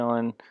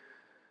chilling.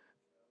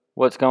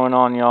 What's going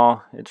on,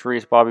 y'all? It's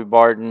Reese Bobby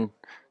Barton,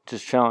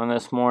 just chilling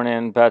this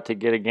morning, about to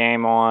get a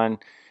game on.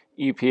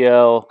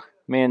 EPL,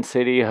 Man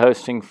City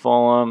hosting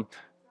Fulham.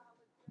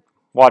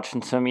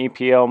 Watching some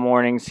EPL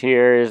mornings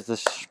here as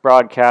this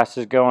broadcast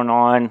is going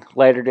on.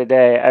 Later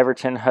today,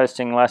 Everton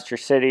hosting Leicester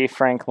City,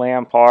 Frank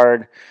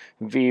Lampard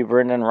v.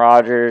 Brendan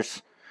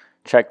Rodgers.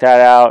 Check that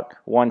out,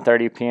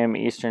 1:30 p.m.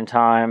 Eastern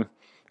Time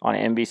on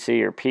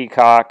NBC or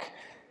Peacock.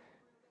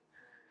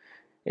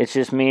 It's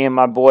just me and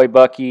my boy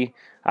Bucky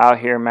out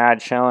here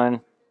mad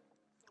chilling,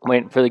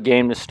 waiting for the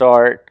game to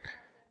start.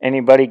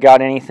 Anybody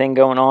got anything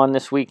going on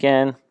this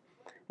weekend?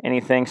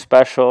 Anything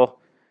special?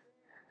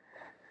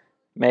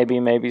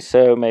 Maybe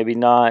so, maybe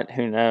not.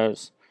 Who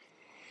knows?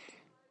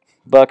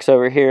 Buck's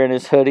over here in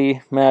his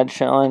hoodie, mad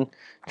chilling,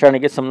 trying to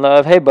get some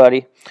love. Hey,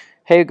 buddy.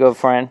 Hey, good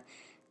friend.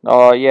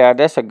 Oh, yeah,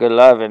 that's a good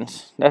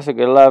lovins. That's a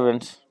good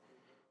lovins.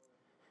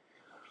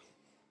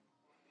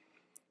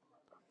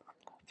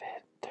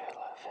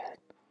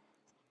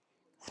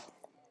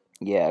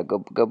 Yeah,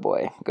 good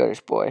boy.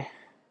 Goodish boy.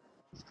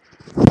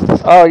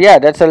 Oh, yeah,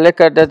 that's a lick.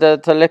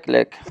 That's a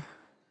lick.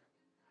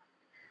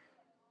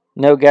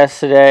 No guests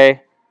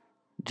today.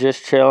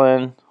 Just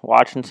chilling,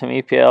 watching some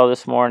EPL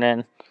this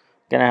morning.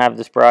 Gonna have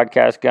this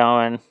broadcast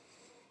going.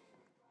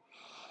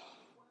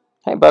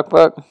 Hey, Buck.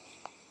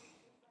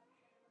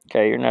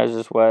 Okay, your nose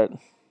is wet.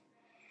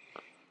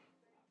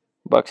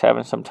 Buck's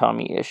having some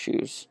tummy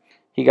issues.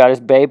 He got his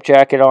Bape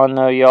jacket on,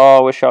 though,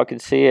 y'all. Wish y'all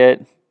could see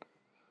it.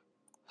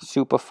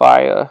 Super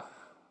fire.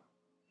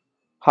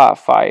 Hot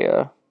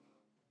fire.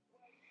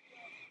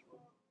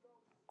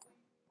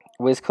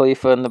 Wiz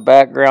Khalifa in the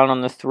background on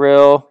the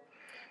thrill.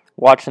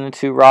 Watching the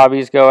two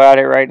Robbies go at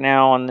it right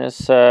now on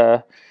this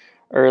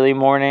early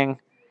morning.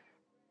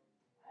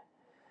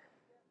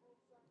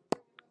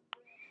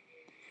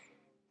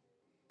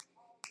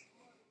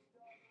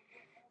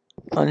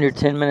 Under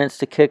 10 minutes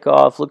to kick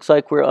off. Looks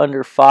like we're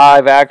under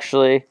 5,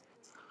 actually.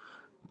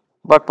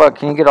 Buck,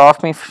 can you get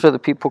off me so the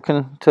people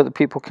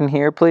can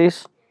hear,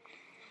 please?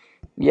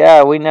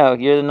 Yeah, we know.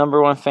 You're the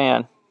number one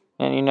fan.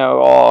 And you know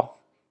all.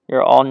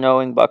 You're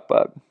all-knowing Buck.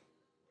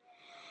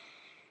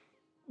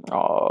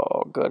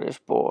 Oh, goodish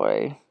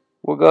boy.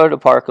 We'll go to the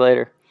park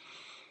later.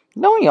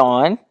 No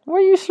yawn.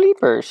 Where are you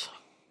sleepers?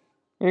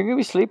 You're going to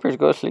be sleepers.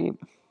 Go sleep.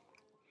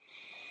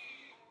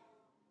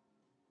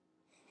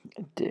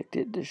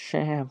 Addicted to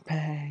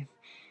champagne.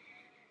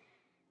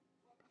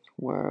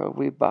 Where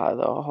we buy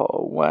the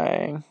whole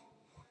wang.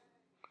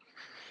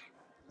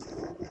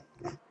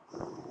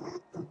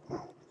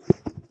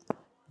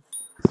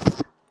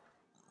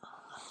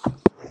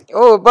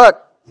 Oh,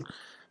 Buck.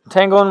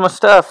 Tangling my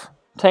stuff.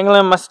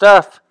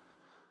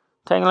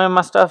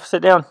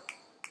 Sit down.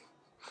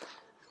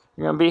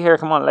 You're going to be here.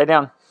 Come on, lay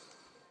down.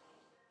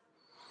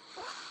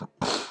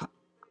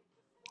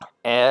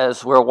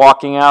 As we're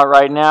walking out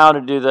right now to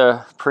do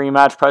the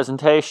pre-match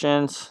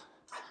presentations.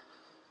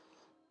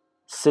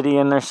 City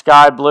in their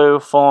sky blue,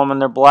 Fulham in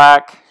their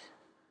black.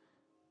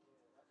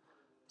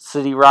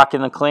 City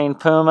rocking the clean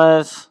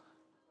Pumas.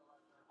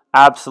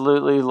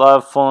 Absolutely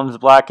love Fulham's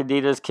black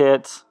Adidas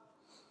kits.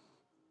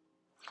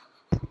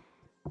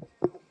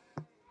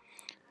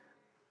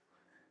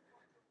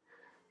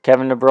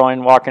 Kevin De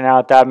Bruyne walking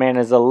out. That man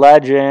is a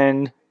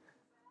legend.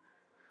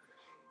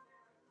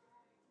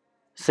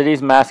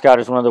 City's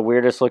mascot is one of the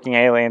weirdest looking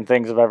alien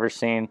things I've ever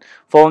seen.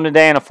 Fulham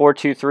today in a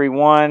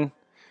 4-2-3-1.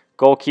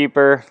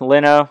 Goalkeeper,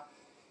 Leno.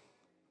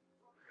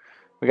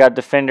 We got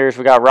defenders.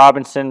 We got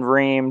Robinson,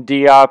 Ream,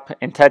 Diop,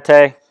 and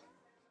Tete.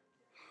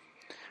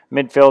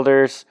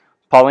 Midfielders,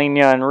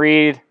 Paulinho and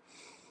Reed.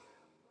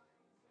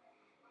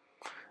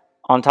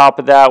 On top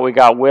of that, we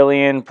got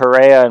Willian,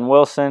 Pereira, and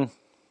Wilson.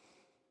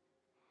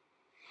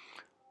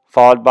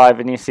 Followed by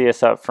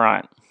Vinicius up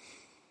front.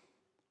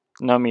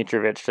 No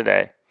Mitrovic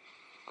today.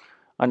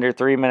 Under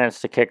 3 minutes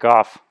to kick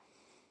off.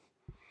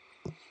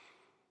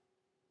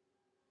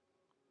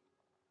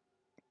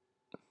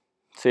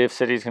 See if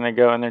City's going to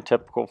go in their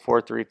typical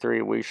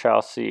 4-3-3. We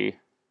shall see.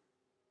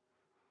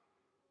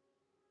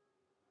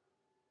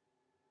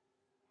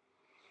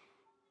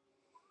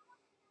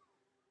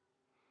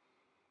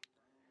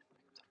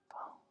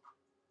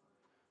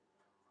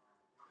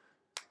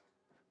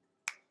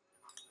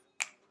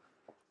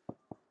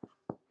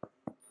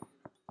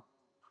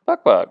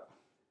 Buck.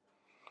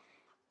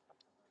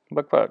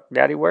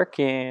 Daddy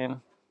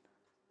working.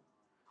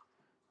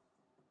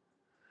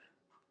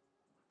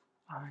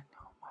 I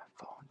know my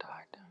phone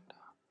died.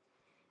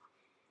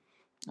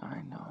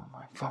 I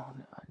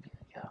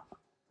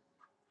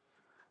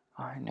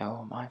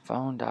know my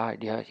phone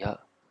died. Yeah.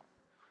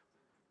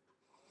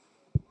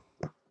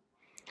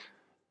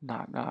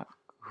 Knock.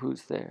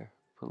 Who's there?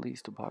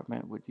 Police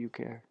department. Would you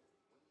care?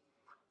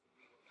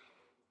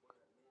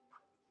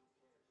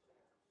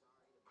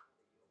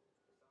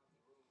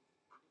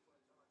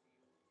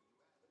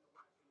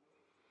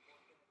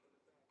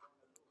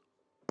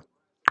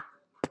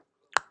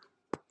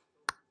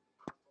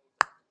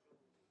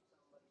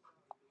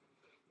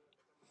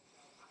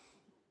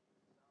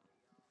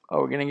 Oh,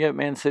 we're going to get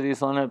Man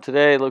City's lineup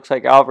today. Looks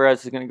like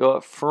Alvarez is going to go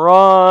up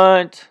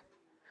front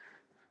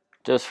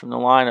just from the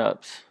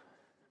lineups.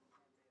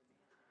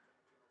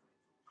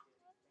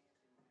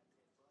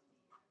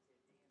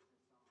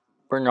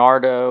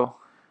 Bernardo,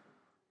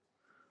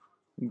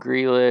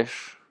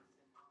 Grealish.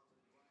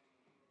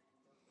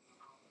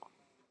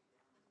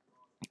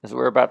 As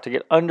we're about to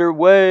get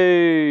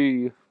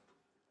underway.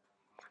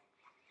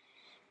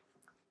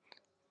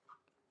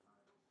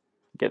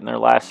 Getting their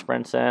last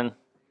sprints in.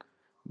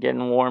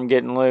 Getting warm,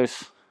 getting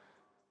loose.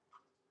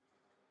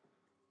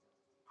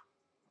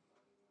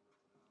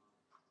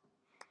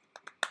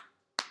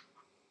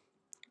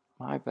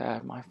 My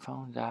bad, my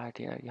phone died.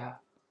 Yeah.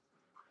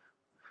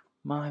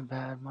 My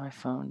bad, my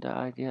phone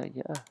died. Yeah.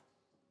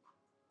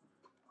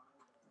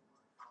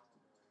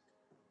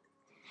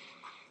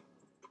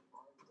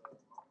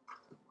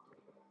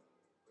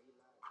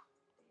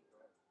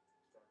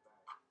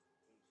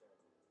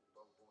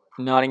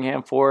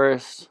 Nottingham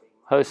Forest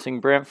hosting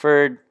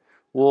Brentford.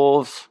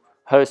 Wolves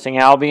hosting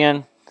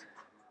Albion.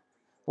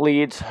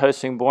 Leeds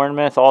hosting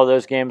Bournemouth. All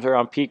those games are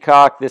on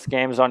Peacock. This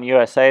game is on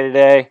USA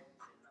Today.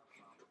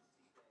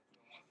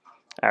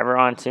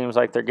 Everyone seems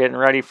like they're getting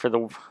ready for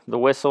the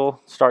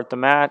whistle. Start the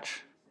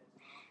match.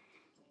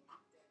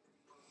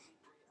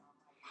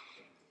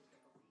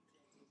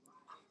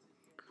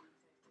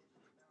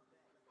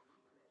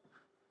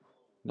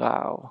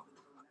 Wow.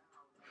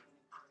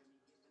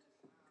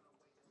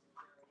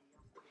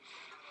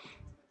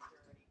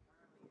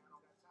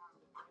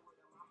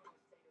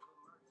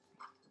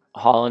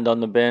 Holland on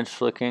the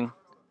bench looking.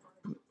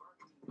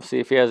 See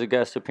if he has a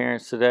guest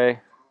appearance today.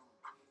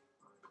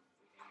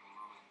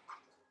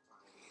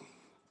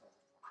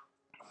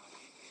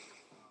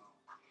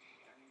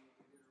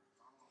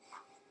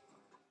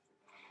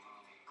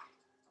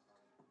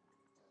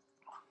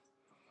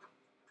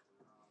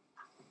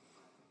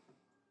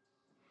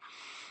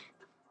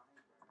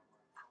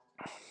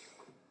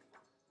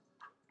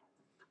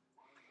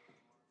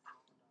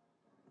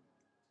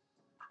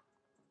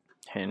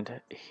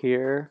 And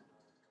here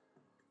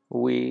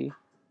we...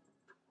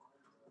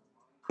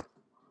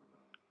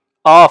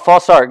 Oh,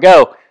 false start.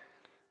 Go.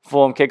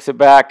 Fulham kicks it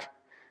back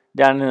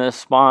down into the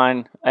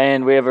spine.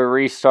 And we have a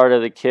restart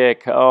of the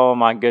kick. Oh,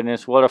 my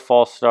goodness. What a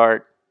false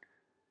start.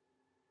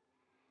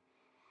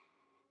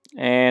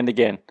 And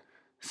again.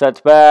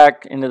 Sets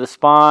back into the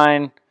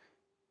spine.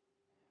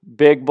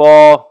 Big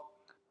ball.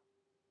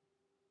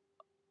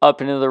 Up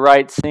into the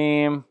right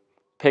seam.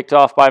 Picked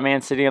off by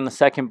Man City on the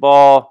second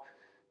ball.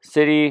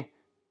 City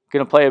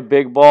going to play a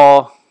big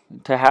ball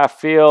to half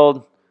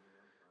field.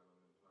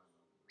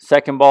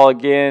 Second ball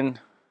again.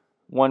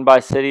 Won by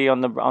City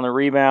on the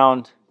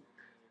rebound.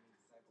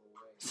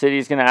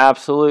 City's going to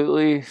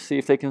absolutely see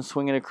if they can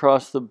swing it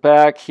across the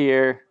back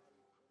here.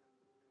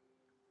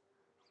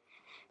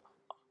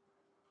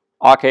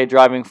 Ake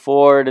driving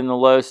forward in the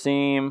low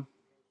seam.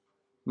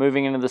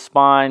 Moving into the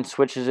spine.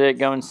 Switches it.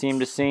 Going seam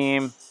to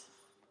seam.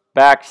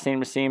 Back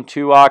seam to seam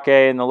to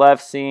Ake in the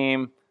left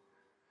seam.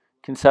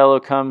 Cancelo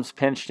comes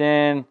pinched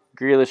in.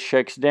 Grealish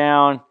shakes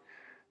down.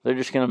 They're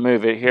just going to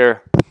move it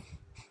here.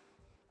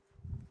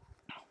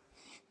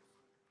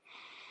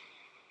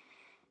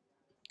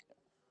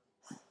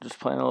 Just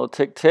playing a little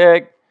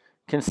tick-tick.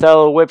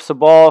 Cancelo whips the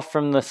ball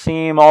from the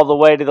seam all the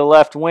way to the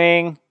left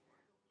wing.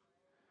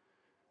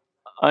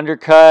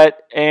 Undercut,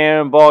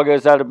 and ball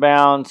goes out of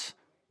bounds.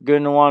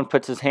 Gundogan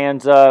puts his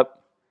hands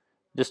up.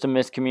 Just a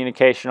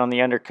miscommunication on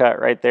the undercut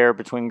right there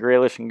between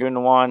Grealish and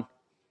Gundogan.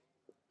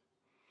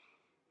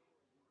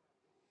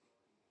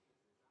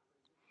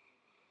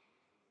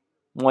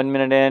 One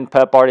minute in,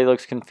 Pep already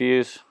looks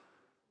confused.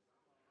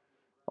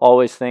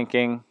 Always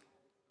thinking,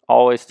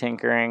 always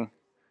tinkering.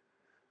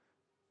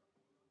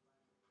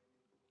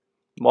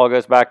 Ball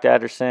goes back to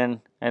Ederson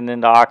and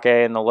then to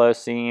Ake in the low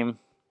seam.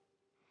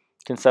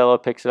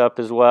 Cancelo picks it up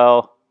as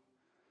well.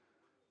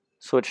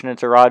 Switching it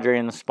to Rodri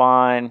in the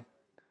spine.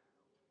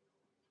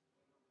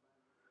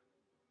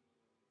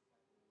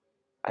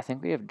 I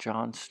think we have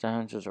John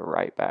Stones as a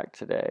right back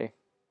today.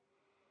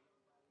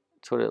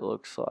 That's what it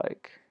looks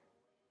like.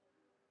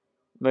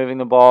 Moving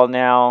the ball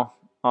now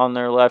on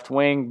their left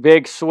wing.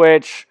 Big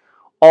switch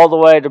all the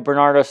way to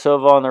Bernardo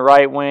Silva on the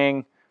right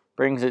wing.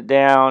 Brings it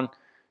down.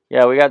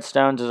 Yeah, we got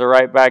Stones as a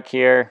right back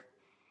here.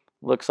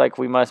 Looks like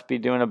we must be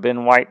doing a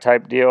Ben White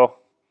type deal.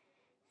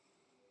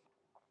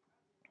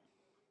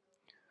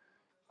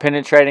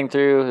 Penetrating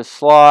through the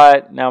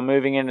slot. Now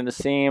moving into the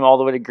seam all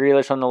the way to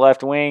Grealish on the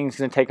left wing. He's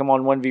going to take him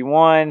on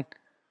 1v1.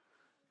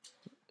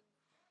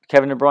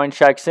 Kevin De Bruyne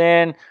checks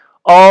in.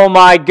 Oh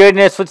my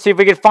goodness. Let's see if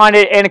we can find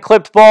it. And a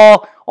clipped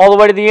ball all the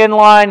way to the end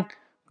line.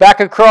 Back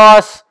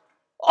across.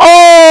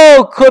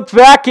 Oh! Clipped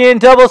back in.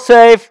 Double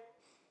save.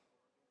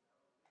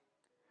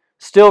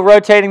 Still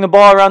rotating the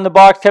ball around the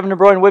box. Kevin De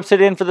Bruyne whips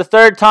it in for the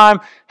third time.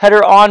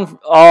 Header on.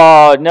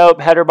 Oh, nope.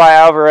 Header by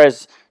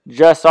Alvarez.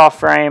 Just off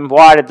frame.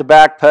 Wide at the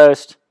back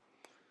post.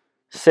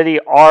 City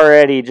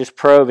already just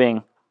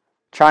probing.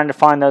 Trying to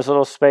find those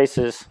little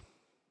spaces.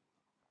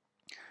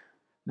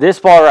 This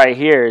ball right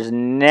here is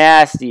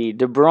nasty.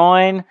 De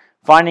Bruyne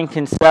finding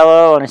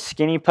Cancelo on a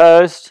skinny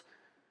post,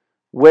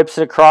 whips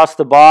it across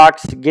the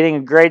box, getting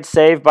a great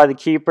save by the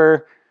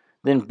keeper,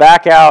 then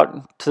back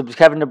out to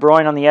Kevin De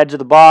Bruyne on the edge of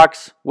the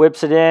box,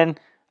 whips it in.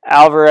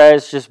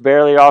 Alvarez just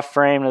barely off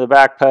frame to the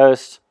back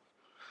post.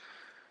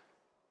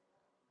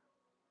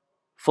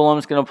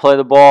 Fulham's going to play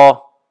the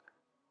ball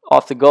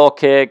off the goal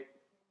kick,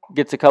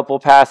 gets a couple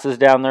passes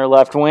down their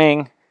left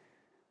wing,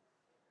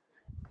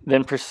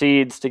 then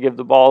proceeds to give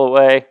the ball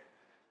away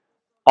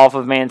off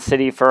of Man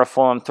City for a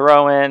Fulham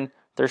throw-in.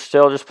 They're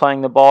still just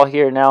playing the ball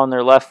here now on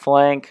their left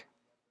flank.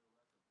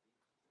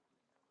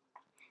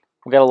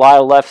 We've got a lot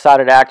of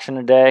left-sided action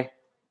today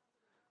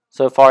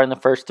so far in the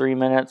first 3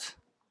 minutes.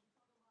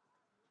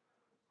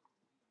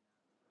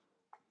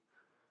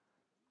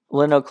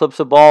 Leno clips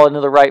the ball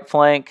into the right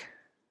flank.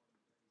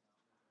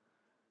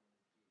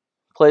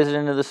 Plays it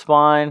into the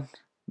spine.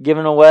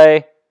 Given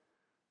away.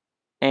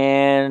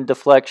 And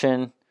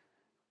deflection.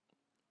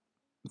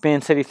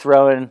 Man City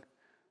throwing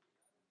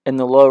in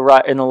the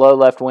low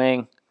left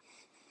wing.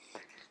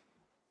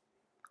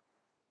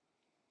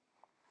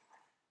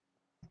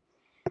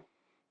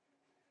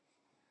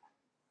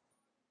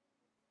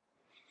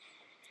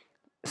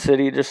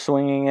 City just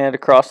swinging it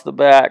across the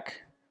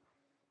back.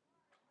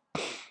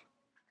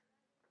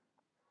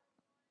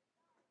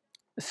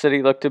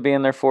 City looked to be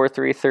in their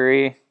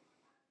 4-3-3.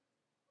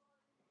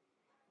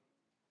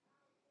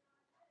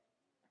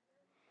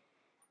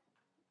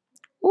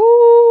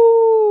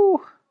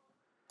 Woo!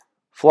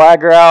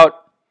 Flag route.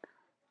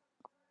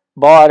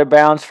 Ball out of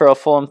bounds for a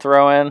Fulham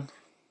throw-in.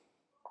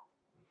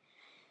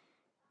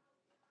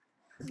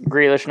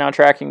 Grealish now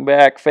tracking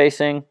back,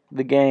 facing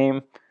the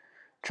game,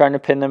 trying to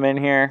pin them in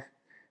here.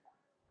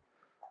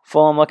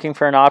 Fulham looking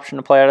for an option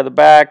to play out of the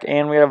back,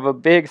 and we have a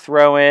big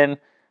throw-in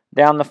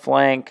down the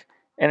flank,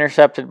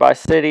 intercepted by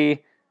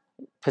City,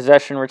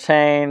 possession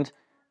retained,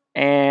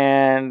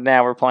 and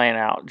now we're playing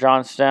out.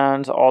 John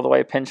Stones all the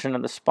way pinching to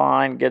the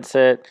spine, gets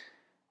it,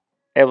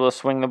 able to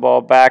swing the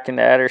ball back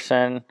into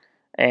Ederson,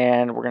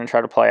 and we're going to try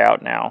to play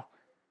out now.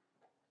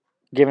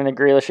 Giving the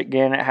Grealish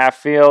again at half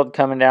field,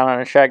 coming down on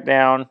a check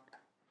down.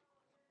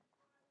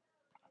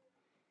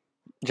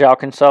 João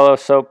Cancelo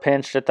so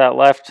pinched at that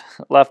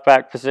left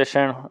back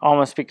position,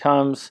 almost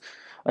becomes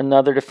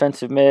another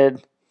defensive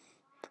mid.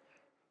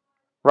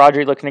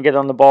 Rodri looking to get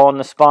on the ball in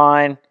the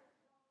spine,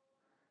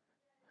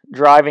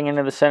 driving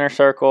into the center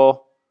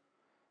circle,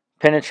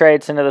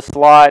 penetrates into the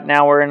slot.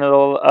 Now we're into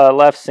the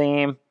left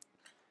seam.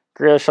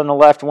 Grealish on the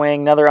left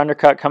wing, another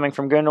undercut coming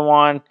from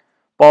Gundogan.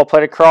 Ball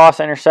played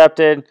across,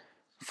 intercepted.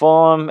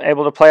 Fulham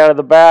able to play out of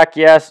the back.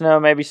 Yes, no,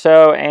 maybe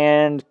so,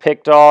 and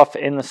picked off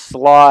in the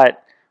slot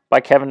by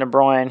Kevin De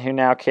Bruyne, who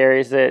now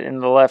carries it in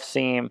the left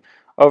seam.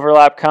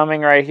 Overlap coming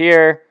right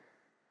here.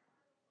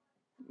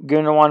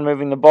 Gundogan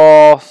moving the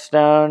ball.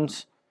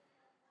 Stones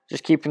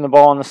just keeping the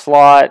ball in the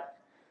slot.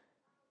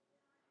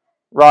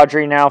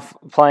 Rodri now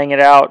playing it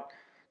out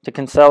to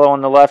Cancelo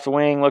on the left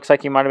wing. Looks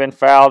like he might have been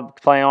fouled.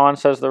 Play on,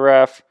 says the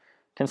ref.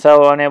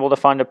 Cancelo unable to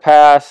find a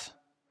pass.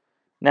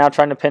 Now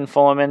trying to pin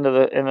Fulham into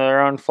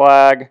their own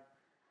flag.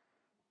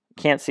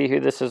 Can't see who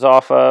this is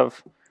off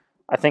of.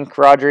 I think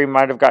Rodri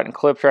might have gotten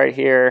clipped right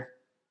here.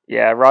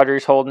 Yeah,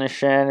 Rodri's holding his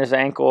shin, his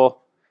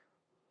ankle.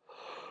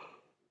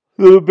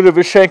 A little bit of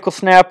a shankle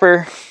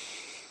snapper.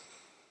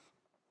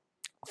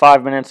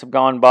 5 minutes have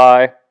gone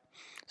by.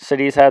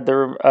 City's had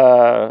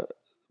their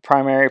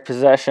primary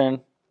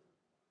possession.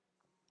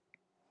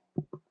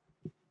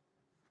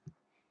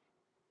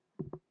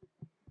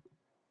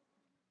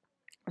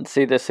 Let's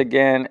see this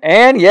again.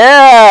 And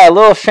yeah, a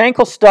little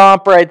shankle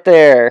stomp right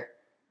there.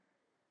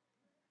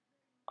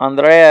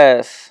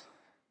 Andreas.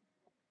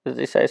 Does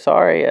he say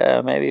sorry?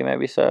 Yeah,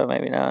 maybe so,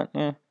 maybe not.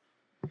 Yeah.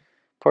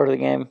 Part of the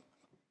game.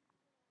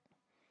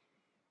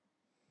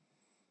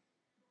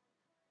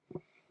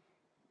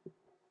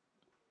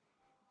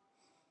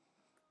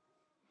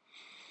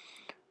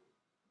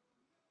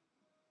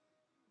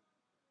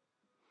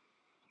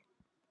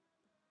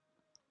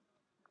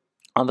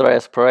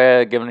 Andreas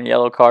Pereira given a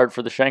yellow card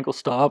for the shankle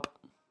stomp.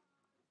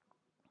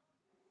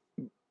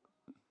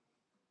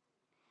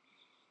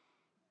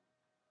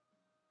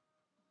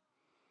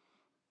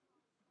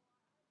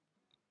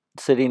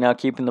 City now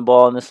keeping the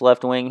ball in this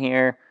left wing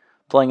here,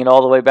 playing it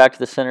all the way back to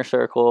the center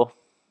circle.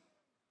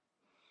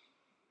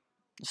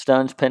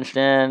 Stones pinched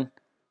in,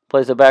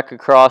 plays it back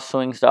across,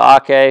 swings to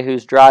Ake,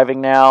 who's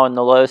driving now in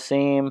the low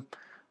seam.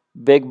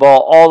 Big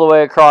ball all the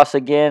way across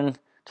again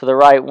to the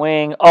right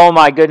wing. Oh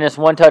my goodness,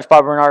 one touch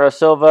by Bernardo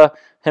Silva.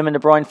 Him and De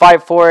Bruyne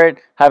fight for it,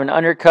 have an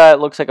undercut,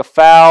 looks like a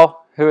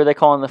foul. Who are they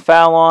calling the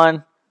foul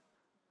on?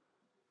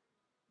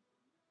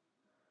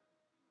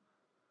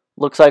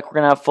 Looks like we're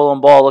going to have Fulham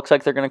ball. Looks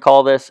like they're going to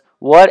call this.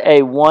 What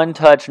a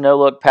one-touch,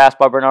 no-look pass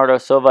by Bernardo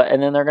Silva.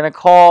 And then they're going to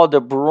call De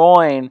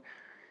Bruyne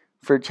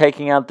for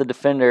taking out the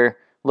defender.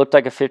 Looked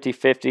like a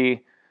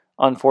 50-50.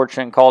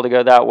 Unfortunate call to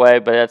go that way,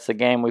 but that's the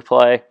game we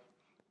play.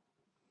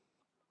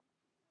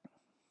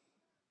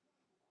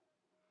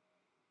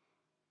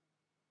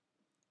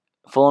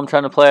 Fulham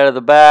trying to play out of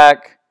the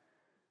back.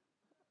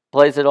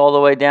 Plays it all the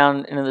way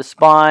down into the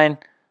spine.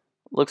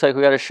 Looks like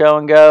we got a show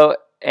and go,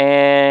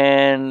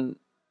 and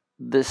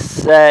the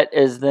set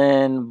is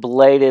then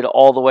bladed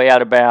all the way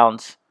out of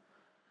bounds.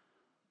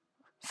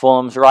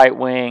 Fulham's right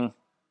wing,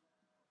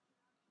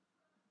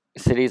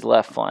 City's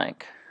left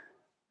flank.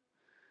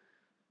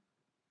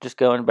 Just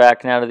going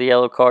back now to the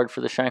yellow card for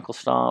the Schenkel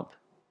stomp.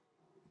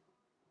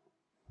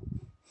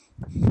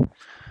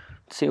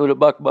 See what a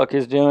Buck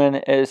is doing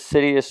as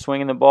City is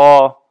swinging the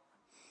ball.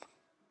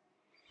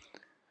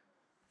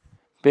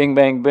 Bing,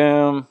 bang,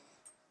 boom.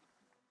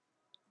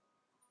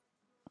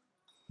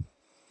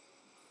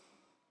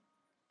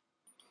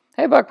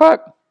 Hey,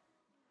 Buck.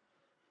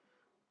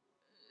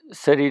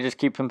 City just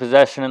keeping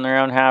possession in their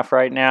own half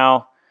right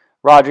now.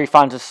 Rodri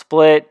finds a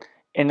split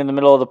into the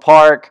middle of the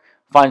park.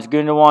 Finds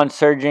Gundogan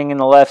surging in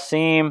the left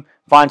seam.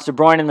 Finds De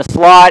Bruyne in the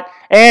slot.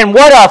 And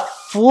what a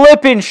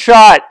flipping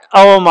shot.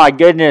 Oh my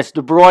goodness.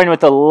 De Bruyne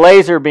with a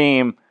laser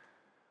beam.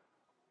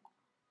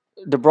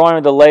 De Bruyne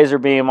with a laser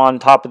beam on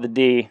top of the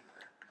D.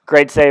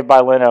 Great save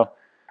by Leno.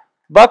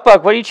 Buck,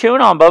 what are you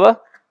chewing on, Bubba?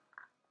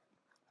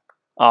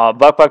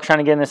 Buck trying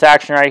to get in this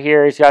action right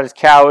here. He's got his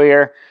cow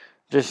ear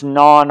just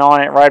gnawing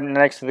on it right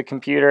next to the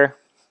computer.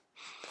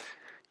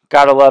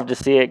 Gotta love to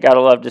see it.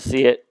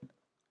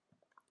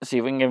 Let's see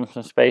if we can give him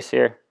some space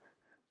here.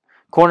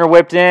 Corner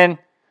whipped in.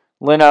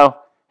 Leno,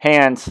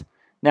 hands.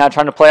 Now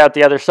trying to play out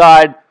the other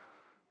side.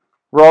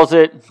 Rolls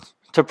it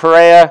to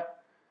Pereira.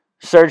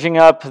 Surging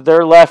up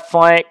their left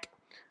flank.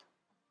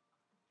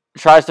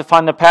 Tries to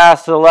find the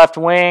pass to the left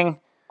wing.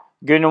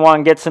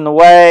 Gundogan gets in the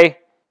way.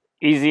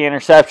 Easy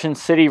interception.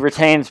 City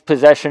retains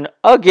possession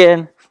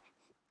again.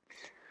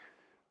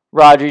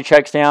 Rodri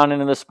checks down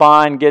into the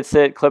spine, gets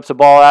it, clips the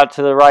ball out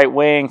to the right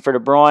wing for De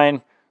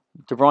Bruyne.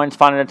 De Bruyne's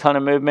finding a ton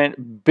of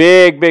movement.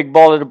 Big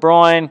ball to De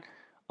Bruyne.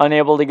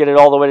 Unable to get it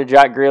all the way to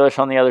Jack Grealish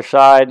on the other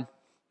side.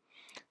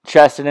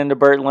 Chested into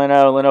Bert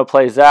Leno. Leno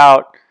plays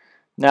out.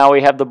 Now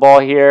we have the ball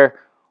here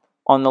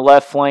on the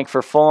left flank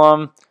for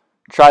Fulham.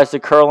 Tries to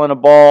curl in a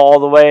ball all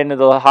the way into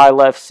the high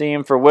left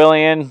seam for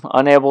Willian.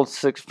 Unable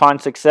to find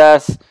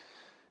success.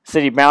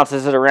 City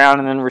bounces it around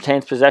and then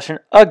retains possession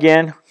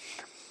again.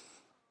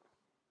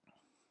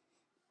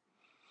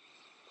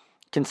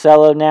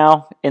 Cancelo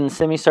now in the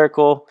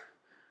semicircle.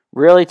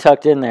 Really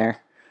tucked in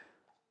there.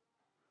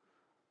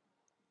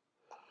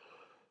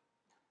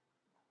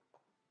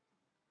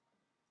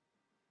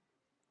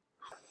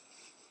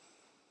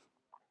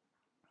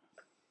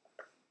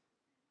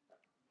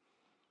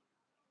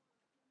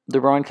 De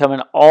Bruyne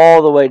coming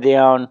all the way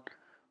down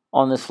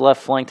on this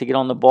left flank to get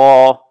on the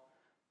ball.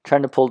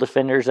 Trying to pull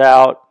defenders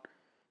out.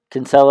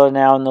 Cancelo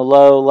now in the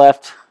low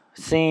left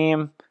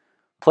seam.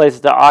 Plays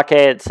it to Ake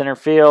at center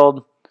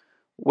field.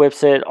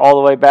 Whips it all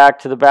the way back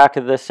to the back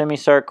of the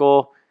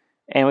semicircle.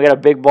 And we got a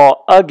big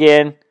ball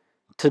again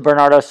to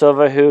Bernardo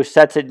Silva, who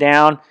sets it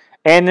down.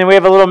 And then we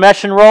have a little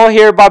mesh and roll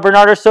here by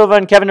Bernardo Silva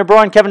and Kevin De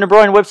Bruyne. Kevin De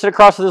Bruyne whips it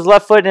across with his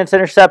left foot, and it's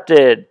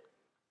intercepted.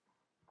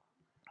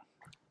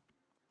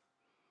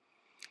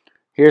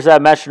 Here's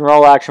that mesh and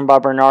roll action by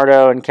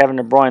Bernardo and Kevin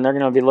De Bruyne. They're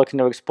going to be looking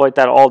to exploit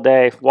that all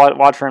day.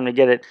 Watch for him to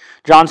get it.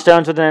 John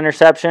Stones with an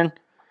interception.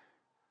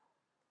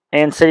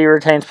 And City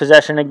retains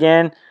possession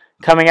again.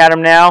 Coming at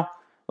him now.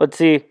 Let's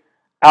see.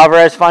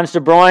 Alvarez finds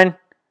De Bruyne.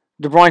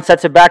 De Bruyne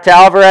sets it back to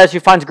Alvarez,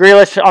 who finds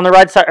Grealish on the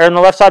right side or on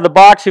the left side of the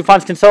box, who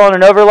finds Cancelo in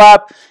an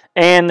overlap,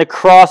 and the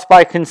cross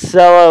by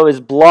Cancelo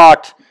is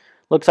blocked.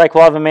 Looks like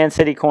we'll have a Man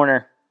City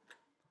corner.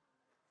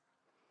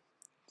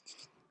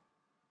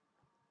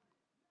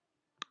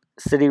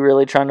 City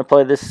really trying to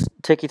play this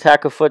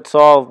tiki-taka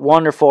futsal.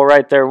 Wonderful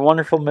right there.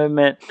 Wonderful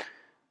movement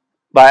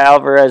by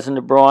Alvarez and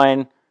De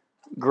Bruyne.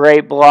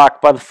 Great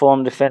block by the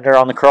Fulham defender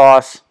on the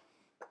cross.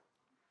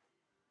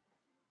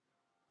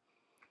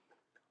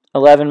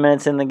 11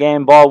 minutes in the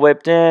game, ball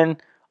whipped in.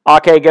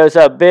 Ake goes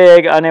up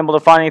big, unable to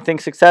find anything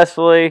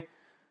successfully.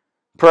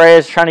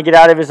 Pereira's trying to get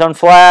out of his own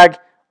flag,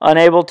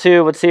 unable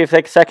to. Let's see if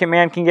the second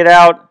man can get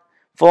out.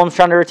 Fulham's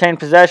trying to retain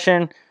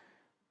possession.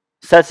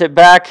 Sets it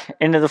back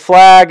into the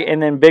flag,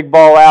 and then big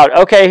ball out.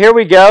 Okay, here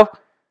we go.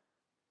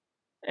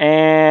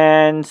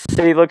 And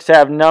City looks to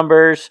have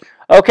numbers.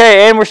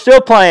 Okay, and we're still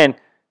playing.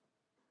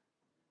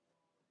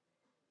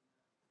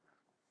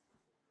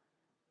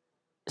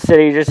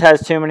 City just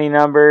has too many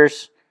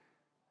numbers.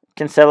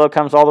 Cancelo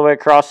comes all the way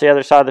across the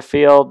other side of the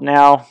field.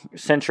 Now,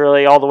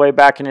 centrally, all the way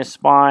back in his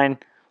spine.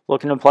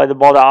 Looking to play the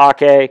ball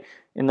to Ake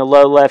in the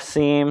low left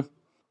seam.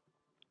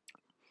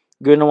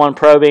 Gundogan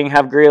probing.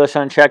 Have Grealish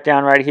on check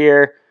down right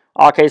here.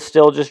 Ake's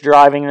still just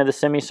driving into the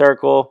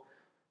semicircle.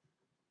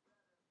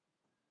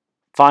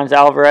 Finds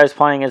Alvarez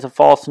playing as a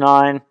false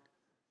nine.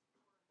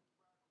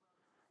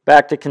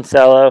 Back to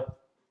Cancelo.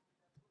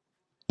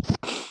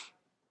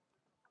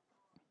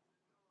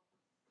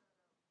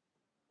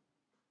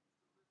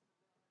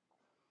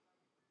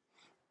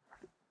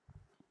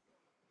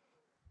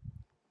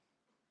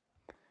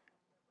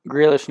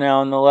 Grealish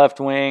now in the left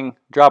wing,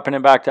 dropping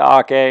it back to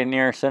Ake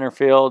near center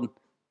field.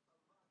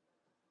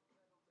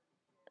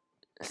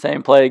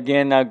 Same play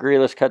again. Now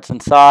Grealish cuts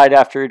inside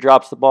after he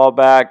drops the ball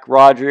back.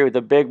 Rodri with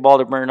a big ball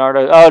to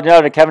Bernardo. Oh,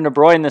 no, to Kevin De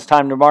Bruyne this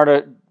time.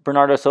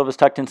 Bernardo Silva's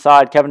tucked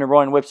inside. Kevin De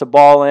Bruyne whips the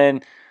ball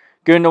in.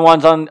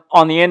 Gundogan's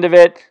on the end of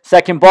it.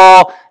 Second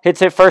ball.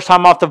 Hits it first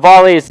time off the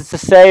volley. Is this a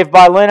save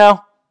by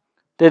Leno?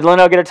 Did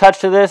Leno get a touch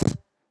to this?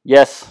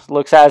 Yes,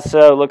 looks as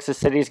so. Looks as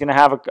City's going to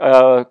have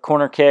a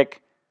corner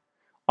kick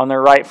on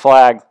their right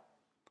flag.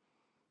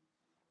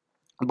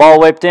 Ball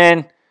whipped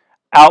in.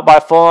 Out by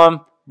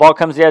Fulham. Ball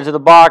comes to the edge of the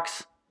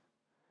box.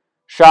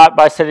 Shot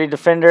by City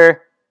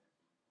defender.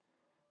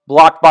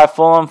 Blocked by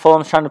Fulham.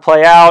 Fulham's trying to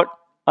play out.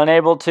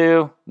 Unable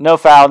to. No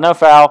foul, no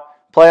foul.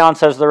 Play on,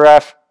 says the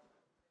ref.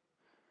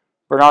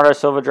 Bernardo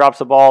Silva drops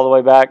the ball all the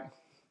way back.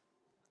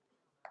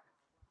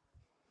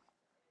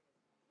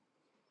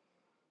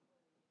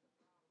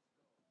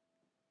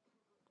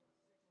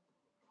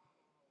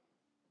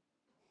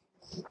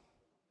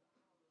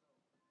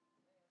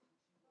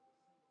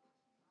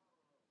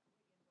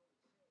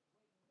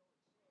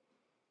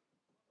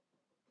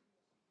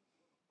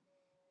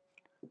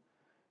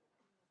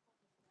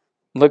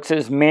 Looks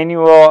as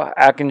Manuel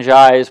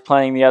Akanji is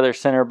playing the other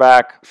center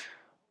back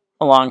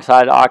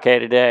alongside Ake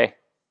today.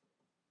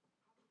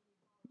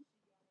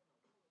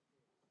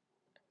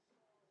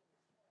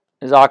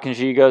 As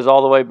Akanji goes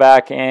all the way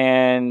back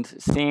and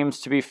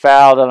seems to be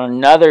fouled on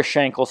another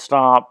Schenkel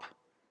stomp.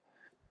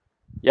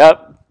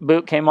 Yep,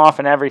 boot came off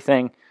and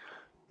everything.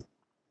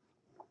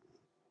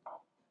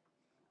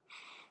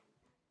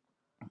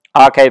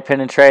 Ake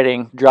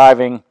penetrating,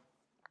 driving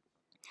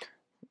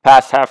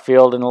past half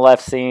field in the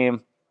left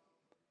seam.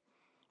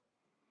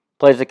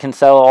 Plays the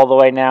Cancelo all the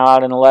way now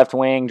out in the left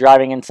wing,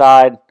 driving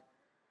inside.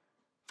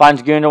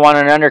 Finds Gundogan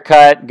an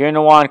undercut.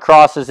 Gundogan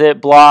crosses it,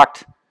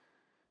 blocked.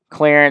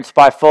 Clearance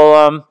by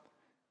Fulham.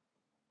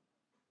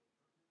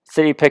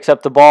 City picks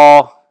up the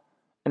ball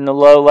in the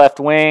low left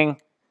wing.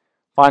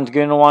 Finds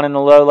Gundogan in the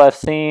low left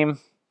seam.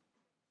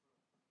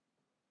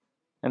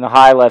 In the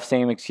high left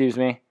seam, excuse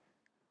me.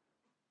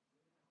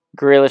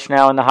 Grealish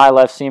now in the high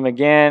left seam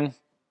again.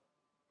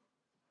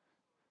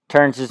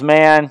 Turns his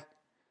man.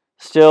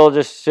 Still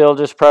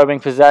just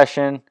probing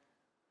possession.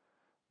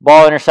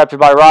 Ball intercepted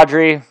by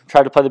Rodri.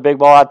 Tried to play the big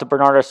ball out to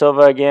Bernardo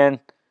Silva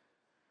again.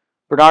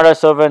 Bernardo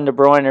Silva and De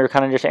Bruyne are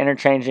kind of just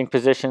interchanging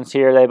positions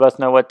here. They both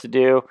know what to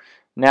do.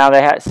 Now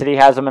City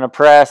has them in a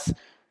press.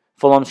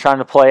 Fulham's trying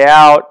to play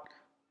out.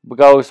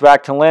 Goes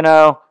back to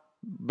Leno.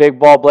 Big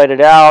ball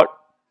bladed out.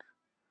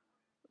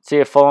 See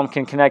if Fulham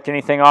can connect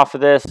anything off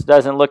of this.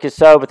 Doesn't look as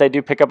so, but they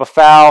do pick up a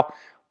foul.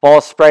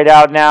 Ball sprayed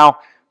out now.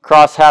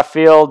 Cross half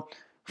field.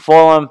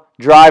 Fulham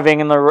driving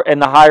in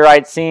the high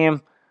right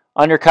seam.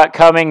 Undercut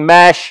coming.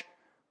 Mesh.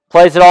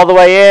 Plays it all the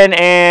way in.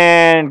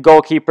 And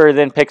goalkeeper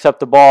then picks up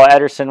the ball.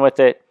 Ederson with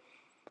it.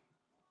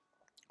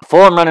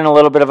 Fulham running a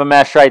little bit of a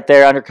mesh right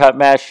there. Undercut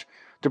mesh.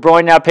 De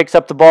Bruyne now picks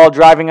up the ball.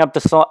 Driving up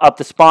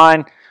the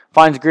spine.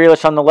 Finds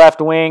Grealish on the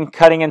left wing.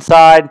 Cutting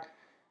inside.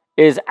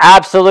 Is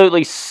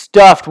absolutely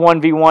stuffed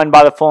 1v1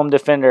 by the Fulham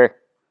defender.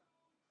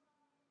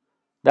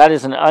 That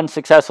is an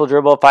unsuccessful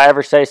dribble if I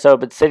ever say so,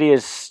 but City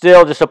is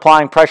still just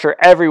applying pressure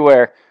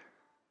everywhere.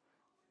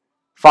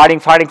 Fighting,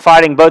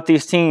 both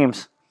these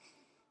teams.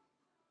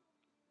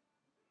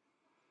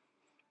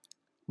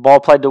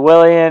 Ball played to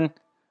Willian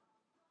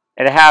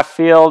at half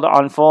field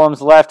on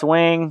Fulham's left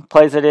wing.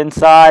 Plays it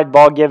inside,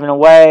 ball given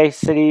away.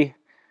 City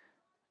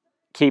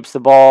keeps the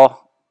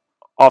ball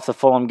off the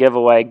Fulham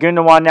giveaway.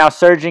 Gundogan now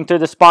surging through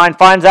the spine,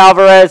 finds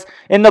Alvarez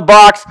in the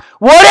box.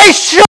 What a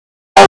shot!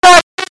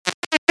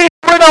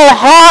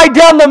 High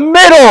down the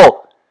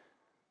middle.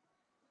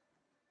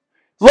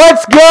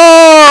 Let's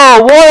go!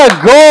 What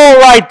a goal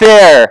right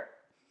there.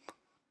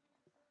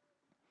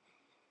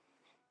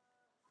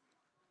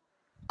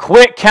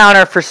 Quick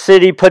counter for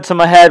City puts them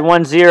ahead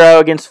 1-0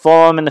 against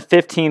Fulham in the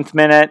 15th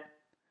minute.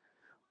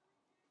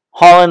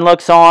 Haaland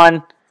looks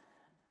on.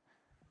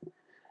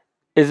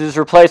 Is his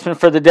replacement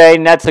for the day.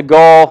 Nets a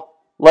goal.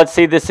 Let's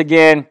see this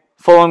again.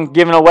 Fulham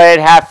given away at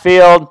half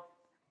field.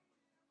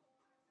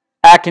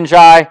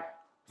 Akanji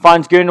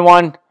finds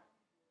Gundogan,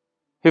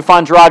 who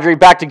finds Rodri.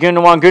 Back to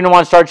Gundogan.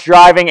 Gundogan starts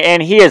driving,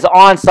 and he is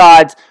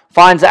onside.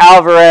 Finds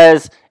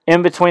Alvarez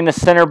in between the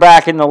center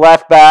back and the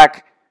left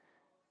back.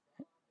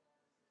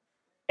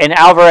 And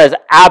Alvarez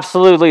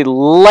absolutely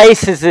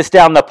laces this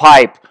down the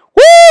pipe.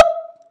 Woo!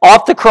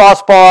 Off the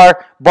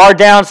crossbar.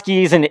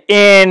 Bardowski's and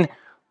in.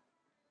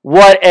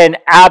 What an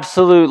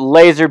absolute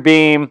laser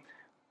beam.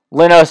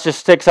 Linos just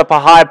sticks up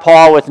a high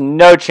paw with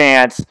no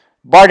chance.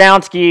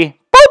 Bardowski,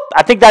 boop!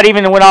 I think that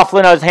even went off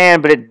Leno's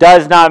hand, but it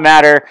does not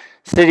matter.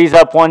 City's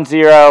up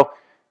 1-0.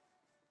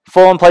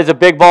 Fulham plays a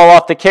big ball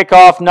off the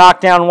kickoff.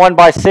 Knocked down one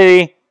by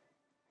City.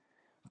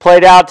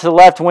 Played out to the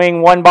left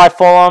wing, one by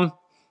Fulham.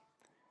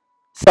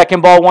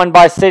 Second ball, one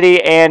by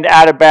City, and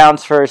out of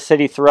bounds for a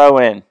City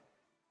throw-in.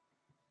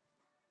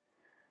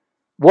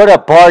 What a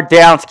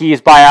Bardowski's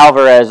by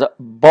Alvarez.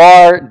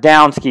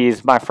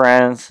 Bardowski's, my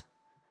friends.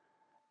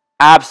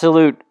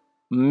 Absolute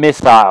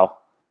missile.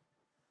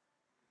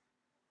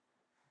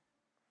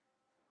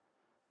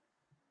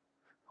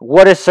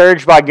 What a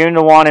surge by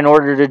Gundogan in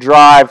order to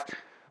drive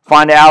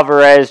Find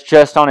Alvarez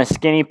just on a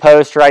skinny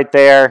post right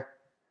there.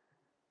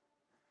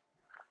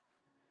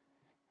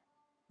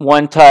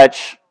 One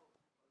touch,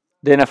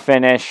 then a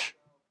finish.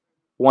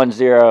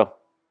 1-0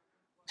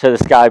 to the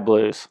Sky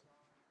Blues.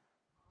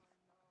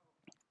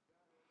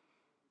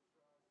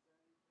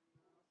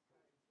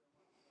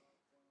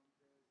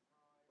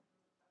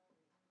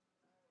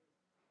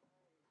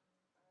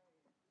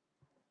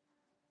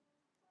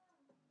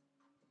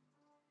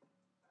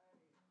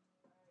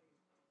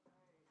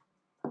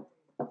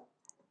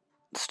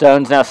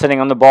 Stone's now sitting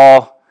on the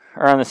ball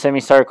around the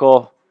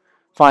semicircle.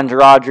 Finds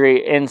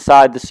Rodri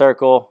inside the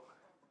circle.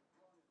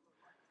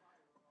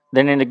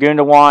 Then into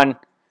Gundogan.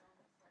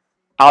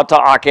 Out to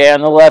Ake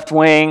on the left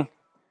wing.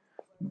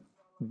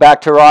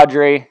 Back to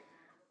Rodri.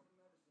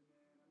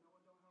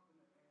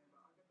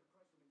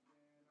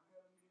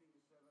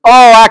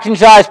 Oh,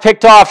 Akinjai is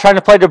picked off, trying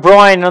to play De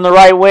Bruyne on the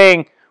right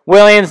wing.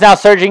 Williams now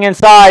surging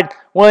inside.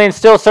 Williams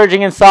still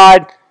surging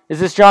inside. Is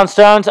this John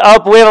Stones?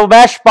 Oh, we have a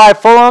mesh by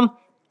Fulham.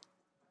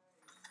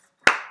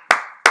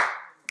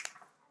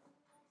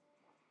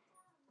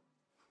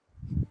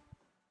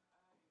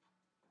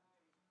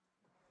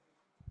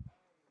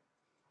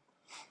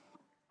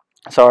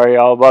 Sorry,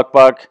 y'all.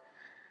 Buck.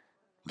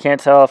 Can't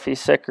tell if he's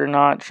sick or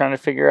not. Trying to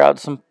figure out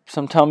some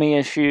tummy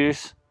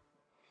issues.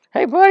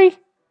 Hey, buddy.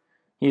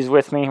 He's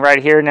with me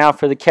right here now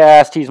for the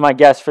cast. He's my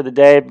guest for the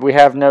day. We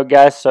have no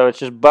guests, so it's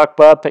just Buck,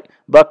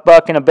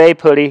 and a Bay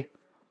hoodie.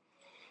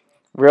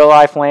 Real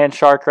life land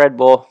shark Red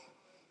Bull.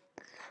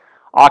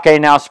 Ake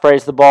now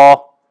sprays the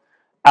ball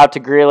out to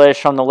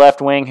Grealish on the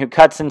left wing, who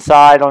cuts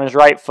inside on his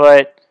right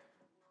foot.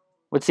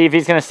 Let's see if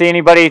he's going to see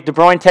anybody. De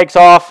Bruyne takes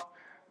off.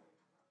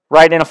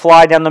 Right in a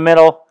fly down the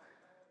middle.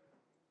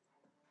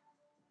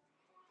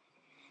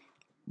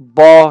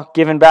 Ball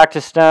given back to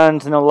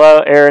Stones in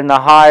the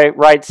high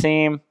right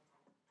seam.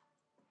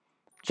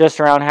 Just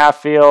around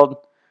half field.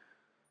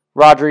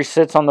 Rodri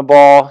sits on the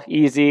ball.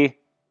 Easy.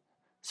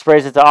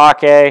 Sprays it to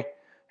Ake,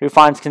 who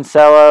finds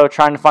Cancelo,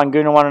 trying to find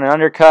Gundogan on an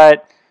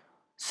undercut.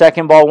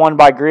 Second ball won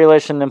by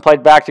Grealish and then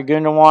played back to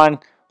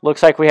Gundogan.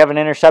 Looks like we have an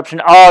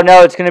interception. Oh,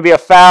 no, it's going to be a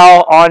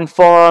foul on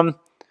Fulham.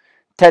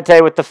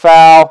 Tete with the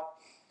foul.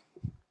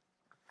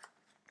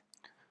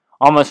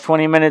 Almost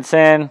 20 minutes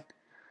in.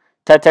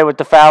 Tete with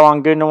the foul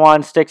on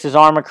Gundogan. Sticks his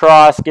arm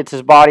across. Gets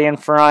his body in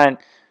front.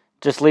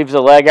 Just leaves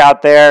the leg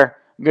out there.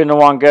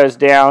 Gundogan goes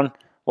down.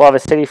 We'll have a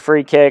City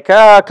free kick.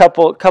 A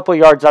couple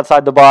yards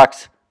outside the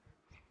box.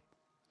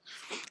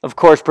 Of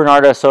course,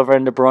 Bernardo Silva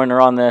and De Bruyne are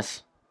on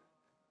this.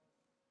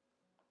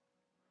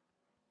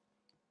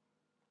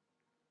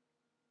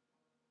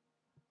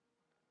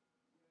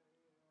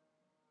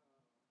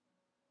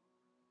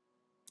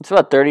 It's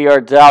about 30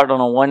 yards out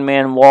on a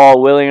one-man wall.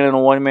 Willian in a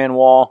one-man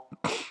wall.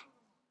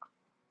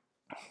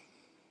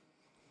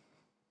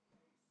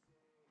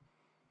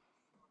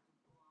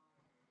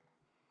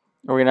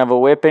 We're going to have a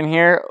whip in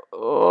here.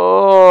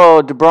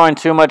 Oh, De Bruyne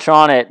too much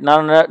on it.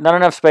 Not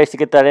enough space to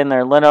get that in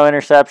there. Leno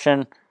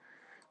interception.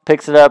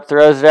 Picks it up,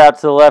 throws it out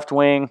to the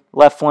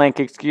left flank,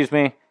 excuse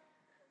me.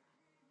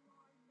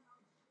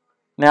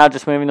 Now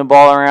just moving the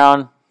ball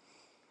around.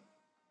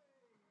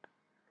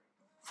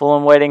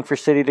 Fulham waiting for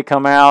City to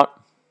come out.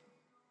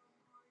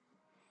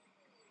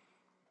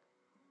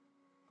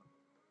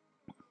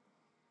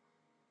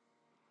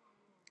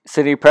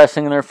 City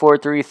pressing in their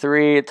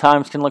 4-3-3. At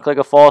times can look like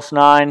a false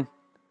 9.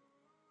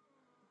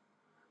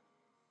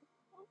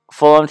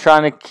 Fulham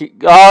trying to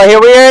keep... Oh, here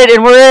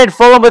we're in.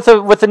 Fulham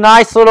with a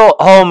nice little...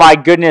 Oh, my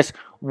goodness.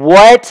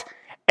 What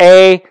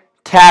a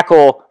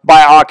tackle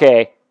by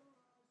Ake.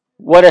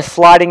 What a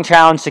sliding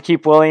challenge to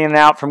keep Willian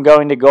out from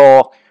going to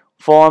goal.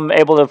 Fulham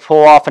able to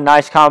pull off a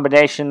nice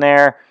combination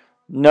there.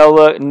 No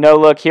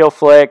look, heel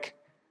flick.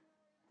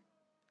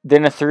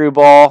 Then a through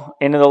ball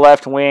into the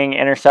left wing,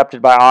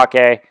 intercepted by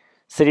Ake.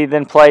 City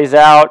then plays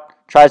out,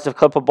 tries to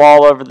clip a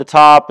ball over the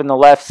top in the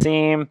left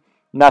seam.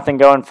 Nothing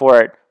going for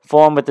it.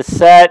 Fulham with the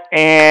set,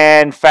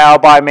 and foul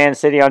by Man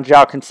City on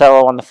João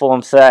Cancelo on the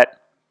Fulham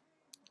set.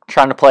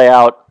 Trying to play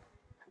out.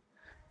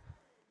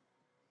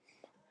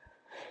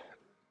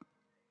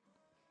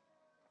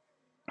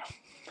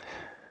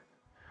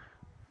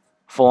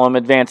 Fulham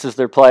advances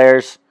their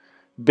players.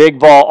 Big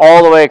ball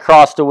all the way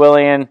across to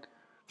Willian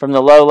from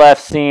the low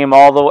left seam,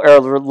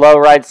 low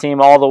right seam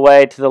all the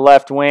way to the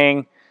left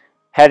wing.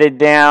 Headed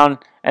down,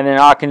 and then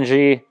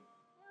Akanji.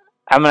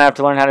 I'm going to have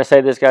to learn how to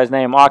say this guy's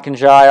name.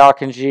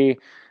 Akanji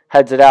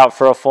heads it out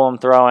for a Fulham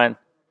throw-in.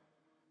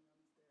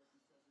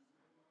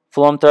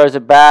 Fulham throws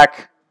it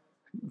back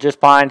just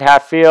behind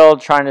half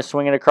field, trying to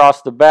swing it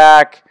across the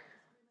back.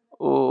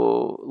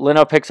 Ooh,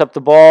 Leno picks up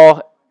the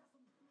ball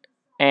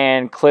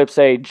and clips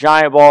a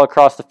giant ball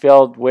across the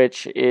field,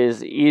 which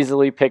is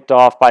easily picked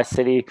off by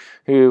City,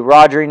 who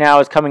Rodri now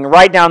is coming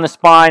right down the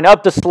spine.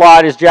 Up the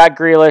slot is Jack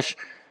Grealish,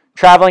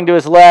 traveling to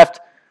his left,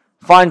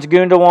 finds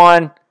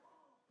Gundogan.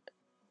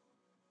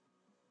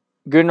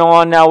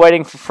 Gundogan now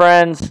waiting for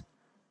friends.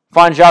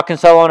 Finds João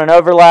Cancelo on an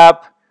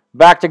overlap.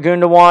 Back to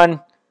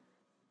Gundogan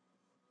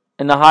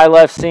in the high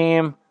left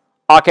seam.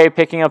 Ake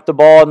picking up the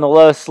ball in the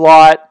low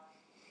slot.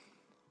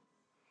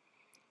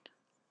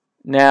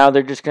 Now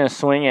they're just going to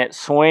swing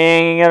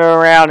it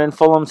around in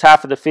Fulham's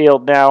half of the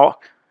field now.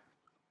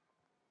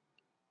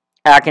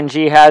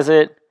 Akinji has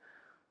it.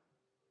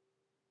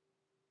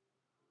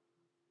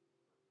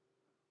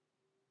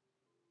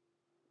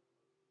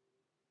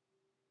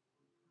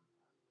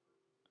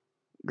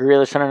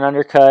 Grealish on an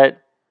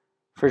undercut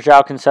for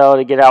João Cancelo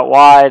to get out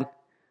wide.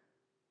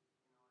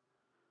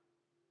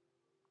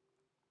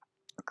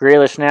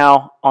 Grealish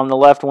now on the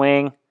left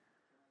wing.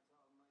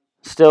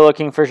 Still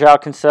looking for João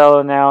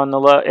Cancelo now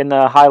in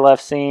the high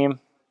left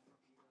seam.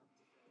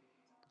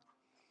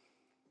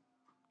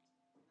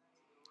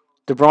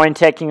 De Bruyne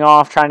taking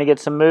off, trying to get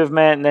some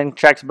movement, and then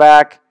checks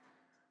back.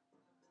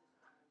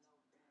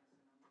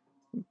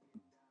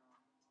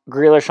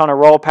 Grealish on a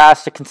roll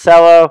pass to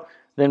Cancelo,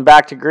 then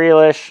back to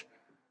Grealish.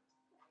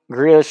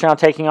 Grealish now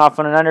taking off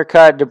on an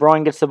undercut. De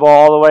Bruyne gets the ball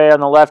all the way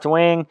on the left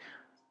wing.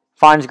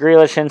 Finds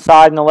Grealish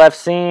inside in the left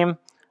seam.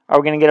 Are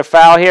we going to get a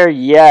foul here?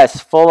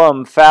 Yes.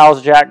 Fulham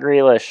fouls Jack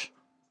Grealish.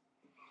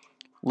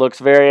 Looks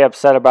very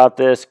upset about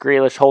this.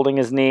 Grealish holding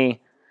his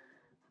knee.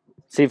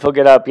 See if he'll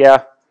get up.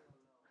 Yeah.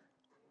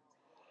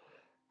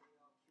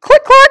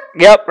 Click, click.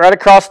 Yep, right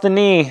across the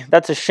knee.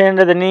 That's a shin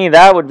to the knee.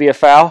 That would be a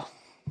foul.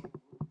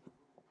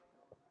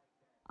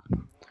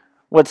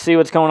 Let's see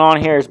what's going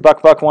on here as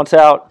Buck wants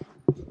out.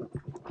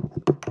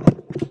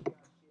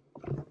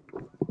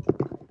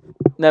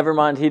 Never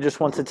mind, he just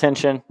wants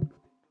attention.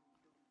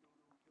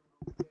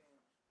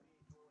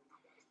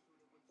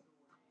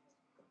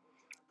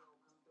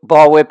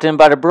 Ball whipped in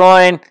by De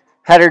Bruyne.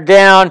 Header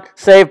down.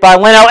 Saved by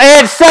Leno.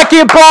 And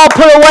second ball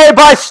put away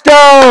by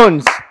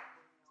Stones.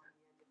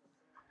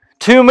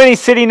 Too many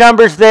City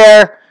numbers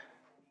there.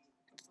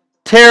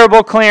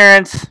 Terrible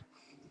clearance.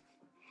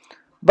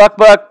 Buck,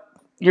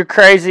 you're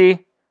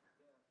crazy.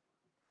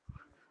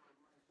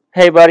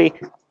 Hey, buddy.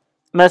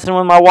 Messing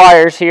with my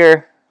wires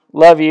here.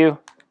 Love you.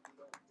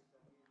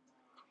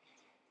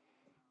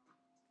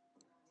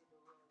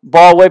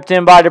 Ball whipped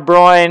in by De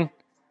Bruyne.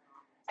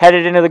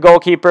 Headed into the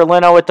goalkeeper.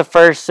 Leno with the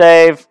first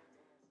save.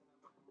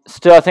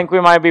 Still, I think we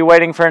might be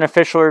waiting for an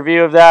official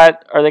review of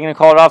that. Are they going to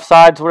call it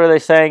offsides? What are they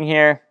saying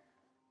here?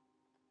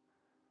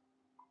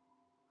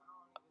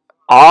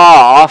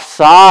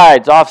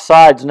 Offsides.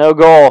 Offsides. No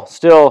goal.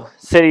 Still,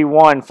 City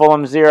 1,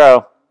 Fulham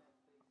 0.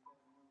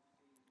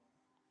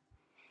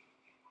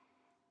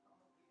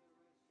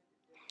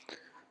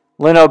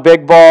 Leno,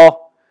 big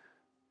ball.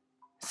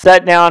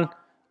 Set down.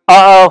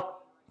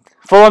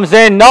 Fulham's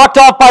in. Knocked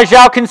off by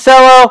João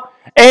Cancelo.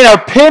 And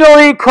a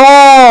penalty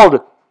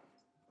called.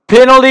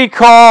 Penalty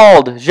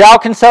called.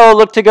 João Cancelo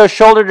looked to go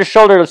shoulder to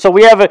shoulder. So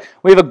we have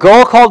a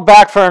goal called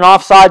back for an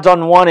offsides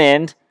on one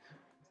end.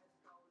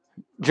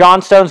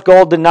 John Stone's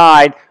goal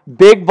denied.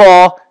 Big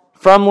ball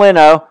from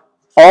Leno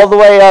all the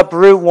way up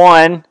Route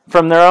 1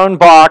 from their own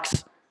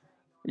box.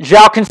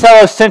 João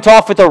Cancelo sent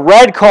off with a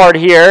red card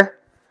here.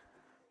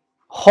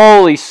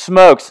 Holy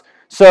smokes.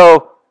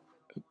 So,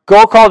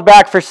 goal called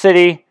back for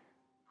City.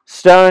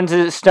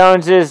 Stones'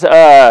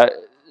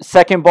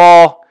 second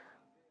ball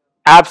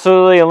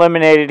absolutely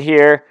eliminated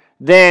here.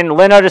 Then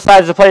Leno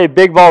decides to play a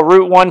big ball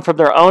Route 1 from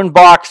their own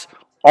box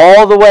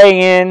all the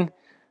way in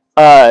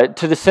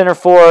to the center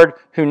forward,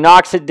 who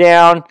knocks it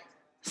down.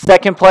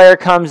 Second player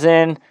comes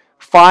in,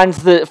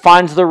 finds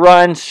the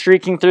run,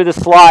 streaking through the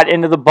slot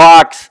into the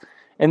box,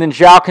 and then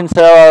João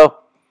Cancelo.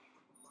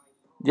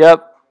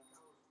 Yep.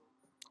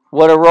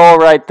 What a roll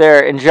right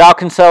there. And João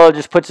Cancelo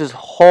just puts his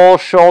whole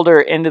shoulder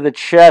into the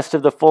chest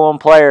of the Fulham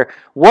player.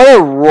 What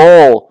a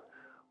roll.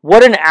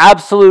 What an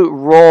absolute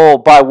roll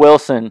by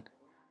Wilson.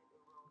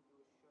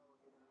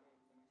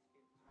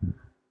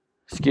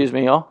 Excuse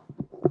me, y'all.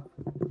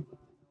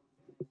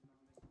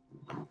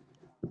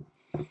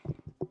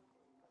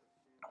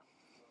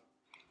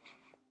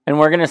 And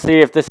we're going to see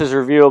if this is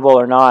reviewable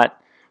or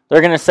not.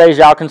 They're going to say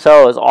João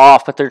Cancelo is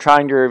off, but they're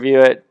trying to review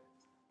it.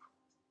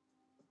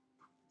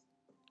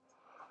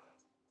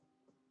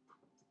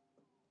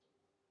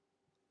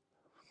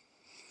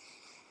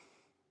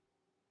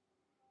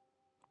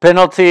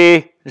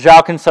 Penalty.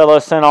 João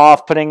Cancelo sent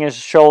off, putting his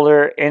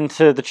shoulder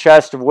into the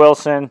chest of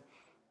Wilson.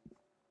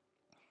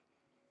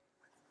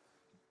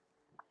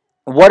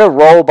 What a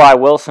roll by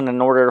Wilson in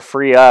order to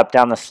free up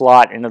down the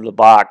slot into the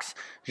box.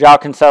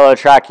 João Cancelo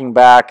tracking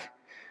back.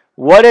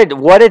 What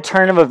a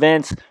turn of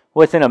events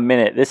within a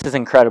minute. This is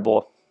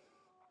incredible.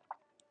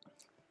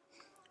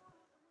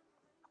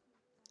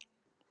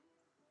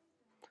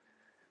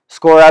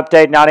 Score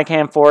update,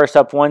 Nottingham Forest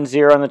up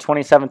 1-0 in the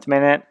 27th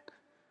minute.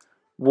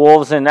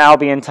 Wolves and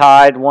Albion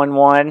tied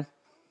 1-1.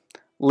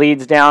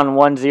 Leeds down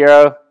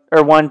 1-0 or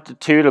 1-2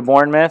 to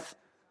Bournemouth.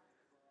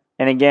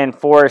 And again,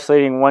 Forest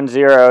leading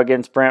 1-0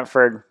 against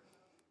Brentford.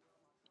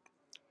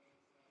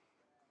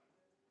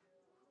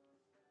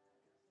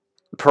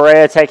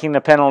 Pereira taking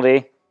the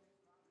penalty.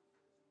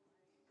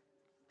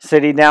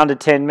 City down to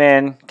 10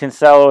 men.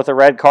 Cancelo with a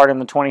red card in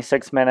the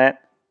 26th minute.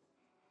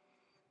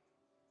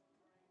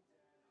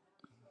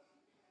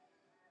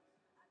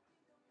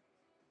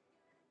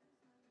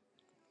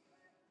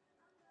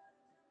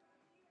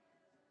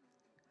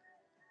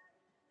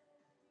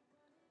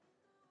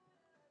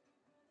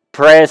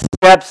 Chris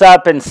steps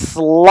up and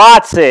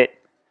slots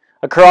it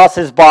across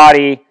his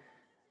body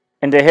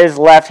into his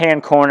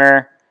left-hand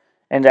corner,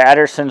 into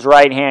Ederson's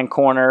right-hand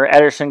corner.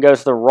 Ederson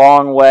goes the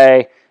wrong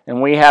way,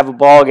 and we have a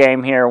ball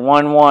game here.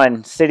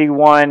 1-1. City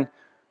 1,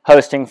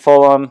 hosting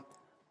Fulham,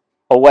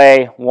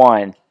 away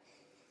 1.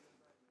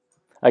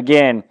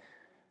 Again,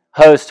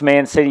 host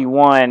Man City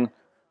 1,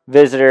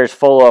 visitors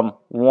Fulham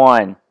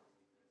 1.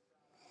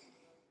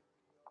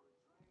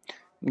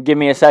 Give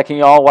me a second,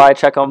 y'all, while I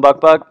check on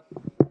Buck.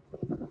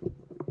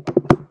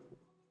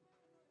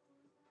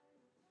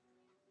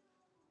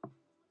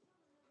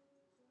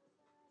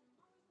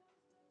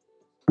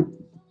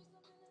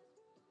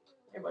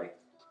 Hey, buddy.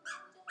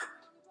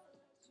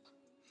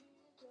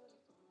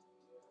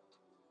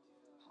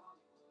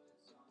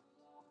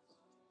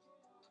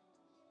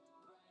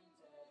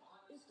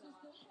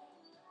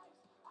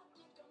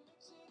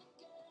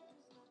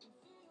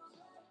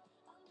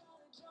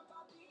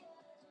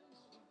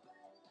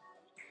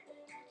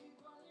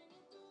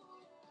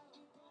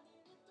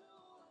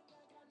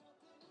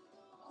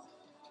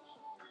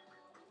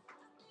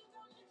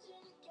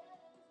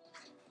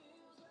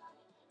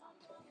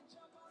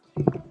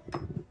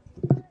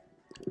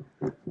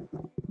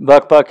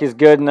 Buck is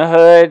good in the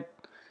hood.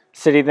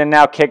 City then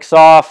now kicks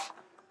off,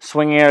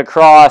 swinging it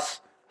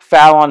across.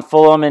 Foul on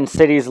Fulham in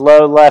City's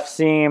low left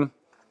seam.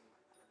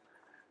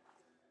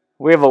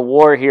 We have a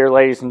war here,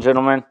 ladies and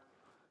gentlemen.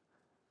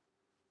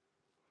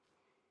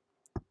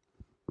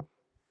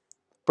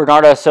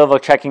 Bernardo Silva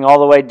checking all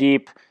the way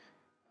deep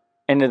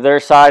into their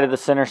side of the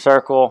center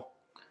circle.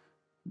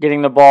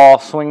 Getting the ball,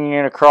 swinging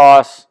it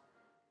across.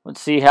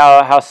 Let's see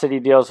how City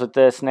deals with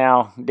this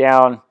now.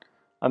 Down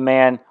a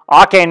man.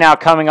 Ake now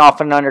coming off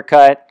an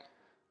undercut.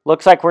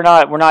 Looks like we're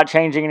not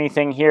changing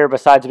anything here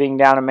besides being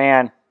down a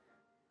man.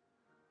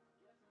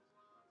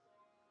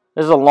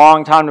 This is a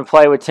long time to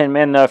play with 10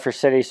 men, though, for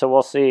City, so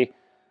we'll see.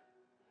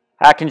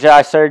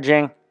 Akinjai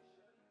surging.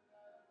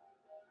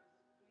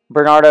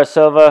 Bernardo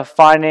Silva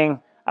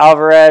finding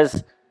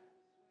Alvarez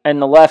in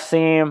the left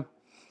seam.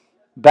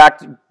 Back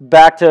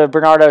to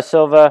Bernardo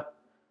Silva.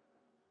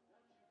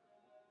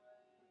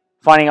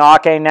 Finding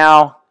Ake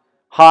now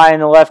high in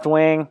the left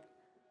wing.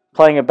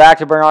 Playing it back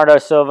to Bernardo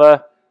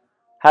Silva.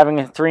 Having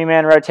a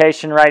 3-man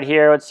rotation right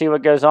here. Let's see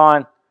what goes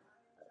on.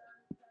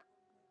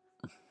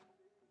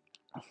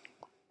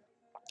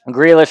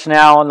 Grealish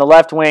now on the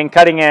left wing,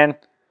 cutting in.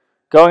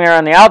 Going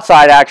around the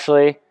outside,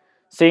 actually.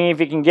 Seeing if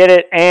he can get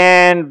it.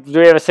 And do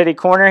we have a City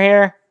corner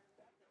here?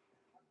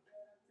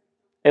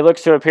 It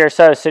looks to appear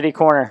so. City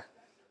corner.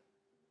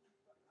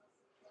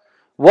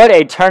 What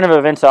a turn of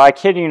events, though. I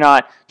kid you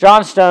not.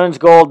 John Stone's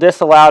goal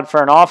disallowed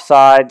for an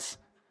offsides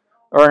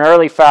or an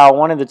early foul,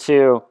 one of the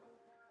two.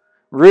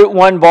 Route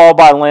one ball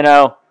by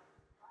Leno.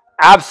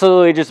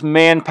 Absolutely just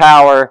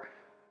manpower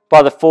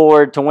by the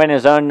forward to win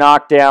his own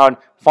knockdown.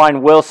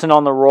 Find Wilson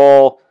on the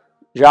roll.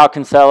 João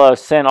Cancelo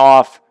sent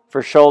off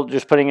for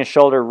just putting his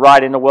shoulder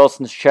right into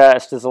Wilson's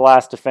chest as the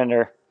last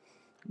defender,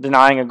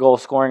 denying a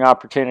goal-scoring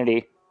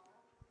opportunity.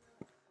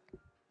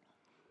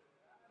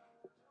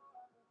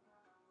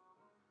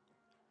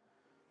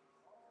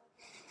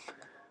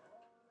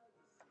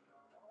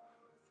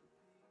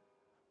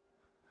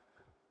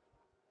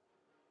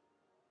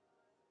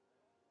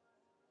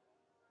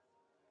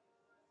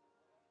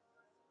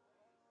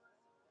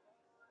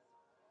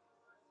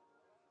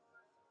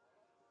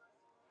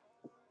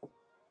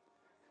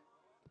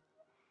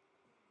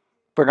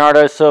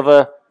 Bernardo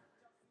Silva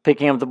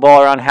picking up the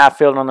ball around half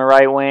field on the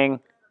right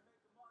wing.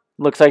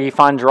 Looks like he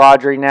finds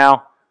Rodri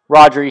now.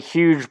 Rodri,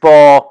 huge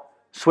ball,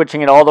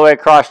 switching it all the way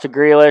across to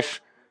Grealish,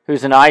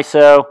 who's an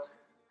ISO,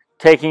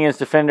 taking his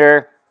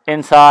defender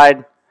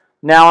inside.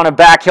 Now on a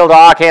back heel to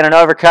Ake and an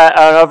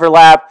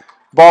overlap.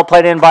 Ball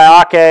played in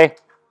by Ake.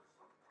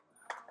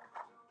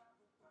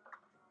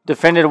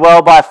 Defended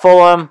well by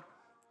Fulham.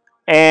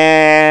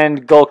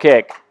 And goal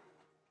kick.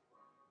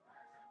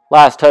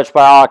 Last touch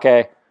by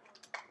Ake.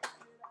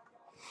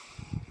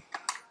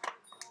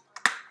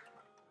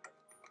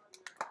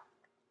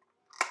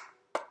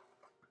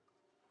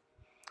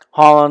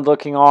 Holland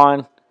looking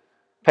on,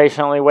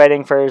 patiently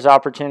waiting for his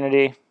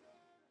opportunity.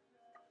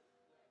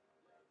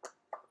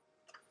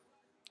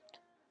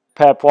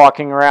 Pep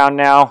walking around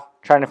now,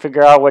 trying to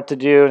figure out what to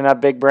do in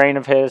that big brain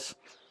of his.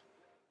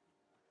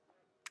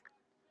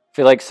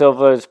 Feel like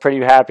Silva is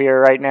pretty happier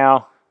right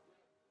now.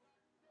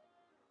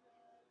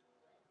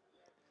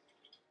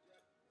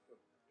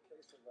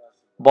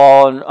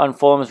 Ball on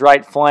Fulham's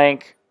right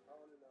flank.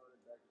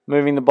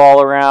 Moving the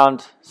ball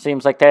around.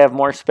 Seems like they have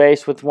more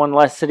space with one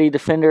less City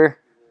defender.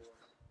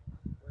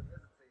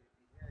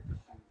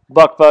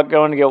 Buck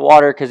going to get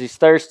water because he's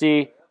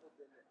thirsty.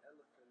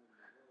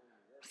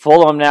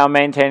 Fulham now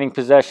maintaining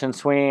possession,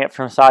 swinging it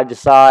from side to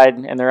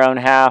side in their own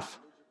half.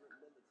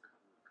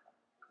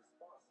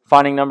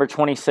 Finding number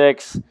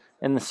 26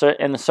 in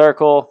the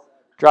circle,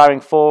 driving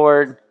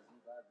forward.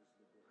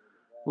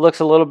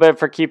 Looks a little bit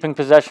for keeping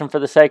possession for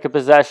the sake of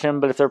possession,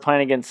 but if they're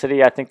playing against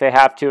City, I think they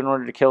have to in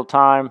order to kill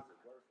time.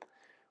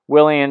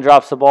 Willian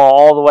drops the ball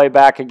all the way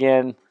back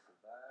again.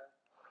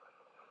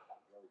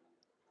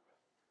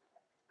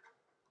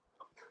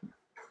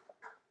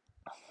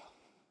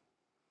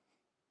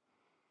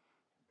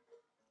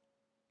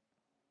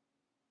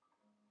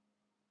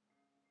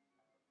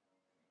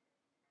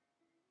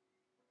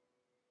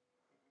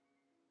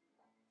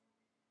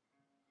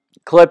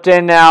 Clipped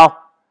in now.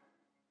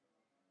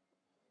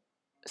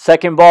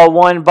 Second ball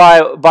won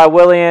by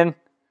Willian.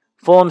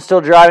 Fulham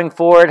still driving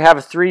forward. Have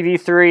a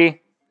 3v3.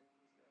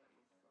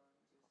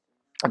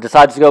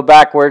 Decides to go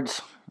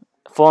backwards.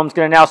 Fulham's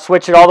going to now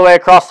switch it all the way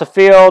across the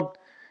field.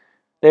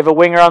 They have a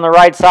winger on the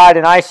right side,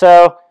 and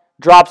ISO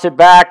drops it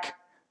back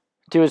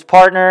to his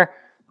partner.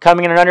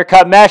 Coming in an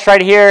undercut mesh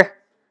right here.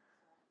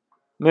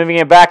 Moving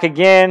it back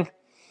again.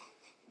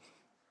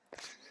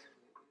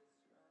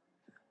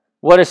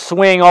 What a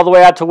swing all the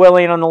way out to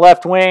Willian on the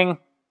left wing.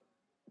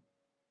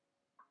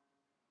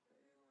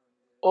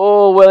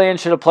 Oh, Willian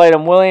should have played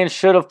him. Willian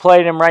should have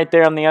played him right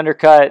there on the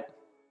undercut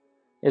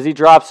as he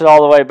drops it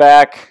all the way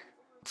back.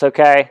 It's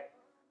okay.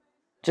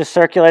 Just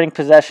circulating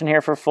possession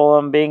here for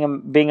Fulham, being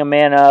a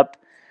man up.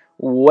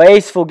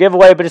 Wasteful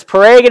giveaway, but is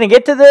Pere going to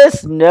get to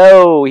this?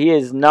 No, he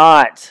is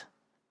not.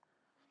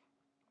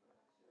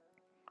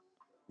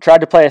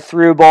 Tried to play a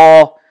through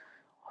ball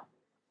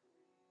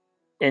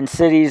in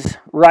City's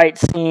right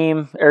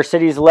seam, or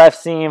City's left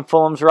seam,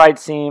 Fulham's right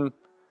seam.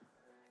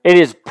 It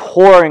is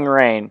pouring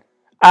rain.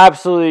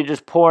 Absolutely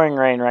just pouring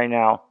rain right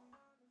now.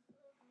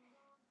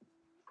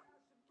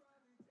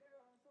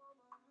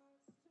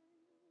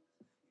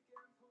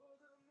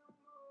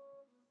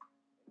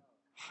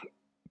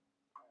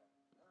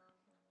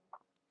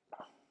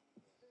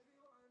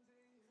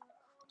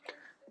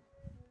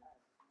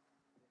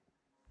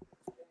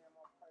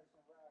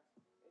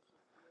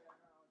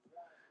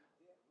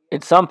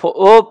 At some point,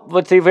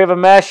 let's see if we have a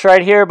mesh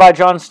right here by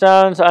John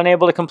Stones.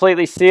 Unable to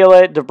completely seal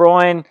it. De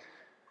Bruyne,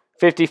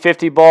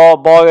 50-50 ball.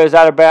 Ball goes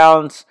out of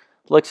bounds.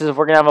 Looks as if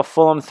we're going to have a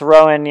Fulham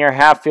throw-in near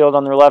half field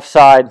on their left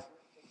side.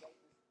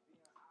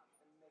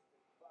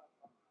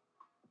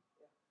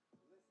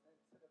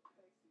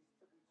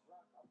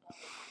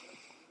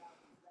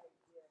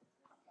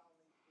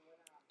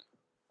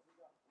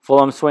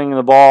 Fulham swinging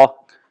the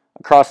ball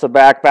across the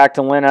back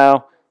to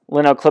Leno.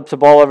 Leno clips the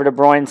ball over De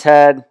Bruyne's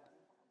head.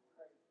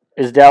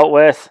 Is dealt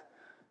with.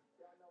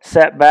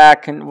 Set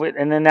back, and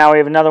then now we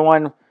have another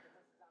one.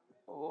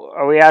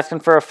 Are we asking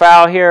for a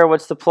foul here?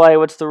 What's the play?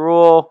 What's the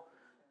rule?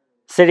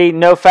 City,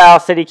 no foul.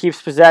 City keeps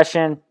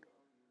possession.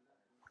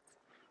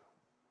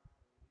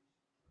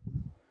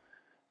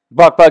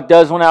 Buck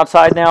does one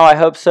outside now. I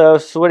hope so.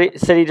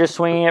 City just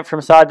swinging it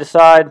from side to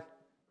side.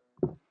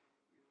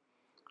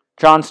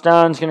 John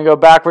Stone's going to go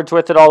backwards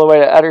with it all the way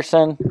to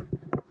Ederson.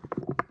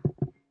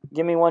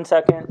 Give me 1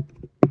 second.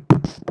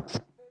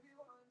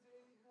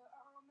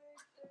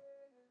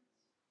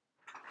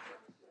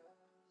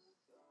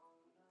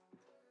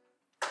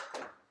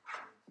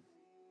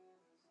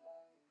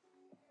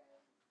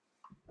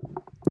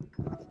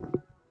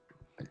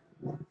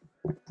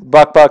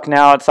 Buck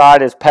now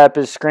outside as Pep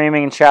is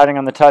screaming and shouting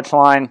on the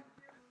touchline.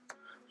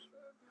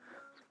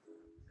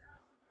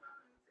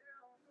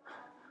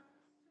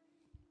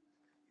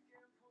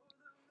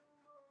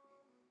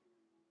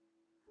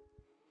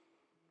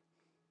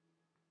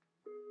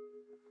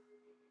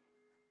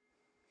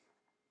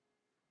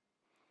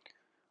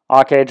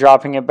 Ake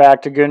dropping it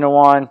back to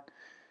Gundogan.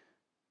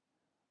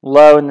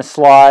 Low in the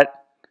slot.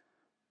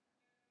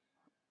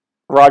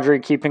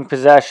 Rodri keeping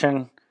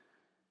possession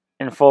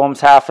in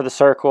Fulham's half of the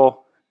circle.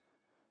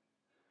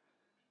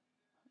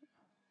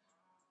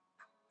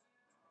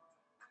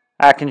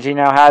 Akanji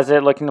now has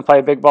it, looking to play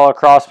a big ball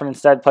across, but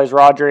instead plays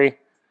Rodri.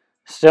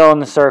 Still in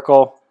the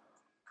circle.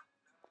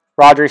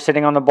 Rodri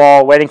sitting on the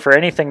ball, waiting for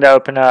anything to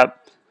open up.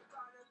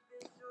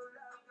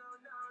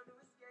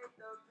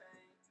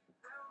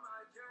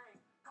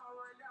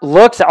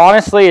 Looks,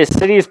 honestly, as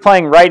City is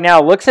playing right now,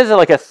 looks as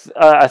like a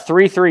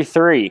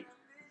 3-3-3.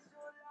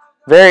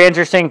 Very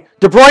interesting.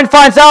 De Bruyne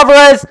finds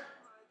Alvarez.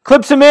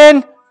 Clips him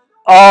in.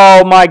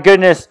 Oh, my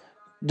goodness.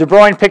 De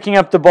Bruyne picking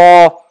up the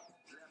ball.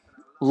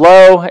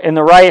 Low in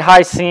the right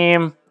high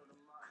seam.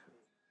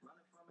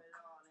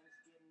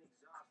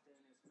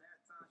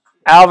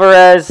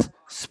 Alvarez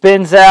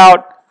spins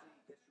out.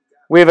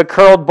 We have a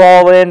curled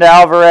ball in to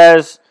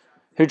Alvarez,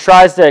 who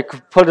tries to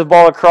put the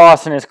ball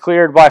across and is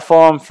cleared by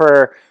Fulham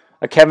for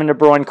a Kevin De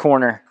Bruyne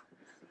corner.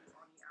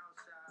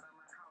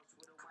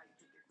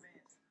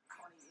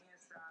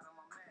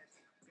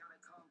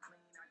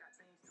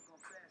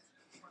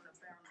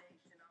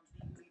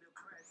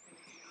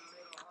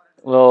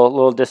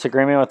 Little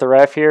disagreement with the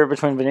ref here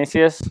between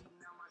Vinicius.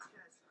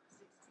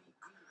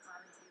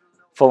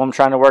 Fulham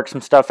trying to work some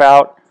stuff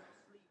out.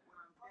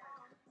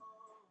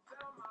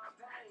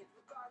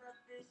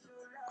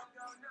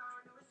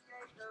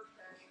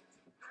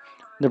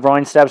 De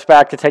Bruyne steps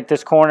back to take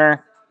this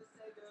corner.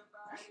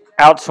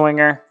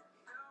 Outswinger.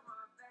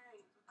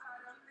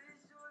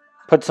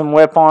 Put some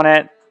whip on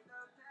it.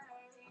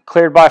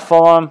 Cleared by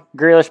Fulham.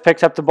 Grealish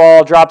picks up the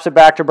ball, drops it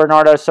back to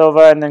Bernardo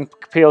Silva, and then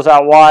peels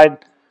out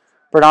wide.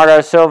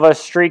 Bernardo Silva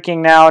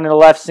streaking now into the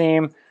left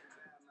seam.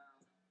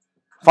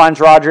 Finds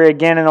Rodri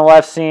again in the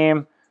left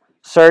seam.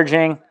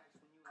 Surging.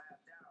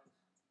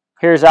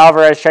 Here's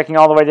Alvarez checking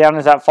all the way down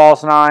as that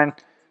false nine.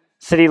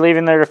 City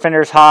leaving their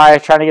defenders high,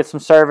 trying to get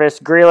some service.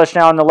 Grealish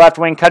now in the left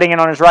wing, cutting in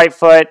on his right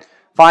foot.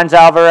 Finds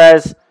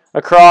Alvarez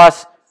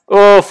across.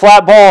 Oh,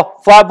 flat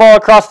ball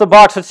across the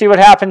box. Let's see what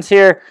happens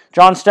here.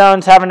 John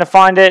Stones having to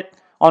find it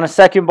on a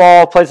second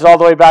ball, plays it all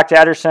the way back to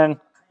Ederson.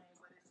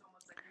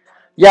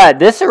 Yeah,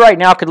 this right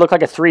now could look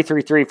like a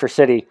 3-3-3 for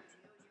City.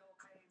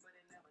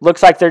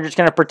 Looks like they're just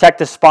going to protect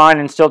the spine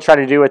and still try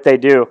to do what they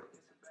do.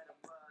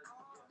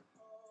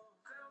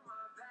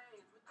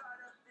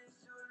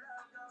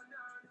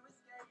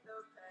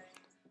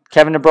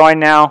 Kevin De Bruyne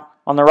now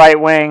on the right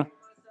wing.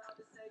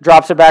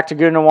 Drops it back to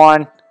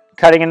Gundogan.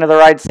 Cutting into the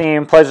right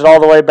seam. Plays it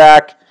all the way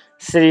back.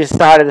 City's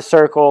side of the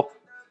circle.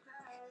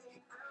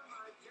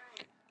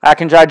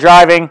 Akanji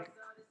driving.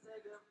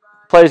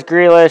 Plays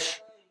Grealish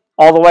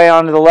all the way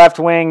onto the left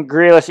wing.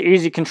 Grealish,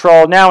 easy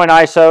control. Now in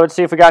ISO. Let's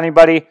see if we got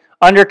anybody.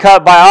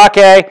 Undercut by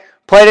Ake.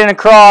 Played in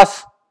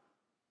across.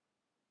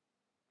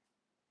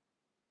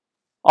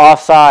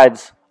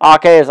 Offsides.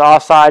 Ake is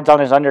offsides on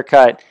his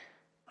undercut.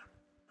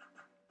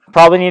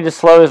 Probably need to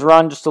slow his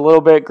run just a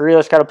little bit.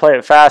 Grealish got to play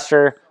it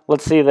faster.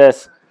 Let's see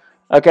this.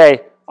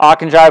 Okay,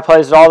 Akanji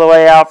plays it all the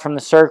way out from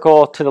the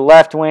circle to the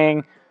left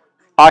wing.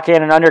 Ake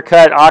in an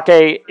undercut.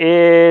 Ake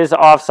is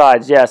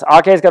offsides. Yes,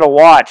 Ake's got to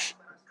watch.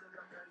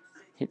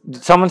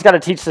 Someone's got to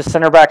teach the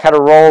center back how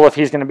to roll if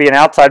he's going to be an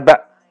outside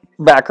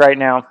back right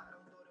now.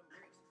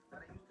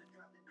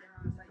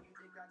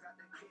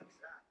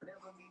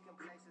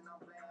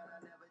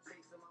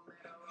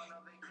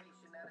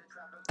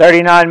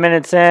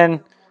 $39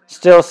 in.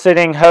 Still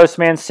sitting. Host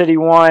Man City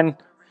 1.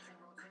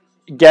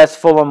 Guest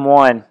Fulham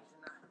 1.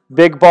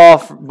 Big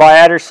ball by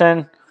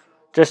Ederson.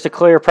 Just to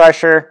clear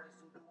pressure.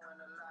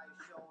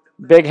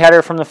 Big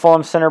header from the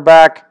Fulham center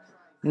back.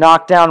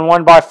 Knocked down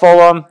one by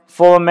Fulham.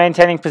 Fulham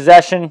maintaining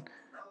possession.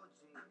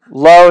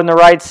 Low in the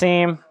right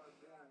seam.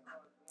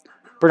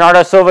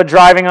 Bernardo Silva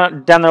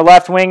driving down their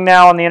left wing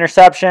now on the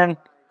interception.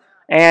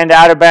 And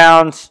out of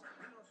bounds.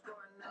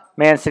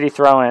 Man City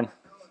throw in.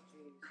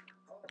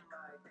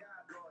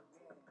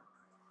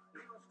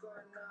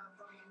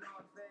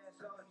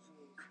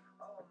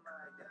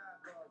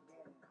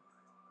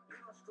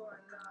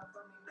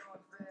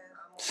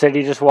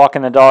 City just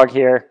walking the dog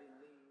here.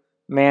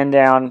 Man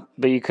down,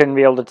 but you couldn't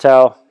be able to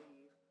tell.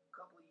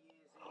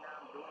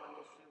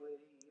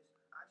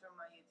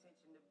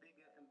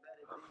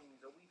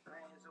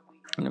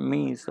 And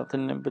me,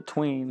 something in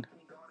between.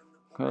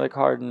 I like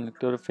Harden,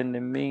 go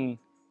defending me.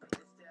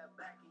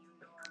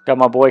 Got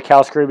my boy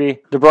Cal Scrooby.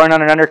 De Bruyne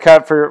on an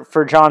undercut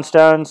for John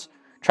Stones.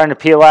 Trying to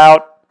peel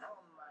out.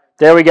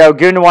 There we go.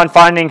 Gundogan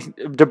finding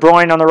De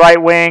Bruyne on the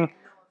right wing.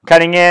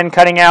 Cutting in,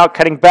 cutting out,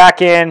 cutting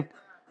back in.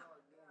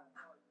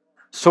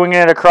 Swinging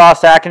it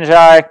across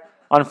Akanji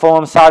on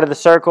Fulham's side of the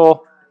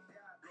circle.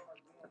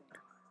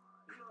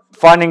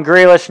 Finding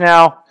Grealish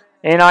now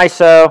in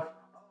ISO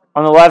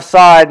on the left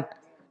side.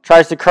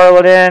 Tries to curl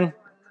it in.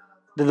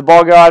 Did the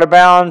ball go out of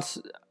bounds?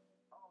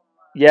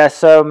 Yes,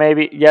 so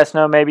maybe. Yes,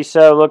 no, maybe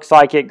so. Looks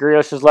like it.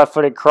 Grealish's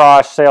left-footed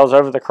cross sails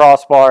over the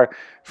crossbar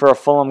for a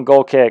Fulham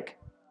goal kick.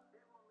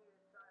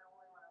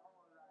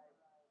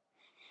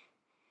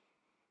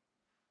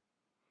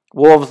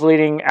 Wolves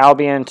leading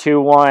Albion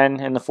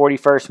 2-1 in the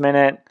 41st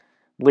minute.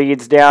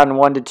 Leeds down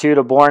 1-2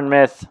 to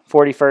Bournemouth,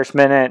 41st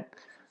minute.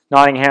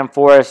 Nottingham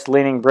Forest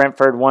leading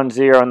Brentford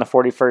 1-0 in the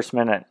 41st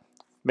minute.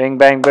 Bing,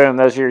 bang, boom.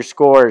 Those are your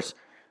scores.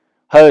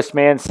 Host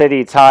Man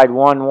City tied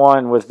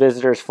 1-1 with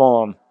visitors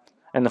Fulham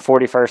in the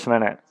 41st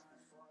minute.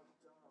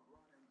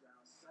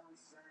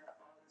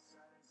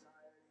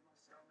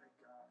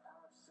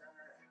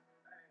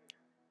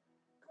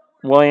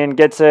 Willian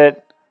gets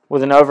it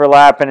with an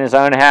overlap in his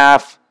own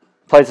half.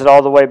 Plays it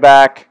all the way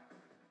back.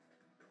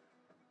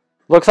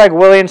 Looks like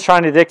Willian's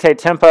trying to dictate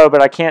tempo,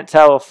 but I can't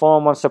tell if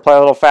Fulham wants to play a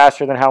little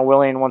faster than how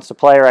Willian wants to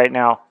play right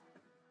now.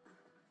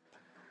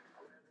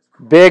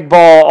 Big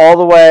ball all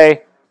the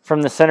way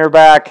from the center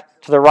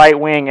back to the right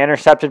wing,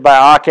 intercepted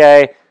by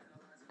Ake.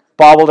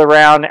 Bobbled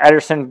around.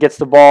 Ederson gets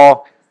the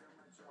ball,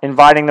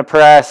 inviting the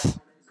press.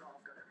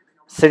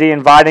 City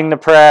inviting the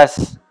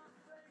press.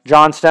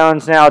 John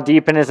Stones now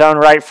deep in his own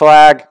right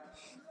flag.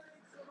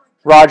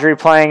 Rodri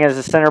playing as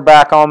a center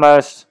back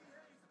almost.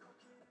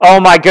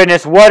 Oh my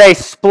goodness, what a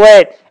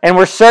split. And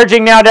we're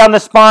surging now down the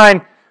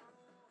spine.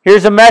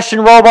 Here's a mesh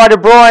and roll by De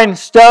Bruyne.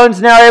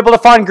 Stones now able to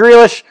find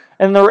Grealish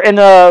in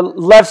the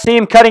left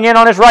seam, cutting in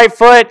on his right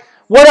foot.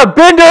 What a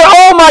bender.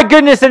 Oh my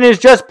goodness, and is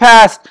just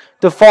past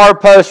the far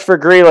post for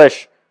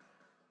Grealish.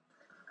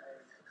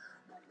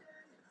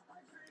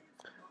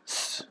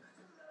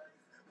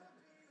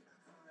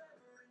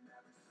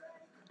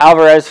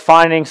 Alvarez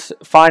finding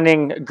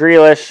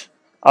Grealish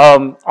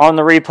on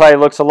the replay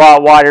looks a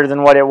lot wider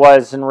than what it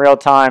was in real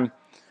time.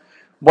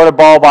 What a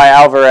ball by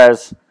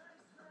Alvarez.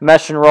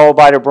 Mesh and roll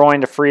by De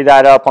Bruyne to free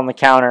that up on the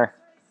counter.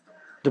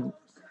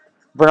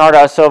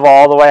 Bernardo Silva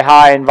all the way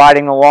high,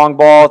 inviting the long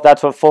ball.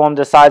 That's what Fulham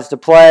decides to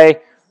play.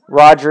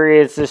 Rodri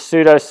is the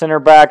pseudo center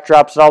back,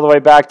 drops it all the way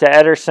back to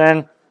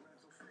Ederson.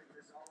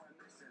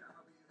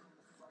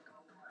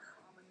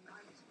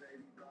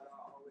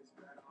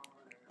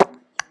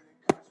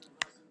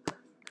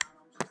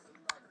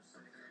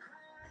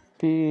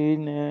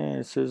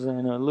 Happiness is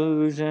an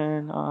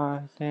illusion,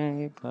 I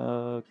think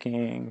the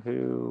king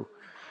who...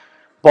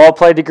 Ball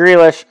played to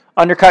Grealish.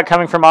 Undercut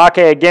coming from Ake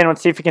again.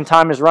 Let's see if he can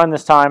time his run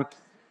this time.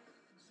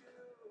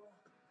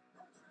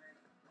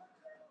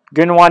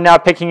 Gundogan now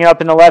picking it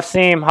up in the left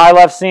seam. High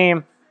left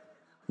seam.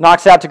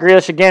 Knocks out to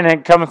Grealish again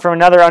and coming from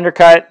another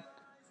undercut.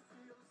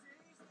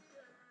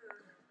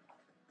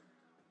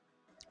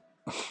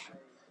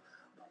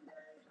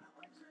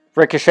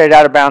 Ricocheted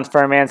out of bounds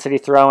for a Man City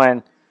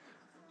throw-in.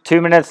 2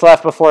 minutes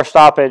left before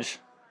stoppage.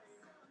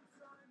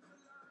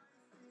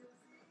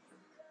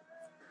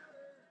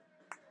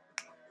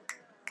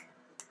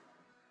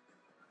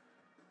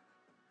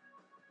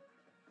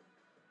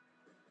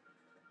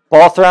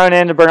 Ball thrown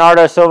into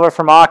Bernardo Silva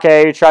from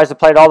Ake, who tries to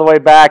play it all the way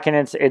back, and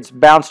it's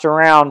bounced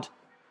around.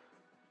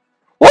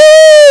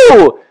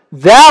 Woo!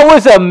 That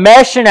was a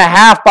mesh and a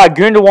half by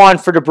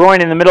Gundogan for De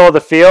Bruyne in the middle of the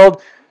field.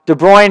 De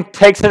Bruyne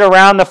takes it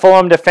around the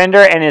Fulham defender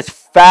and is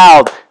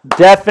fouled.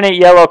 Definite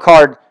yellow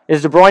card.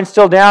 Is De Bruyne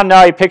still down?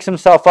 No, he picks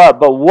himself up,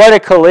 but what a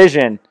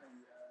collision.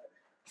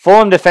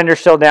 Fulham defender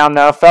still down,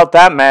 though. Felt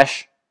that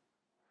mesh.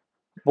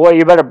 Boy,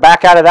 you better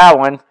back out of that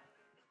one.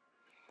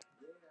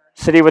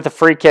 City with a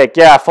free kick.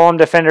 Yeah, Fulham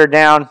defender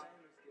down.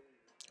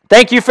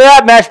 Thank you for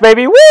that mesh,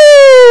 baby.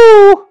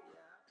 Woo!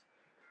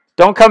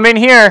 Don't come in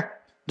here.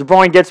 De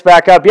Bruyne gets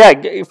back up.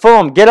 Yeah,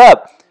 Fulham, get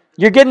up.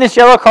 You're getting this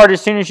yellow card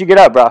as soon as you get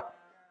up, bro.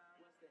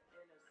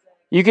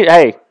 You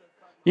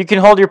can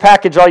hold your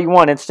package all you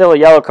want. It's still a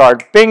yellow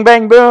card. Bing,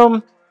 bang,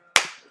 boom.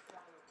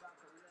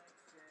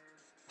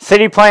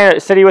 City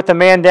with the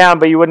man down,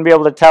 but you wouldn't be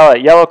able to tell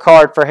it. Yellow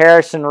card for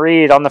Harrison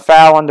Reed on the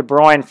foul on De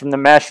Bruyne from the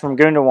mesh from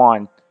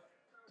Gundogan.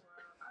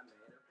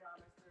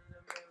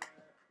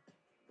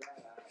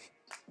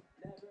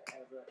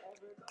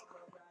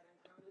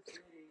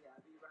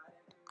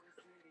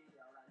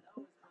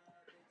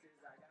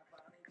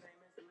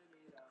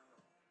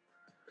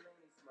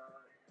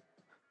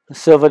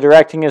 Silva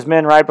directing his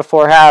men right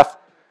before half.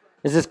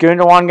 Is this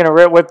Gundogan going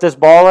to whip this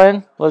ball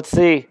in? Let's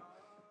see.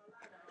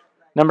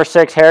 Number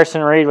 6,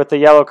 Harrison Reed with the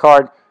yellow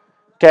card.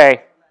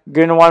 Okay,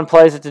 Gundogan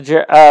plays it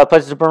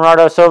to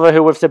Bernardo Silva,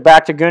 who whips it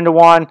back to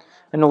Gundogan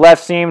in the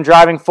left seam,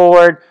 driving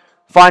forward.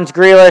 Finds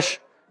Grealish.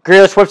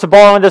 Grealish whips the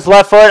ball in with his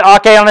left foot.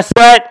 Ake on a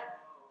set.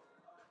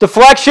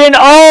 Deflection.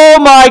 Oh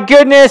my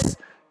goodness.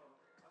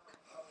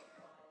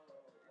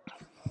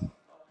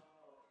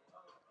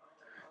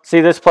 See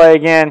this play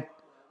again.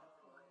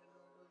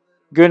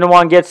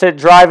 Gundogan gets it,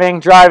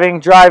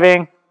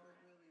 driving.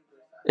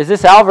 Is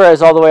this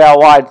Alvarez all the way out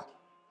wide?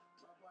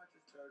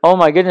 Oh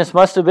my goodness,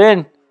 must have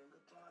been.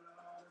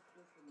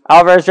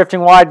 Alvarez drifting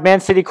wide, Man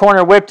City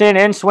corner, whipped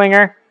in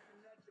swinger.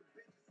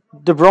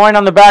 De Bruyne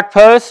on the back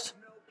post.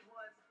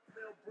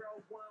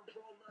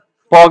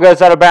 Ball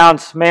goes out of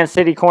bounds. Man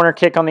City corner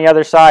kick on the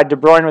other side. De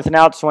Bruyne with an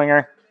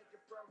outswinger.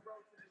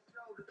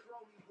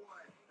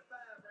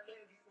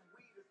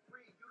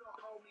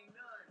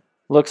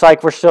 Looks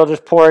like we're still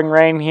just pouring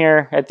rain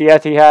here at the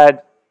Etihad.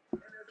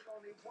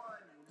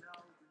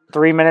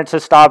 3 minutes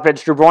of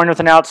stoppage. De Bruyne with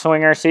an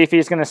outswinger. See if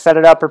he's going to set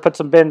it up or put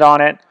some bend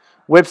on it.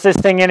 Whips this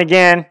thing in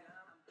again.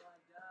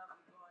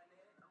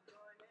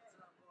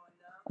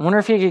 I wonder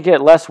if he could get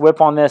less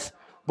whip on this.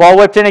 Ball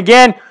whipped in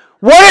again.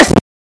 What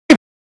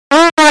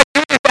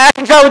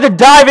a shot with a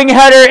diving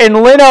header,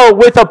 and Leno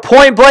with a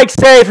point-blank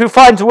save, who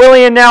finds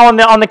Willian now on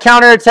the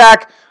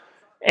counterattack.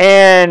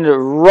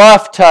 And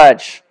rough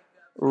touch.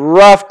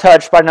 Rough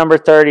touch by number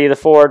 30, the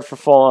forward for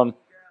Fulham.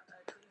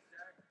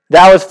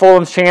 That was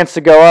Fulham's chance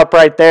to go up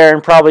right there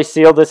and probably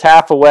seal this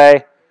half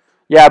away.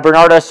 Yeah,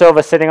 Bernardo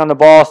Silva sitting on the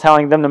ball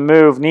telling them to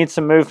move. Needs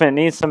some movement.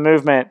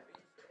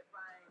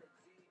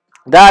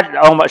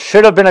 That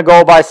should have been a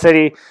goal by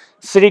City.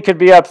 City could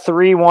be up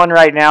 3-1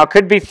 right now.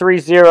 Could be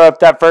 3-0 if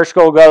that first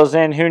goal goes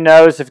in. Who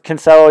knows if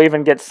Cancelo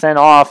even gets sent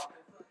off.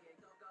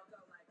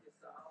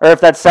 Or if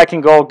that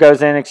second goal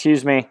goes in,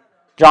 excuse me.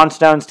 John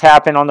Stones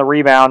tap in on the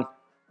rebound.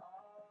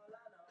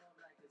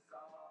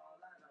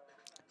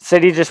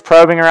 City just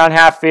probing around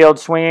half field,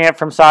 swinging it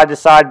from side to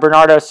side.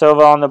 Bernardo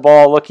Silva on the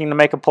ball, looking to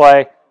make a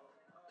play.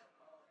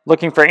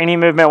 Looking for any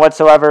movement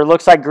whatsoever.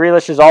 Looks like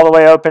Grealish is all the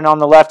way open on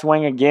the left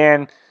wing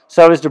again.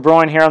 So is De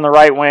Bruyne here on the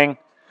right wing.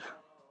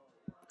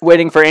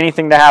 Waiting for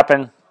anything to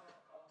happen.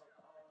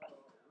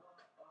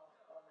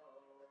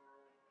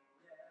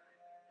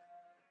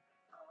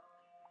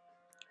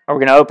 Are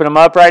we going to open him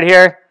up right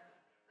here?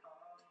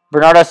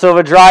 Bernardo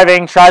Silva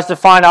driving, tries to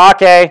find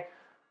Ake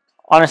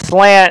on a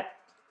slant.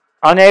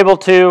 Unable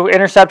to.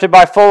 Intercepted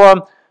by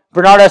Fulham.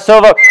 Bernardo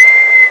Silva.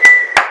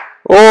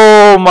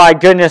 Oh, my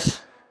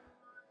goodness.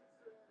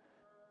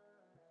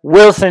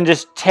 Wilson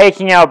just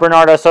taking out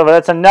Bernardo Silva.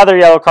 That's another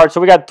yellow card.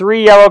 So we got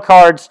 3 yellow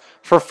cards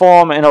for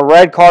Fulham and a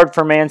red card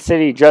for Man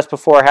City just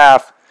before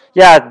half.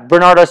 Yeah,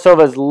 Bernardo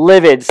Silva's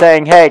livid,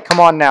 saying, hey, come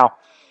on now.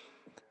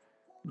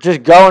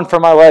 Just going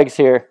for my legs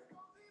here.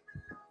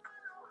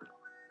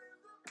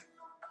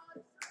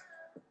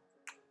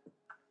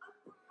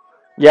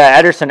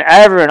 Yeah, Ederson,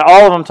 everyone,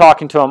 all of them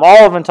talking to him.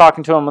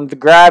 With the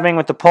grabbing,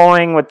 with the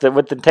pulling, with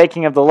the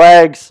taking of the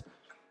legs.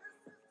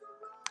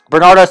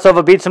 Bernardo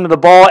Silva beats him to the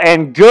ball,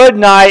 and good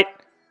night.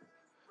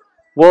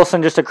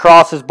 Wilson just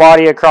across his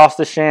body, across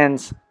the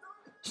shins.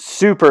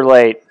 Super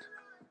late.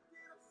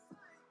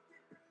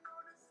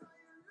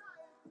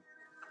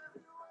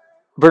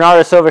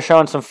 Bernardo Silva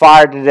showing some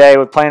fire today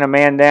with playing a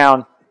man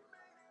down.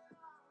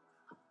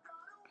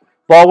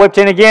 Ball whipped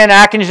in again.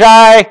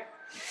 Akinjai.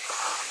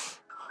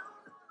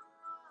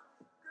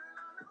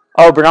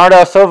 Oh,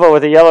 Bernardo Silva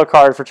with a yellow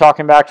card for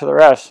talking back to the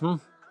refs.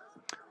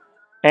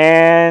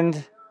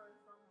 And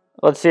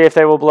let's see if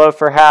they will blow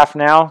for half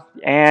now.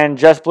 And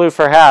just blew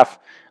for half.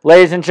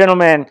 Ladies and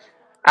gentlemen,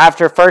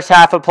 after first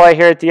half of play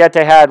here at the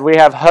Etihad, we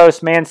have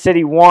host Man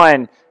City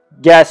 1,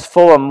 guest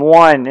Fulham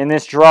 1 in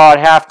this draw at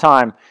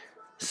halftime.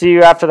 See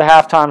you after the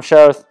halftime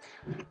show.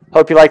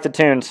 Hope you like the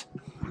tunes.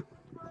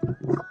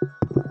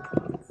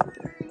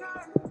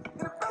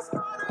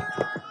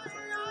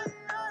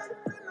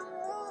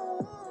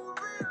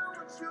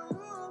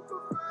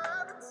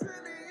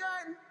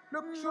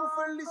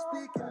 Truthfully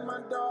speaking, my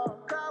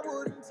dog, I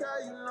wouldn't tell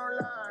you no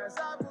lies.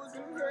 I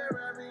wasn't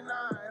here every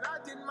night. I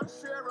did my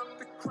share of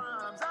the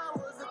crimes. I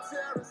was a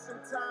terrorist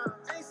sometimes.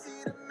 Ain't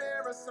see the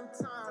mirror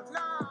sometimes.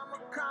 Now I'm a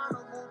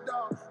carnival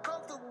dog.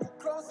 Comfortable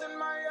closing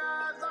my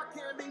eyes. I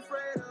can't be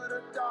afraid of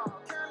the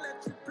dark. Can't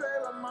let you play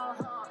with my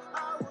heart.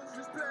 I was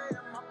just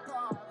playing my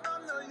part.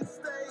 I know you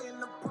stay in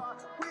the park.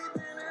 We've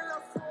been in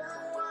love for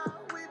a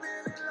while. We've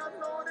been in love,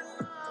 no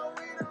denial.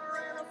 We done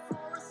ran up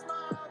for a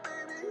smile,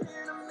 baby,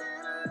 in the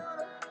middle of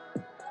the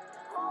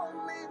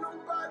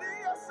nobody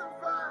else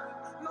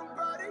survived,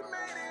 nobody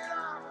made it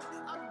out.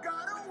 I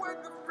gotta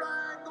wave the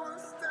flag on the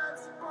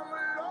steps, but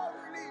my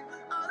lonely.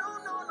 I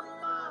don't know the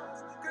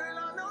miles, girl,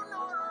 I don't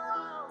know the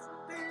routes.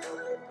 The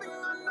only thing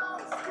I know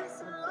is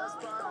peace and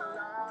love. That's why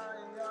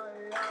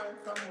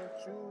if I'm with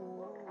you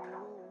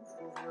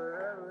for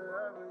forever,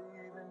 ever,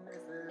 even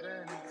if it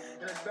ends.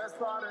 And the best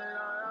part of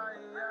life,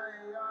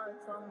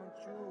 if I'm with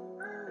you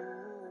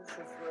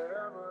for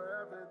forever,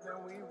 ever, then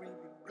we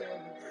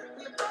re-begin.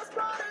 And the best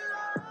part of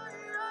life.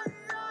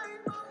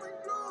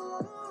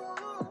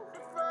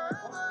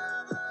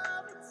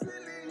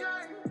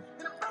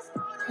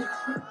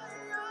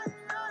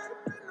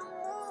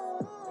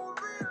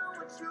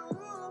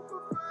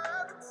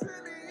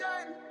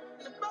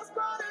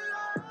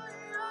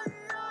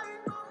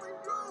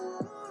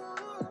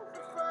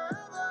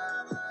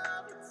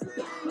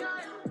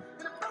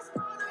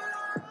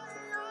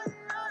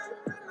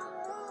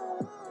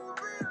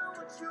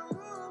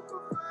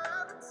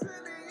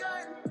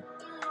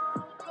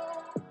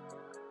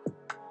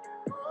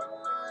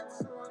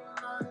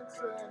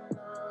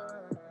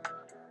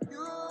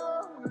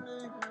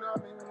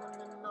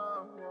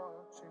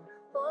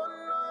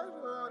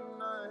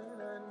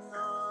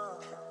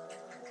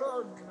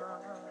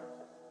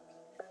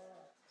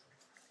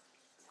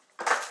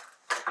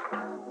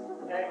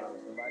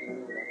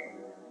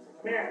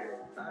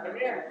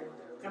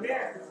 Come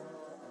here.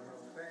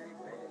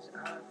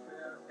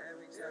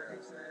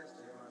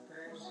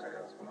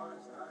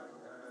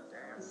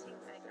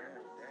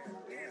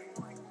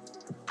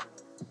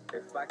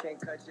 If I can't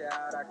cut you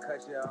out, I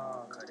cut you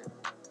off.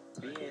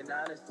 Being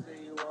honest to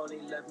you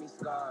only left me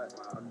scarred.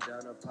 I'm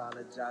done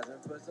apologizing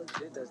for some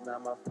shit that's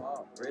not my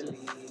fault. Really,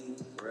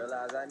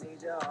 realize I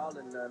need you all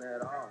and none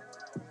at all.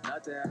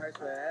 Nothing hurts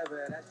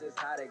forever, that's just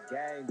how the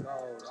game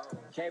goes.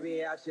 Can't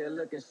be out here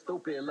looking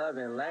stupid,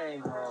 loving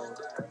lame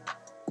hoes.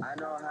 I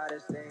know how to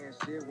stay in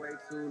shit way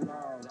too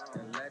long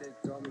and let it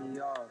throw me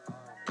off.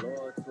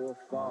 Loyal to a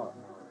fault.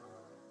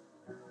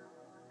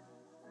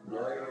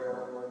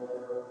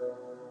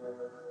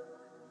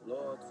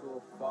 Loyal to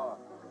a fault.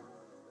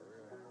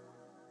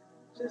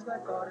 Just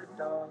like all the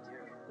dogs,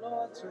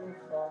 loyal to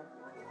a fault.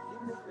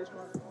 Even if it's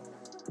my fault.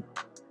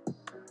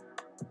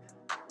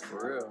 For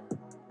real.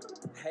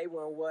 Hey,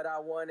 when what I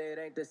wanted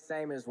ain't the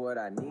same as what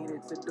I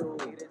needed to do.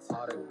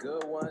 All the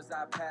good ones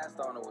I passed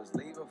on, it was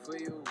leaving for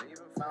you.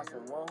 Found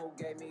someone who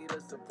gave me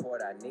the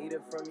support I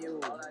needed from you.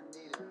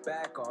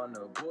 Back on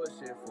the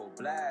bullshit full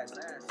blast.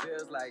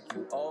 Feels like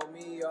you owe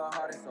me your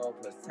heart and soul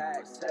plus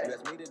tax. You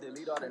asked me to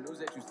delete all the news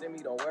that you sent me,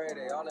 don't worry,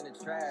 they all in the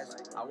trash.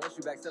 I want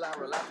you back till I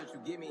realize what you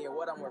give me and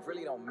what I'm worth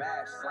really don't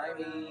match.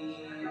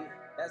 Slimy,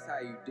 that's how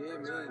you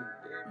did me.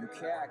 You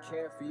care, I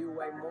care for you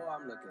way more,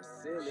 I'm looking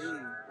silly.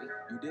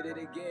 You did it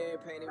again,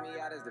 painting me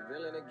out as the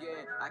villain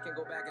again. I can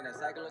go back in that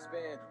cycle and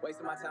spin,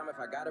 wasting my time if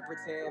I gotta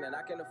pretend, and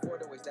I can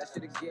afford to waste that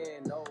shit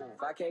again. No,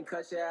 if I can't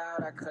cut you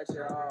out, I cut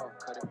you off.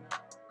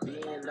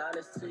 Being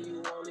honest to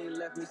you only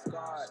left me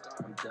scarred.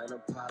 I'm done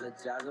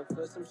apologizing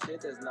for some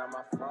shit that's not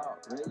my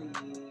fault. Really,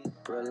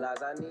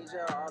 realize I need you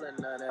all and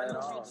none at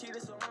all. I know she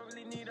cheated, so I don't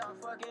really need her. I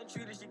fucking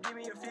treat her. She give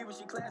me a fever.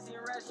 She classy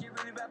and rad. She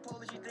really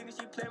bipolar. She thinking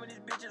she playing with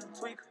these bitches and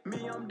tweak.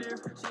 Me, I'm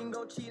different. She can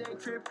go cheat,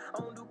 ain't trip. I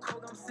don't do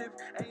coke, I'm sip.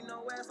 Ain't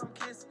no ass, I'm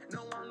kissing.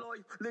 No, I'm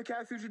loyal. Look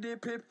how future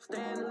did pip.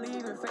 Stand and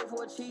leaving,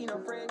 faithful or cheating. No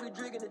friends, we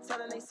drinking and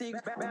telling they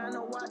secrets. Bad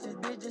no watches,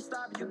 bitch, just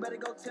stop it. You better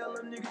go tell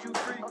them niggas you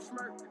free. I'm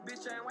smirk,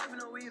 bitch, I ain't wiping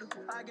no either.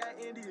 I got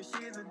India,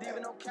 she is a diva,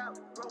 no cap.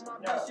 Bro, my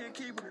bitch, she a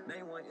keeper.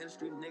 Name one in the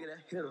street, nigga that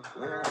hit her.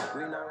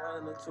 We not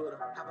running no Twitter.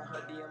 Hop on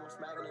her DM, I'm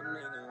smacking them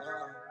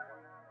niggas.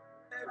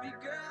 Every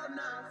girl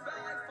not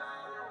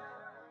faithful.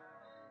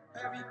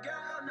 Every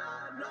girl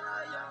not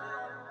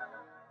loyal.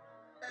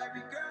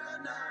 Every girl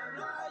not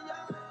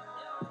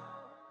loyal.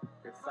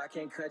 If I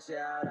can't cut you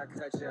out, I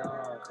cut you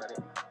off. Cut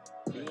it.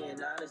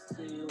 Being honest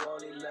to you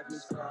only left me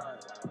scarred.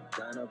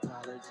 Done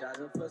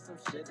apologizing for some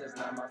shit that's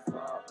not my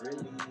fault,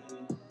 really.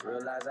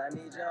 Realize I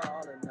need you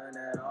all and none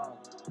at all.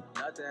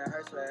 Nothing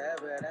hurts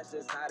forever, that's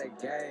just how the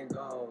game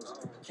goes.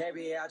 Can't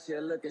be out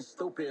here looking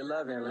stupid,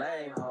 loving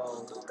lame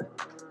hoes.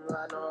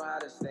 I know how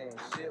to stay in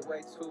shit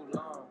way too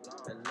long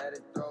and let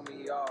it throw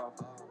me off.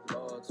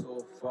 Loyal to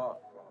a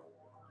fault.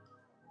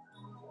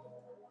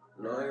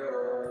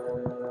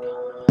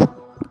 Loyal.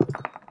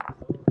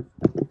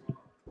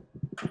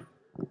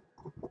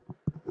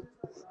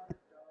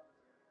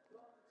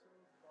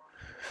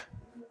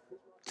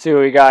 See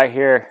what we got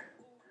here.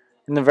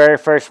 In the very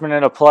first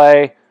minute of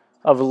play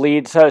of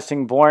Leeds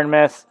hosting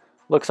Bournemouth,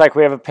 looks like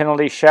we have a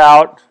penalty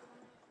shout.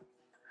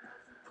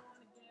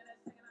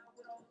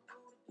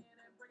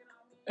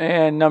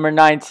 And number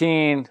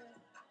 19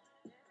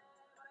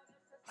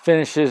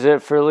 finishes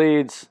it for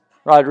Leeds.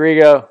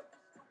 Rodrigo.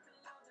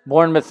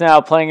 Bournemouth now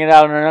playing it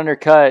out on an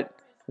undercut.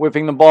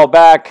 Whipping the ball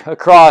back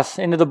across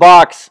into the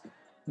box.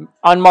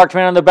 Unmarked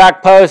man on the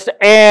back post.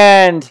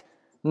 And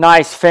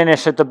nice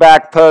finish at the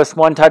back post.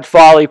 One-touch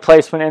volley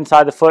placement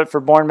inside the foot for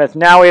Bournemouth.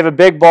 Now we have a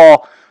big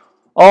ball.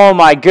 Oh,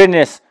 my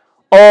goodness.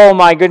 Oh,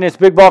 my goodness.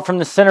 Big ball from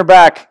the center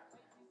back.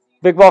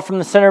 Big ball from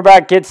the center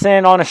back. Gets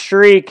in on a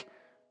streak.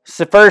 It's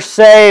the first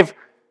save.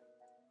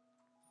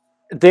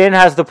 Then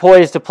has the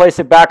poise to place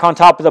it back on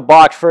top of the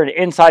box for an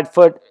inside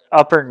foot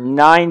upper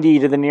 90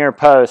 to the near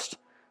post.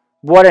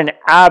 What an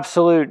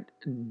absolute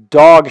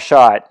dog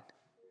shot.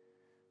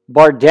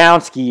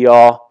 Bardowski,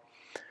 y'all.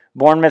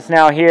 Bournemouth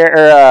now here,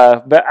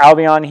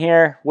 Albion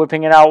here,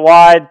 whipping it out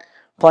wide,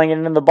 playing it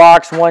into the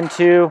box,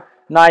 1-2.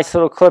 Nice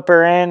little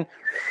clipper in.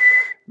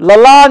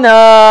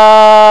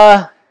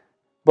 Lallana!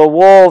 But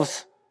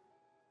Wolves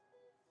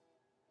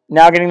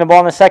now getting the ball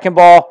on the second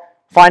ball.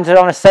 Finds it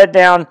on a set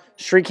down,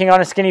 streaking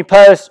on a skinny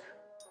post.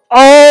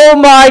 Oh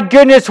my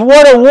goodness,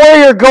 what a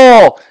Warrior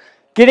goal!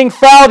 Getting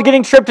fouled,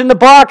 getting tripped in the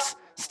box,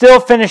 still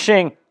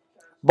finishing.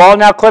 Ball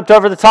now clipped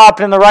over the top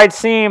and in the right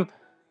seam.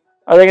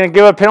 Are they going to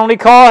give a penalty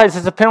call? Is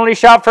this a penalty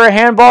shot for a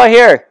handball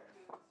here?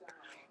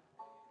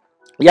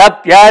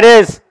 Yep, yeah it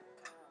is.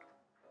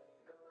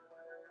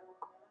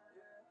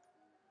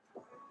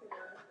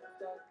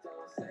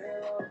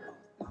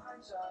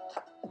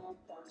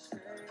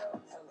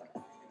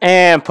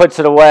 And puts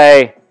it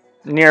away.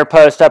 Near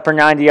post, upper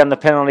 90 on the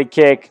penalty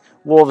kick.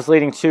 Wolves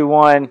leading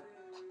 2-1.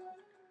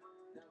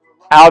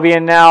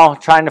 Albion now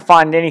trying to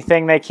find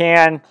anything they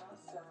can.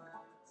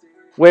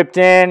 Whipped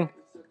in.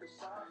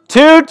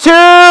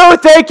 2-2.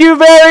 Thank you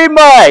very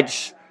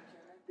much.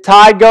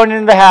 Tied going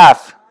into the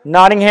half.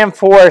 Nottingham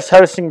Forest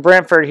hosting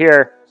Brentford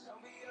here.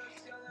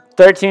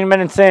 13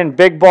 minutes in.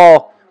 Big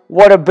ball.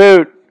 What a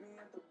boot.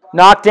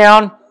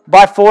 Knockdown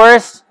by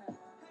Forest.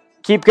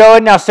 Keep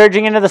going. Now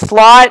surging into the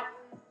slot.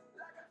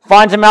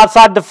 Finds him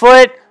outside the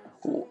foot.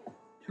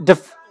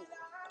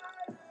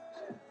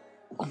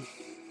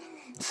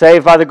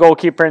 Saved by the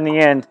goalkeeper in the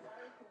end.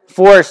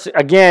 Force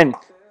again.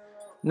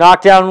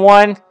 Knockdown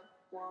one.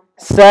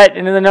 Set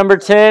into the number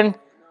 10.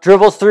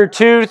 Dribbles through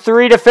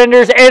 2-3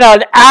 defenders. And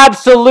an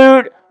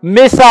absolute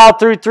missile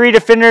through 3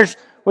 defenders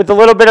with a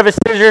little bit of a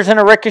scissors and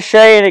a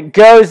ricochet. And it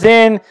goes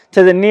in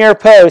to the near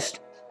post.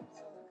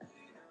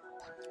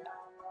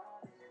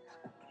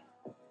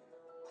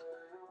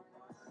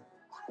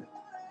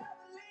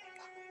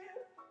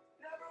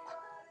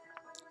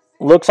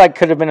 Looks like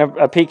could have been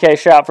a PK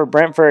shot for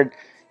Brentford.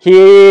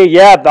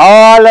 Yep.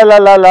 Oh, la, la,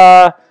 la,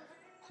 la.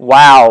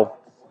 Wow.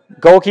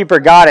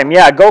 Goalkeeper got him.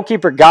 Yeah,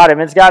 goalkeeper got him.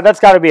 That's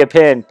got to be a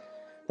pin.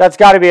 That's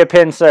got to be a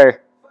pin,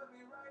 sir.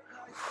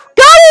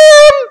 Got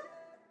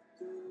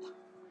him!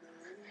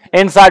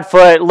 Inside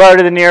foot, low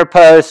to the near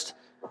post.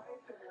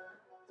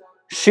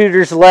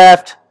 Shooter's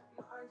left.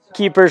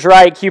 Keeper's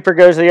right. Keeper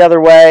goes the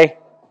other way.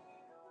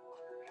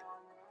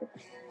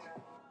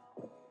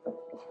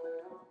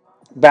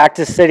 Back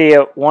to City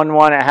at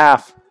 1-1 at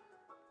half.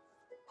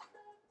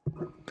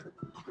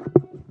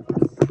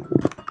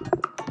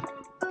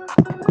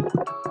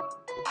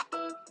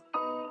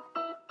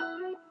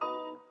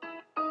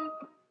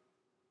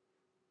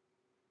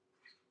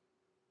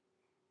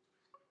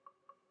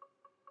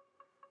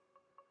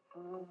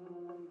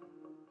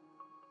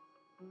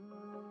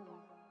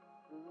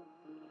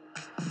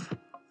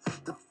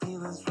 The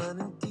feeling's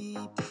running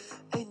deep,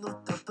 ain't no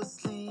time for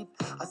sleep.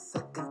 A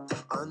second to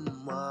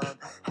unwind,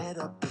 head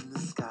up in the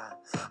sky.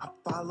 I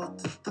follow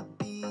to the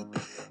beat,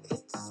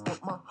 it's just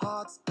what my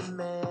heart's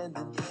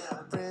demanding.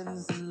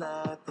 Friends and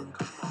laughing,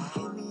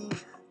 hear me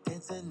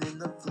dancing in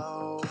the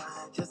flow.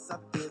 Yes, I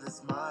feel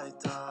it's my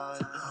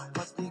time.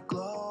 Watch me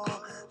glow,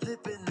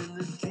 living in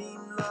the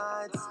dream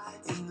lights,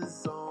 in the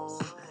zone.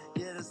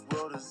 Yeah, this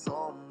world is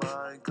all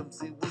mine. Come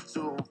see what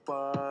you'll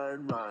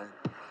find, right?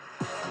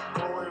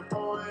 Going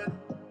for it,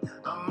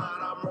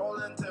 I'm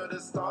rolling till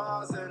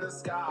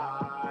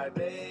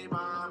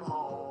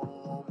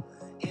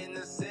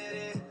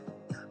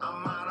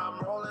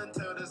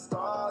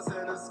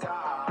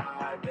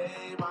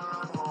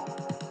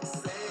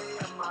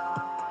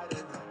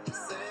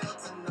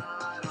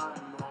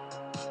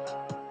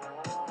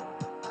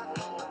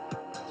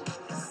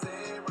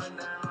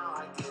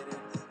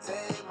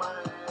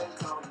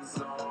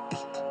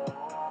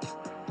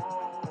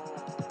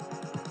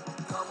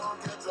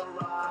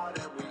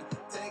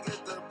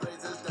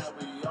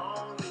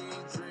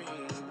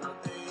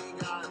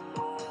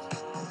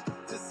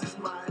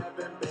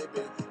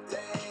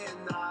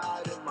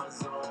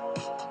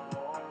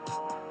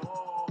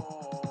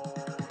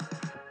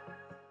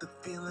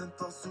Feeling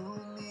falls to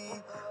me,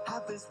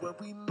 heaven's where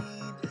we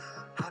meet.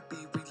 Happy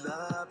we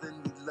love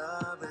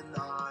in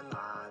our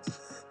lives.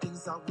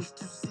 Things I wish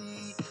to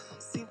see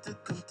seem to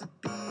come to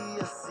be.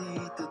 I see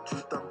the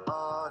truth, I'm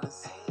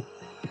honest.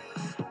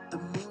 The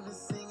moon is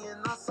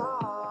singing our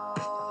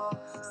song.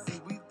 See,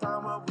 we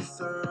found what we're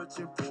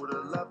searching for,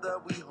 the love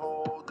that we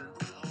hold.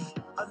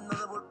 And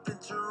another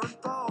adventure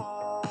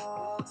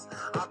unfolds.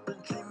 I've been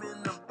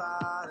dreaming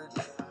about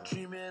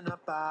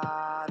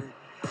it.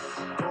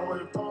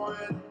 Going for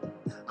it.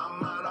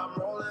 I'm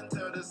rolling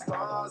to the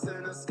stars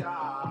in the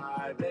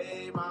sky.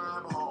 Babe,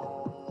 I'm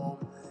home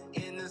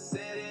in the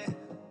city.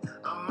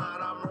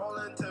 I'm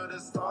rolling to the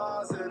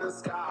stars in the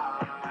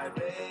sky.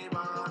 Babe,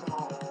 I'm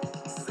home.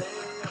 Say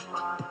I'm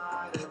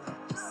riding,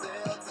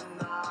 sail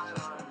tonight,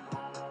 I'm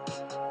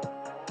home.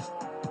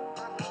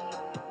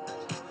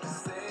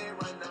 Say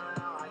right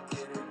now I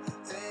get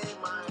it.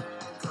 Take my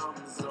hand, come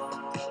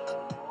on.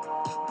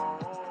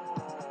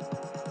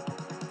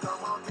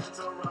 Come on, get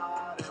a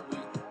ride and we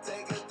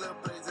take it to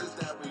places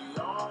that we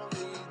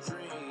only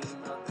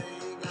dream.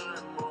 Nothing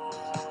and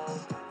more.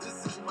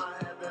 This is my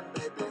heaven,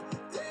 baby.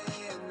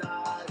 Day and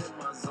night in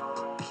my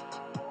zone.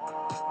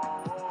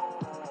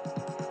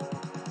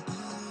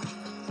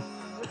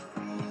 Be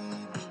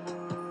free the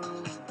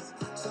words.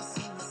 Just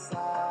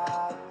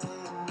inside,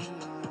 take me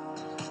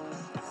home.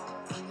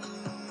 Free,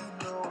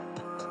 no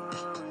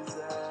worries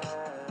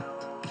at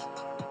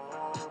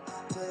all.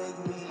 Take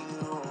me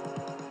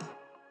home.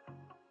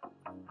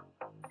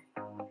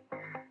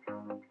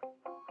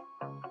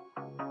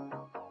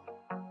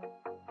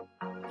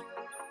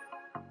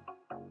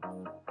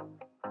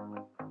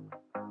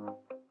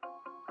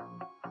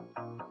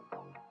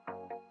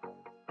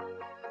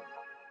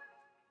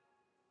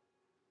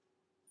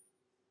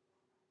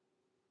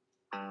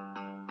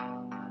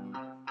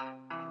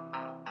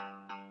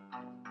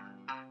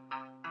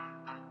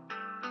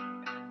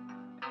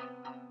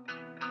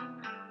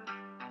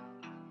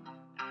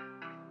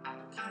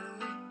 Can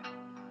we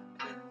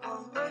get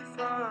away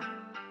from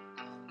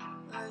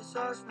it's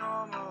just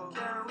normal?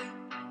 Can we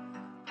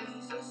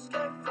please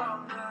escape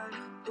from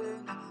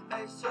anything that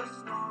makes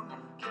us normal?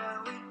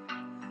 Can we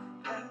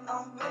get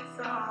away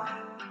from?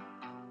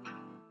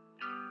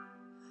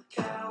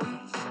 Can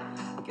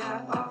we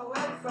get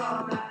away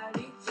from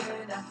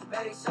anything that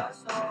makes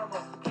us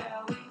normal?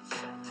 Can we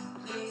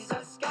please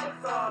escape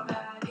from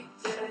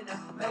anything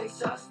that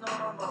makes us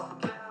normal?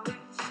 Can we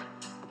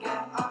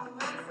get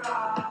away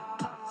from?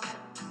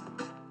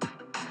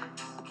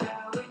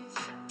 Can we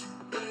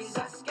please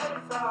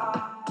escape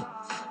from?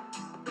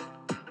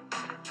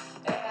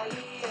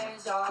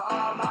 Aliens are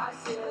on my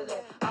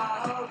ceiling. I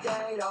hope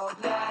they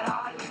don't plan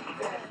on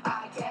leaving.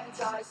 I can't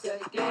touch the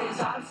things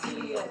I'm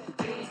seeing.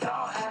 Please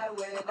don't end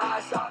when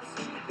I stop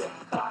sleeping.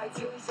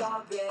 Cartoons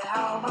jumping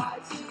out my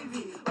TV.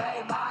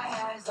 Wave my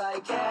hands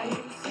like, can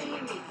you see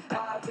me?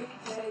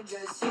 Everything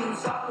just seems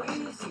so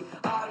easy.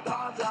 I've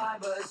gone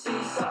blind but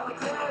see so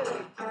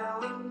clearly.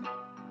 Can we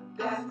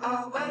get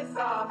away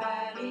from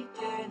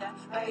anything that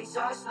makes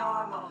us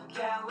normal?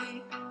 Can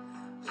we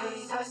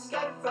please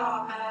escape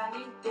from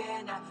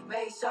anything that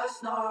makes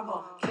us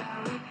normal?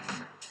 Can we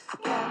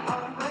get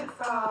away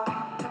from?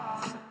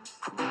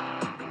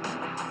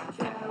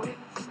 Can we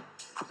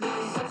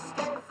please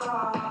escape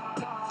from?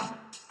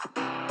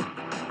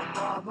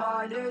 My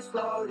mind is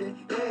floating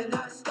in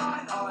the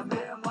sky. I'm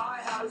in my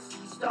house,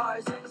 see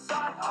stars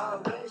inside. I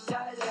wish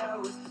that there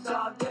was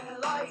something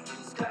like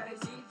these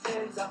crazy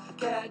things I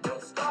can't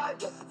describe.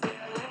 The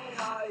feeling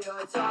of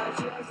your touch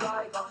is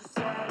like I'm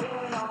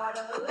standing on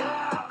a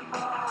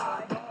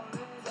landmine.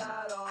 Knowing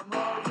that I'm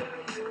over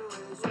you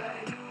is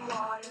where you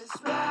wanna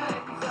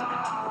spend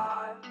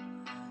time.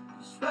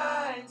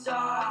 Spend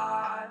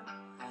time.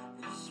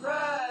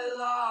 Spread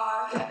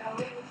light. Can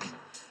we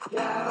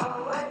get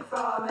away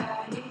from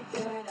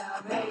anything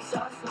that makes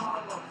us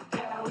normal?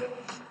 Can we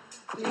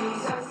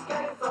please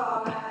escape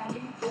from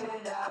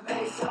anything that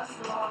makes us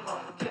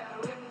normal? Can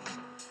we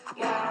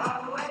get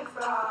away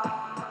from?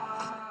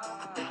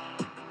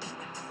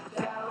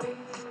 Can we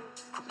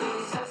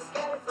please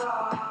escape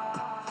from?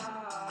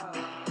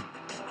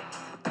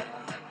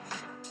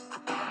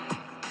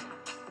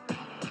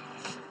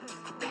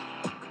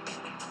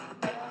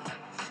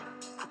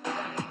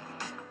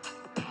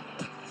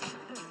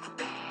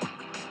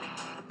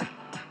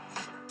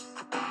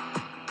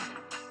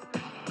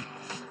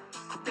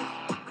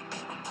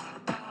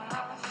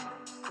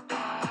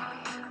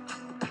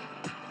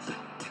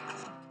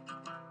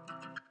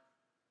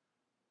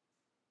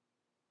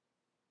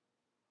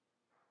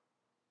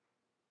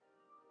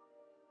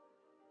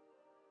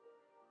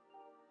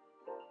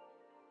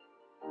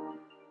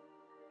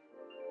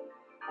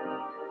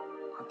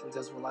 I think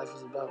that's what life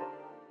is about.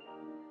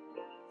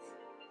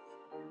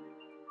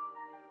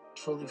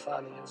 Truly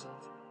finding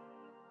yourself.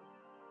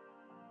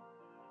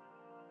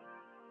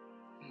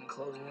 And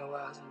closing your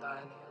eyes and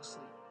dying in your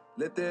sleep.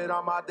 Lifted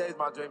on my days,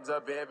 my dreams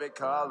are vivid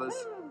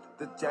colors.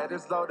 The jet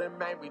is loaded,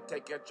 man, we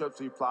taking trips,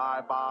 we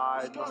fly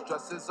by. No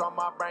stresses on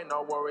my brain,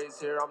 no worries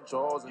here, I'm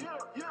chosen.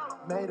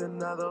 Made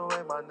another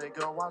way, my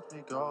nigga, watch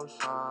me go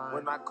shine.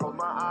 When I close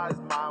my eyes,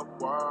 my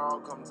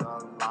world comes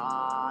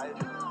alive.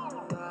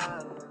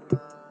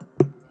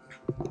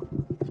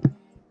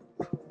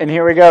 And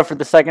here we go for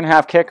the second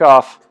half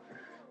kickoff.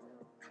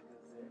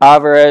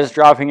 Alvarez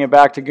dropping it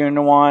back to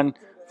Gundogan,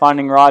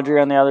 finding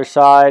Rodri on the other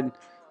side.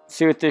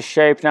 See what this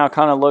shape now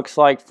kind of looks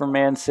like for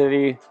Man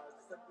City.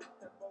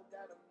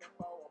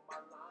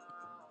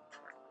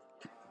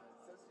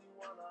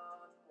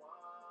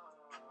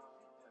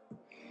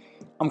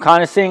 I'm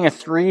kind of seeing a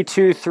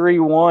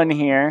 3-2-3-1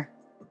 here.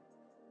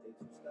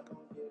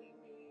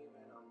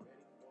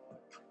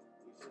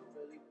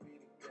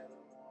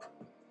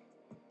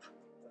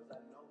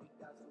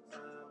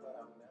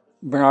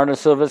 Bernardo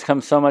Silva's come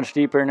so much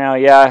deeper now.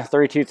 Yeah,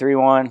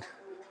 3-2-3-1.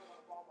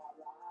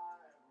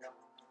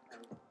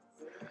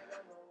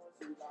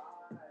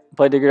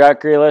 Played to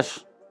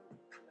Grealish.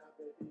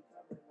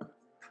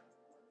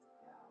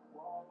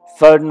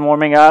 Foden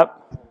warming up.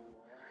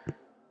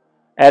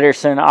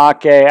 Ederson,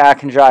 Ake,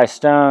 Akanji,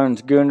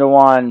 Stones,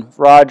 Gundogan,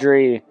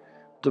 Rodri,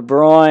 De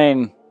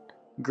Bruyne,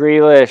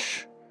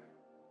 Grealish,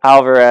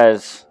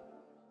 Alvarez,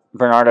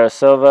 Bernardo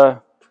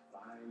Silva.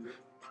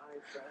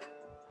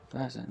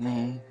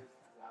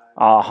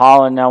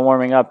 Haaland now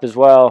warming up as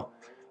well.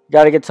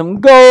 Got to get some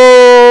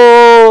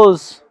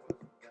goals.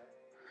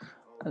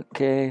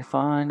 Okay,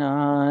 fine.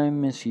 I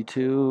miss you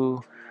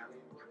too.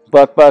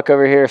 Buck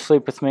over here,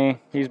 sleep with me.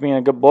 He's being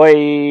a good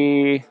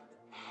boy.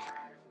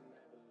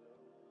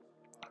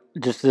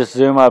 Just this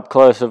zoom up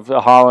close of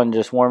Haaland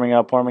just warming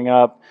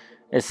up.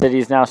 As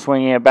City's now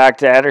swinging it back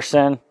to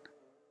Ederson.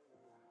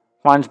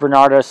 Finds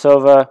Bernardo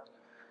Silva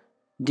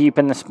deep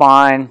in the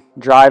spine.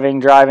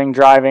 Driving.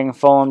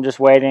 Fulham just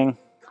waiting.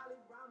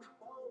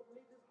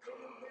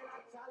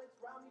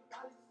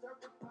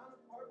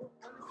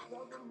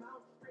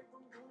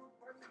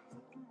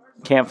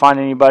 Can't find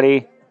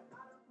anybody.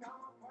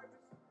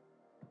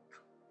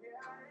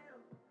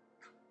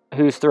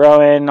 Who's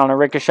throwing on a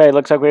ricochet?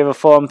 Looks like we have a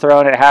Fulham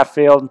throwing at half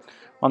field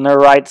on their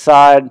right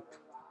side.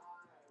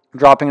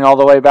 Dropping it all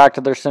the way back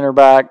to their center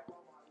back.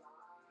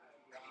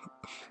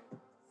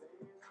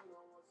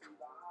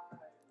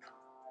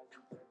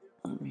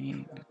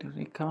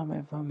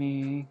 Coming for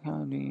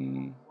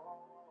me.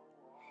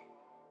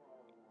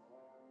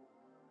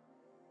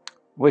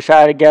 Wish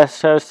I had a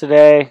guest host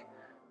today,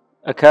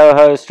 a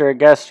co-host or a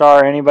guest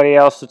star, or anybody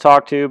else to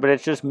talk to, but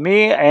it's just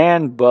me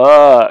and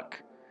Buck.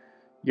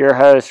 Your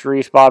host,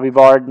 Reese Bobby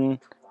Barden,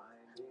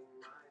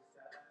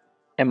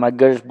 and my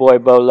goodest boy,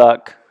 Bo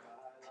Luck.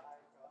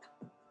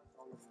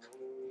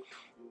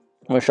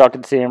 Wish I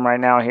could see him right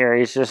now here.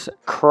 He's just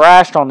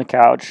crashed on the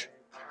couch.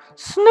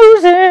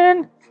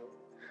 Snoozing!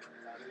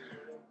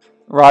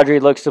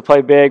 Rodri looks to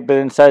play big, but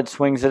instead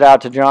swings it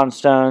out to John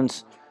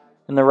Stones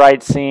in the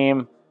right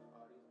seam.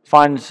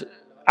 Finds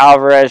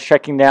Alvarez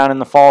checking down in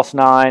the false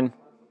 9.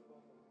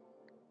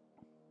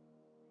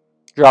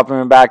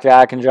 Dropping him back to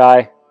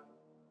Akanji.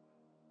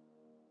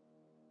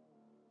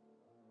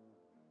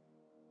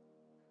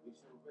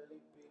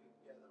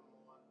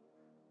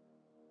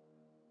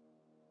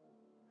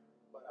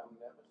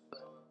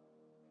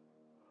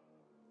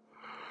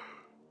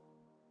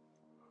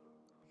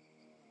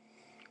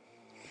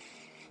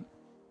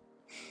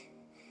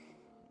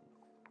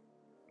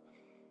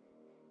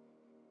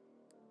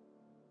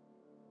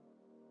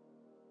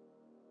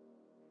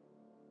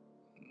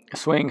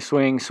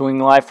 Swing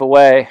life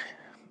away.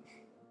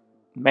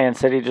 Man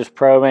City just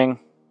probing,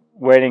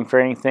 waiting for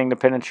anything to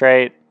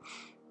penetrate.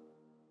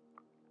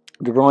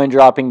 De Bruyne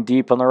dropping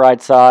deep on the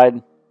right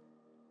side.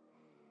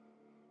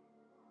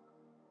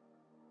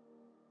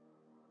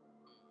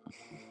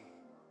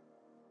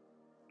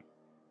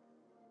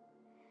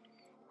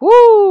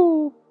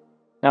 Woo!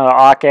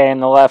 Now Ake in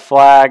the left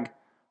flag.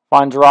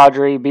 Finds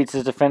Rodri, beats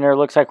his defender.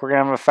 Looks like we're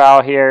going to have a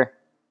foul here.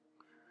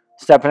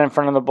 Stepping in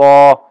front of the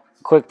ball.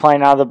 Quick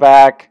playing out of the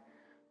back.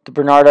 To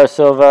Bernardo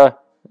Silva.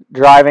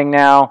 Driving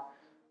now.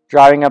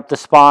 Driving up the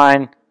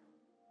spine.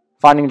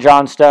 Finding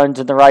John Stones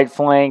in the right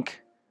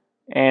flank.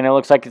 And it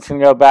looks like it's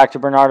going to go back to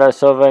Bernardo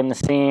Silva in the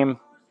seam.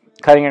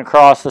 Cutting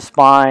across the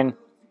spine.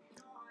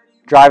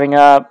 Driving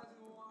up.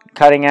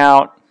 Cutting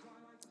out.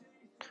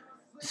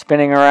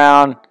 Spinning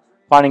around.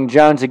 Finding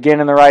Jones again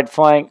in the right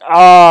flank.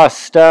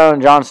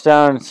 John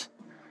Stones.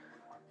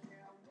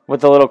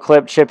 With a little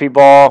clip chippy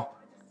ball.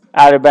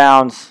 Out of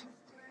bounds.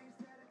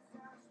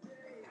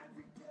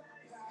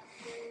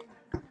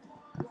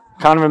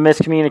 Kind of a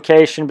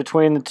miscommunication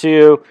between the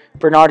two.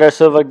 Bernardo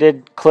Silva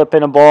did clip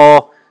in a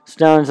ball.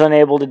 Stones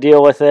unable to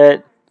deal with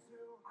it.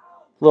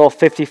 Little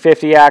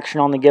 50-50 action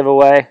on the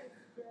giveaway.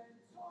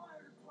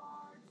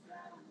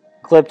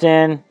 Clipped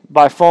in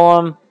by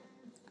Fulham.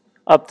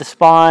 Up the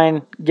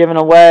spine. Given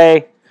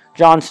away.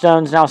 John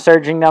Stones now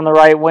surging down the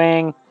right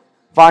wing.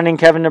 Finding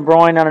Kevin De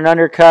Bruyne on an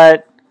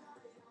undercut.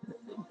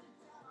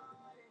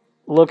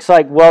 Looks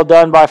like well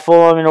done by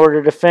Fulham in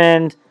order to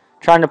defend.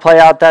 Trying to play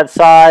out that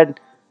side.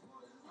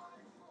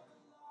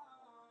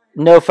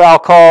 No foul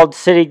called.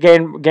 City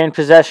gained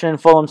possession in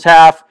Fulham's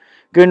half.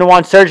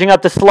 Gundogan surging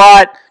up the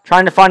slot,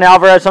 trying to find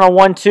Alvarez on a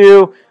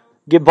 1-2.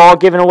 Get ball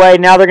given away.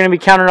 Now they're going to be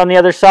countered on the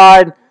other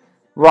side.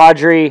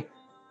 Rodri.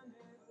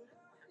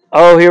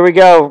 Oh, here we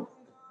go.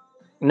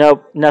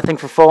 Nope, nothing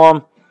for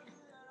Fulham.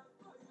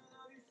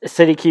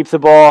 City keeps the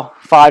ball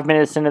 5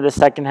 minutes into the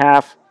second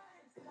half.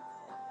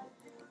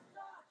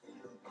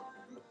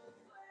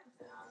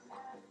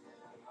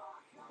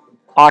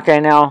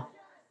 Ake now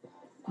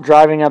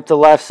driving up the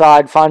left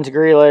side, finds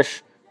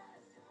Grealish,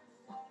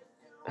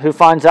 who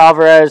finds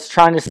Alvarez,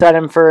 trying to set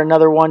him for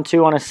another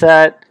 1-2 on a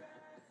set.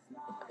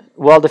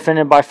 Well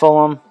defended by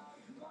Fulham.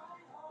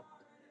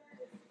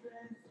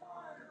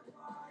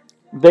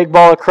 Big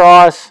ball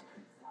across,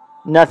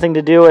 nothing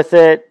to do with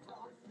it.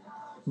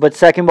 But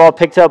second ball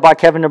picked up by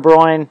Kevin De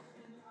Bruyne.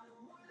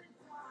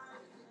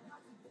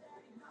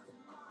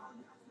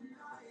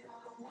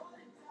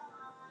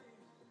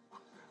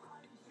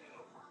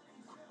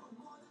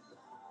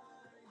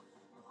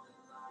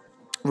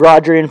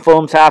 Rodri in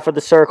Fulham's half of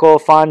the circle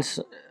finds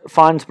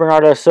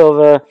Bernardo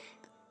Silva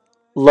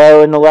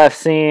low in the left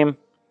seam.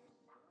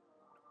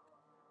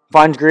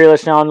 Finds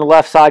Grealish now on the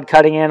left side,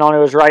 cutting in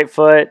onto his right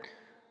foot.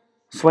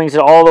 Swings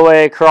it all the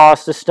way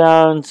across the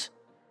Stones.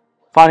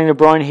 Finding De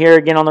Bruyne here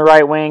again on the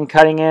right wing,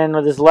 cutting in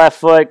with his left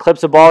foot,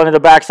 clips the ball into the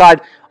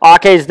backside.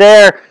 Ake's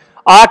there.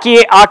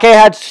 Ake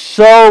had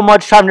so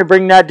much time to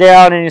bring that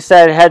down, and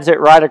instead heads it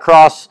right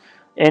across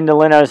into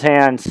Leno's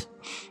hands.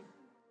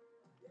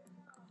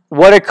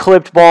 What a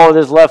clipped ball with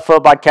his left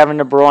foot by Kevin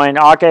De Bruyne.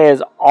 Ake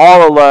is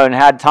all alone,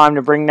 had time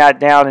to bring that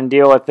down and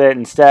deal with it.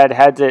 Instead,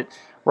 heads it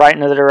right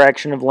into the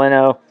direction of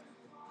Leno.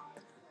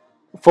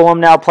 Fulham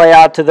now play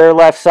out to their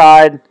left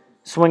side,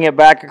 swing it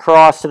back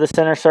across to the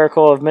center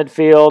circle of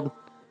midfield.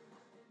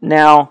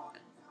 Now,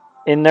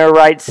 in their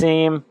right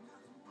seam,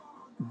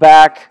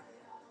 back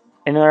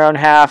in their own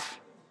half.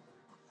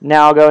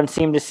 Now going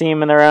seam to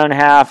seam in their own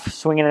half,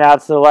 swinging it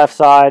out to the left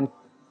side.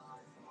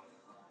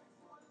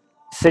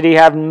 City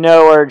have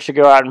no urge to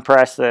go out and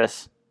press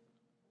this.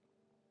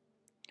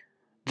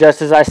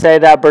 Just as I say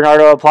that,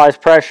 Bernardo applies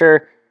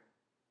pressure.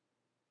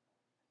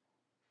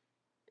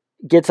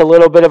 Gets a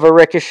little bit of a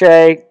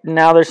ricochet.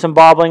 Now there's some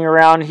bobbling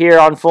around here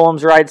on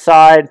Fulham's right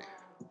side.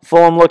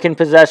 Fulham looking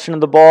possession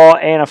of the ball,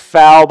 and a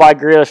foul by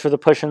Grealish for the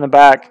push in the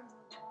back.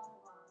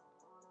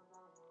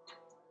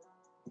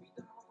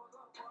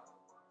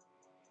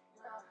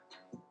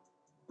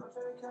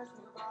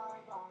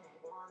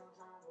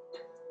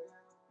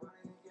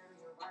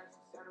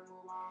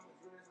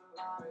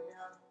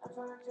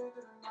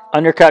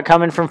 Undercut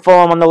coming from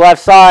Fulham on the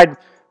left side.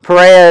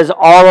 Pereira is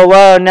all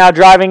alone now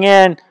driving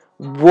in.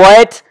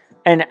 What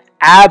an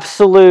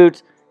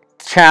absolute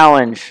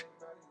challenge.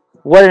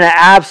 What an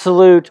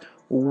absolute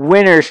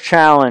winner's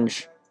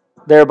challenge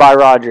there by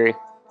Rodri.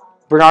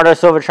 Bernardo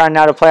Silva trying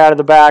now to play out of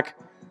the back.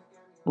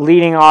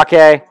 Leading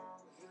Ake.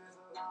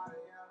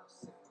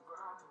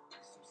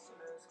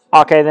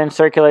 Ake then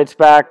circulates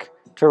back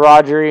to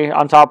Rodri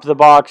on top of the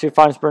box, who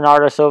finds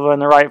Bernardo Silva in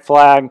the right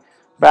flag.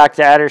 Back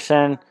to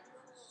Ederson.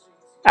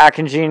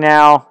 Akanji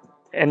now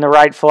in the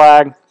right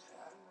flag.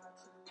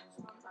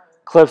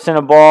 Clips in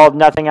a ball.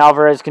 Nothing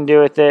Alvarez can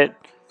do with it.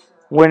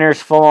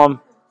 Winners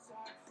Fulham.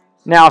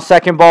 Now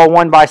second ball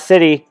won by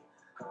City.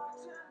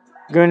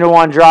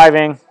 Gundogan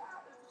driving.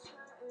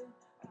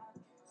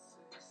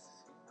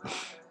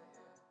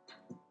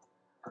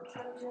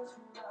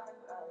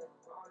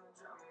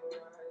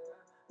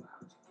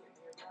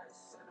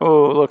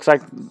 Oh, looks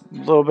like a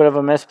little bit of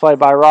a misplay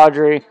by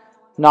Rodri.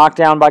 Knocked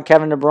down by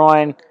Kevin De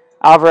Bruyne.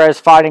 Alvarez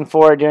fighting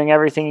for it, doing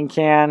everything he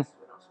can.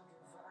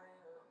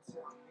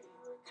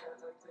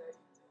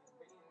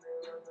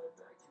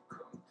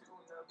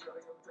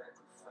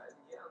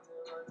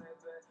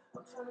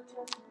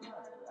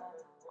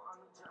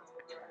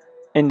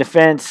 In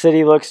defense,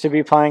 City looks to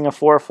be playing a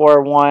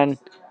 4-4-1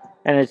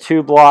 and a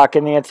 2 block.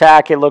 In the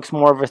attack, it looks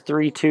more of a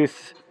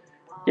 3-2.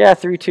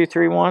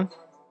 3-2-3-1.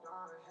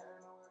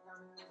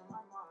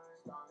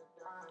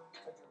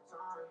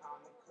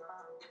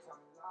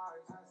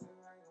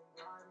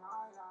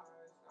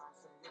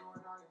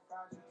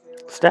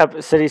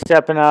 City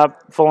stepping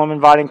up. Fulham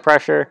inviting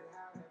pressure.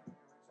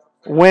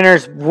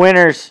 Winners.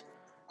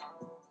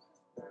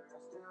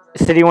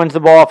 City wins the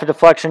ball off a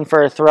deflection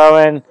for a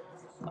throw-in.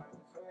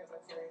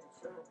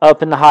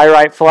 Up in the high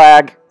right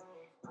flag.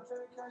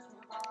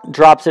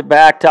 Drops it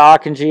back to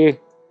Akanji.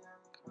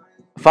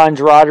 Finds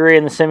Rodri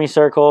in the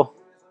semicircle.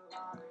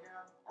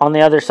 On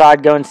the other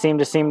side, going seam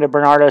to seam to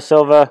Bernardo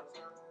Silva.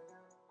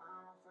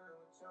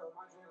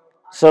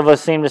 Silva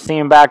seam to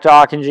seam back to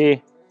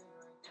Akanji.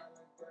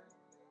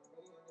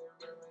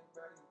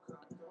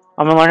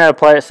 I'm going to learn how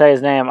to say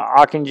his name.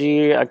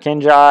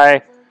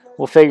 Akinjai.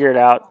 We'll figure it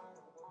out.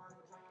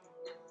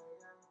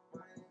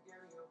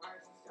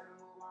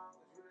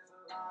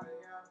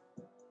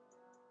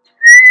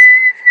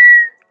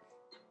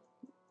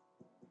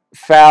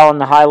 Foul in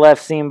the high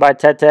left seam by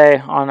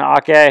Tete on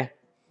Ake.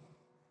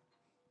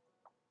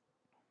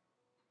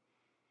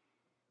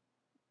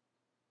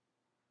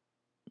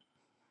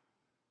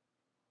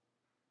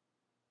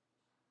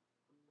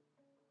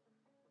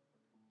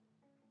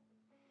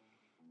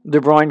 De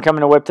Bruyne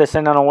coming to whip this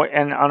in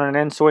on an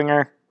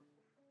in-swinger.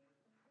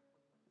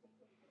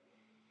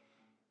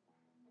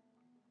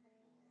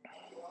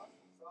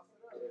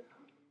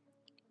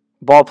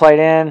 Ball played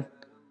in.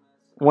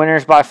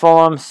 Winners by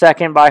Fulham.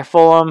 Second by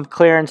Fulham.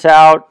 Clearance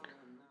out.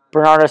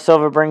 Bernardo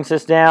Silva brings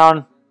this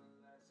down.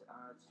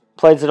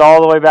 Plays it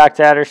all the way back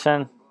to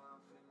Ederson.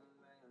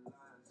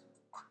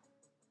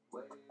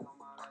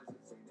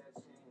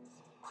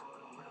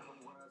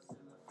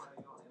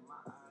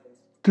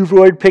 De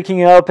Bruyne picking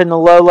it up in the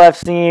low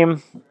left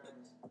seam.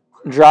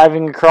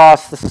 Driving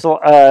across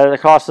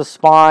the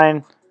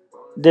spine.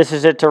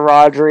 Dishes it to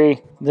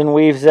Rodri. Then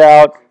weaves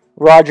out.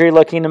 Rodri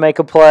looking to make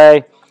a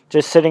play.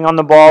 Just sitting on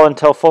the ball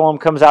until Fulham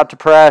comes out to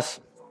press.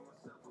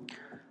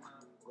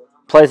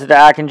 Plays it to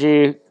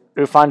Akanji,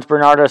 who finds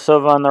Bernardo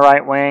Silva on the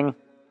right wing.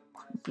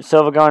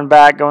 Silva going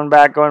back.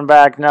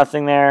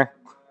 Nothing there.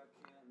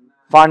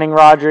 Finding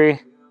Rodri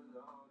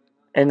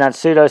in that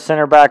pseudo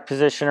center back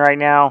position right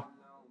now.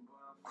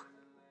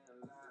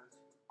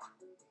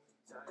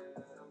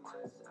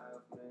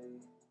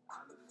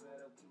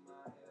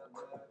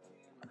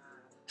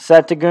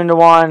 Set to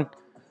Gundogan.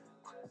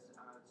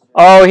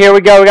 Oh, here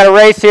we go. We got a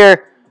race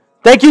here.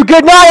 Thank you.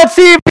 Good night. Let's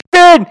see if it's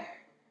in.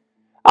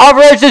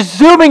 Alvarez is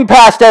zooming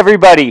past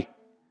everybody.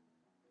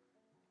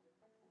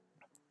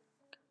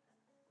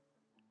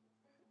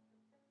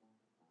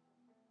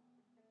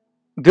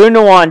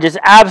 Gundogan just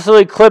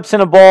absolutely clips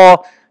in a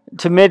ball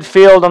to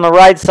midfield on the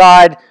right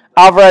side.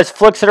 Alvarez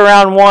flicks it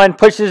around one,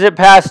 pushes it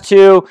past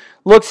two,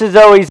 looks as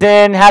though he's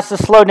in, has to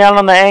slow down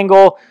on the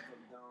angle.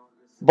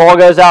 Ball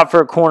goes out for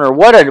a corner.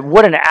 What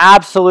an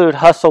absolute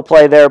hustle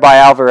play there by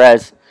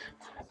Alvarez.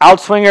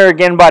 Outswinger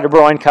again by De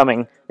Bruyne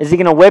coming. Is he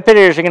going to whip it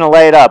or is he going to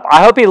lay it up?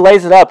 I hope he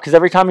lays it up because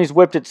every time he's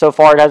whipped it so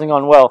far, it hasn't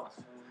gone well.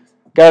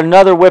 Got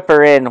another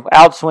whipper in.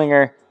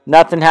 Outswinger.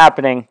 Nothing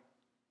happening.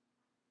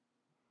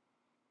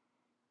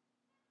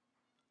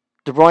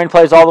 De Bruyne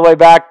plays all the way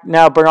back.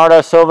 Now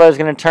Bernardo Silva is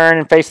going to turn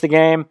and face the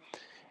game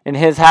in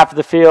his half of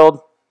the field.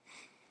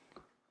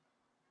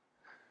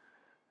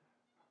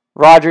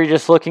 Rodri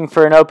just looking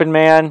for an open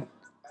man.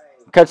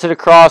 Cuts it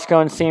across,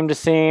 going seam to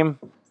seam.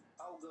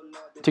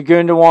 To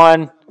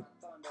Gundogan,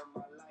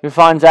 who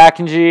finds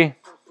Akanji.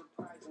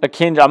 I'm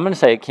going to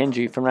say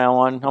Akanji from now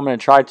on. I'm going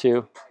to try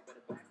to.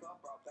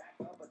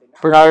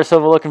 Bernardo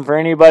Silva looking for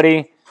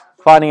anybody.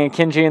 Finding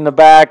Akanji in the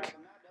back.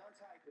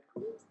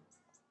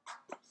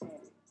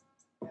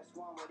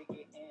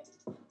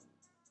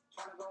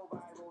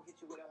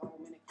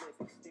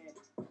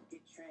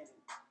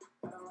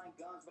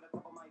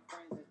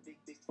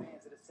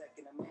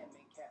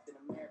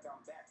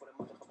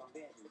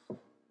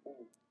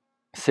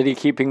 City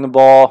keeping the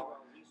ball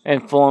in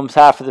Fulham's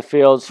half of the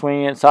field,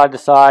 swinging it side to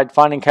side,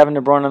 finding Kevin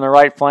De Bruyne on the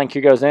right flank, who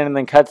goes in and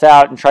then cuts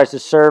out and tries to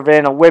serve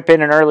in, a whip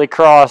in, an early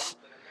cross,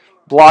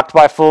 blocked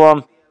by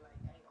Fulham.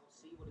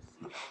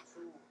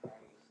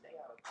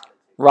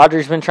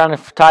 Rodri's been trying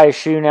to tie his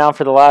shoe now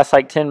for the last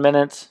 10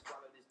 minutes.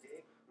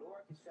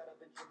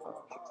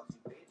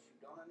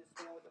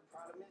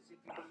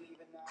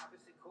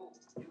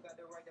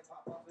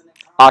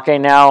 Ake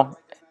now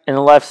in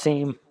the left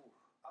seam.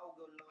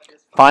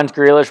 Finds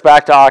Grealish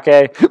back to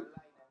Ake.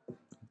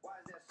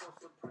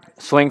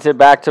 Swings it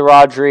back to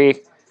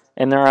Rodri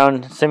in their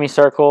own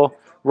semicircle.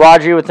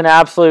 Rodri with an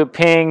absolute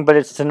ping, but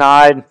it's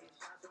denied.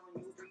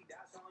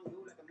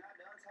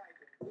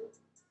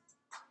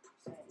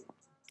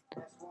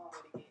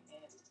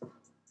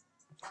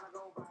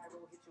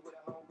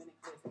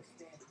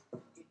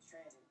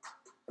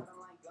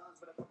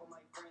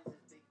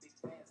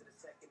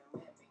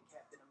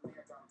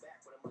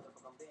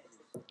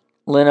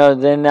 Leno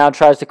then now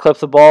tries to clip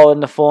the ball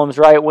into Fulham's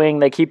right wing.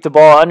 They keep the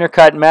ball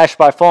undercut mesh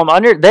by Fulham.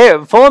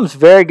 Fulham's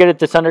very good at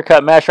this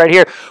undercut mesh right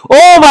here.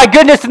 Oh my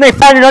goodness! And they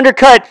find an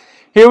undercut.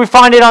 Here we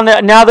find it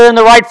now they're in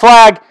the right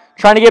flag,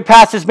 trying to get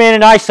past this man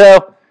in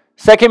ISO.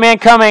 Second man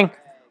coming.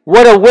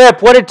 What a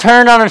whip! What a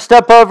turn on a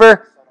step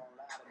over.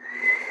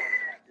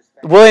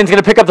 Williams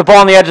going to pick up the ball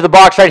on the edge of the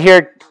box right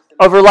here.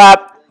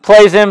 Overlap.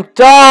 Plays him.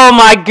 Oh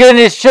my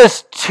goodness!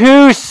 Just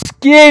too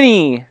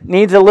skinny.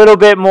 Needs a little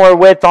bit more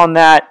width on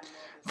that.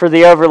 For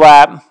the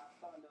overlap.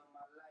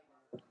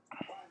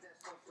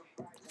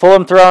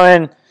 Fulham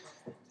throwing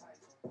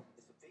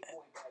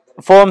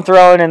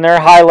in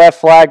their high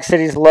left flag,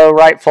 City's low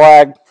right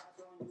flag.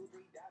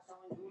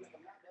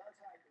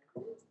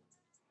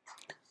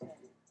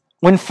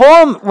 When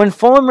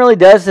Fulham really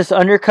does this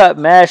undercut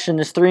mesh and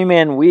this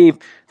three-man weave,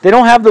 they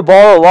don't have the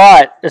ball a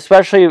lot,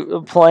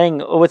 especially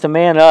playing with a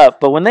man up.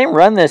 But when they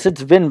run this,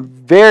 it's been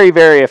very,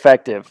 very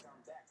effective.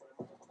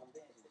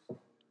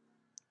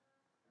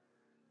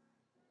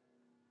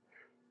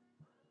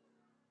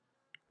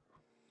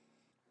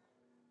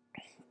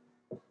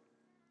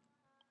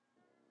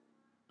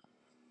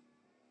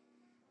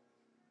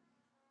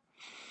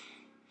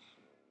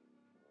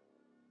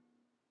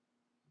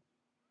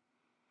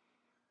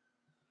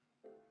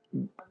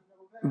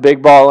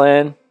 Big ball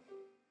in.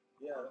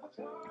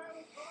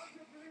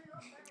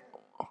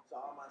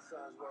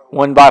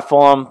 Won by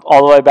Fulham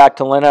all the way back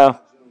to Leno.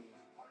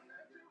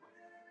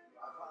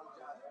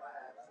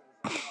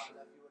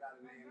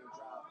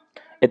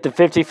 At the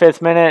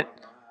 55th minute.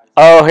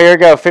 Oh, here we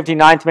go.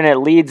 59th minute.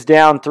 Leeds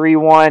down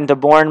 3-1 to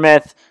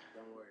Bournemouth.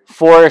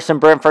 Forest and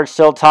Brentford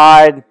still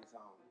tied.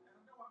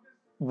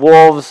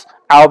 Wolves,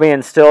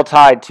 Albion still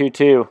tied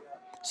 2-2.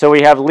 So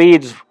we have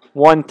Leeds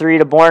 1-3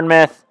 to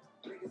Bournemouth.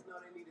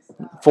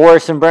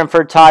 Forest and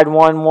Brentford tied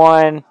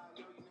 1-1.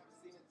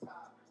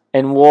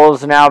 And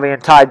Wolves and Albion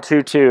tied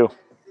 2-2.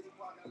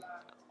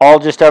 All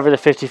just over the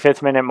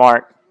 55th minute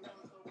mark.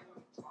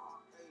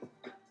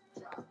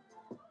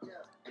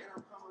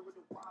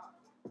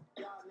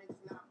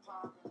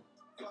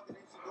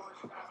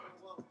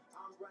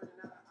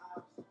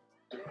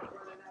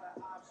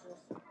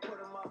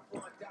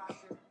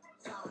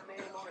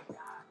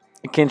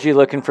 Kenji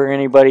looking for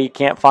anybody.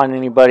 Can't find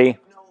anybody.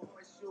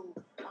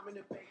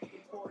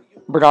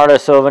 Bernardo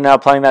Silva now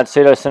playing that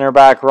pseudo center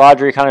back.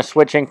 Rodri kind of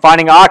switching.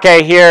 Finding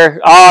Ake here.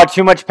 Oh,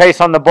 too much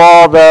pace on the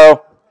ball,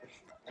 though.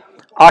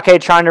 Ake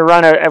trying to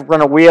run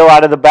a wheel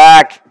out of the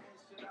back.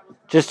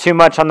 Just too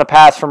much on the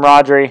pass from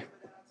Rodri.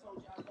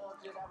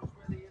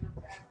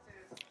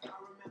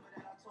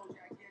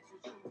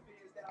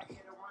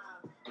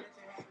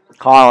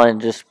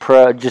 Holland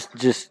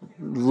just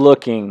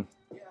looking,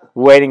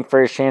 waiting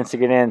for his chance to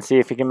get in, see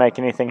if he can make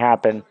anything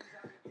happen.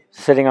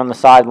 Sitting on the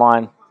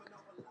sideline.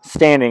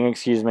 Standing,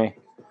 excuse me.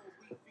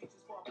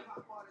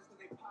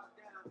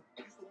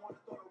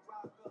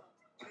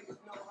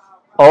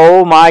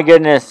 Oh my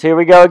goodness. Here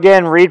we go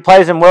again. Reed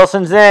plays and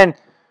Wilson's in.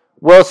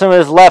 Wilson with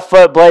his left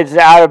foot blades it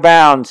out of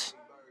bounds.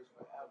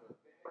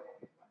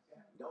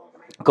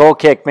 Goal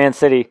kick, Man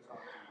City.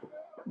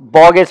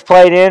 Ball gets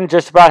played in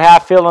just about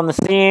half field on the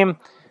seam.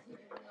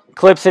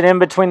 Clips it in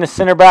between the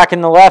center back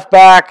and the left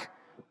back.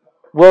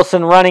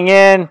 Wilson running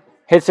in.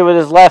 Hits it with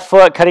his left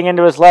foot, cutting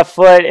into his left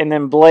foot, and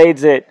then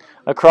blades it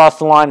across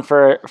the line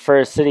for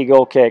a City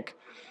goal kick.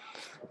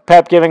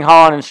 Pep giving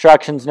Holland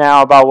instructions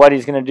now about what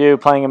he's going to do,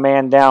 playing a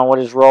man down, what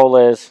his role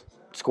is.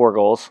 Score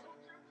goals.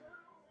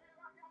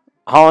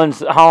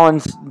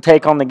 Holland's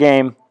take on the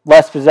game.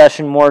 Less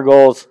possession, more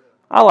goals.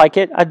 I like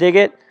it. I dig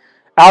it.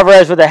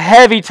 Alvarez with a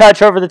heavy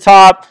touch over the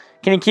top.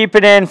 Can he keep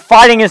it in?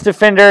 Fighting his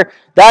defender.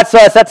 That's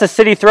us. That's a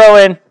City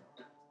throw-in.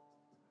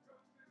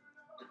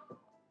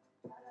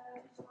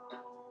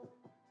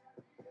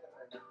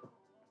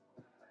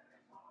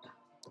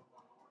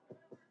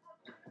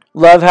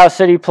 Love how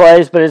City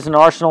plays, but as an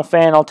Arsenal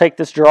fan, I'll take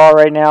this draw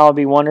right now. It'll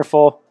be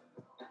wonderful.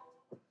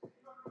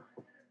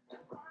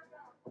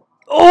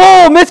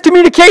 Oh,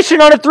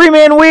 miscommunication on a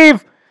three-man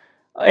weave.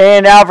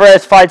 And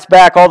Alvarez fights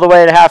back all the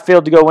way to half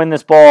field to go win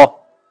this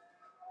ball.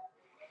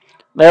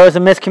 There was a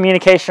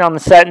miscommunication on the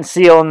set and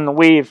seal and the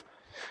weave.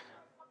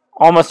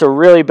 Almost a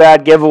really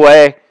bad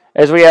giveaway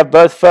as we have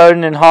both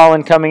Foden and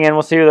Holland coming in.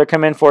 We'll see who they're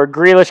coming in for.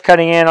 Grealish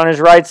cutting in on his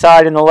right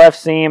side in the left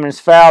seam and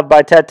is fouled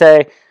by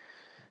Tete.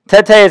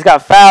 Tete has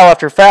got foul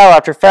after foul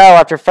after foul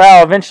after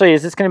foul. Eventually,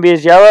 is this going to be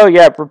his yellow?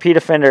 Yep, repeat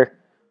offender.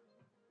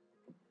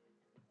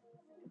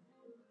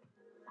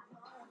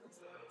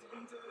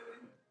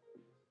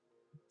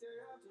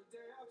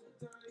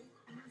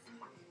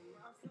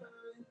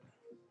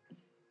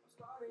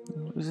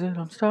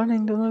 I'm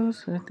starting to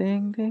lose the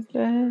thing.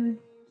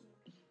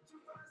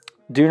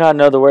 Do not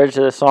know the words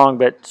to the song,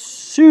 but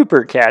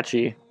super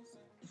catchy.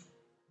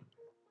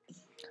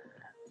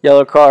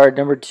 Yellow card,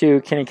 number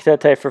 2, Kenny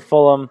Tete for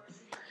Fulham.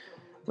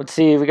 Let's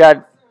see, we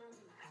got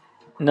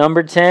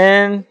number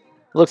 10.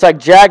 Looks like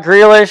Jack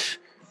Grealish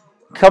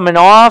coming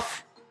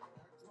off.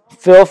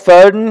 Phil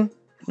Foden,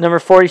 number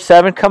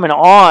 47, coming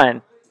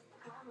on.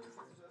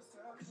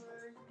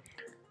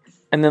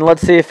 And then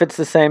let's see if it's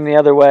the same the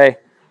other way.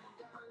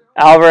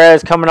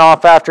 Alvarez coming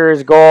off after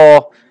his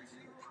goal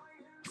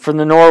from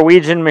the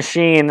Norwegian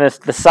machine, the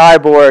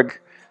cyborg.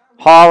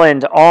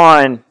 Holland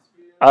on.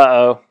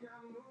 Uh-oh.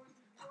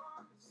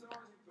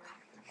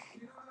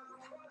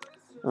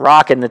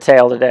 Rocking the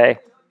tail today.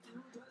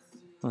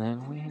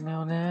 Then we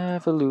will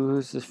never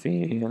lose the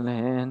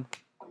feeling.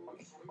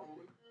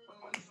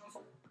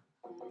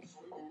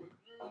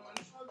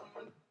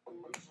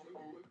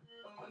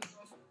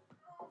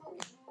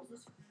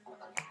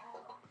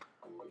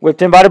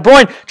 Whipped in by De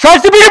Bruyne.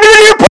 Tries to beat him in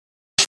the air.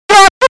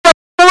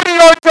 40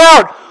 yards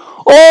out.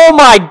 Oh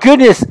my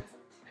goodness.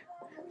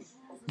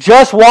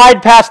 Just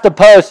wide past the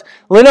post.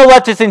 Leno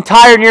left his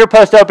entire near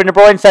post open. De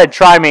Bruyne said,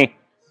 try me.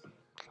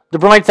 De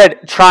Bruyne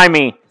said, try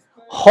me.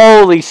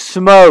 Holy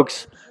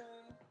smokes.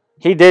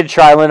 He did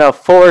try Leno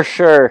for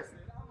sure.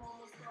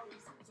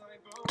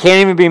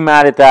 Can't even be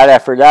mad at that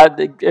effort.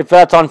 If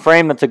that's on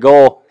frame, that's a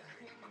goal.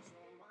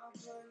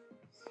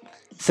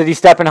 City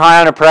stepping high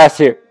on a press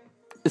here.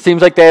 It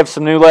seems like they have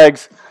some new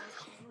legs.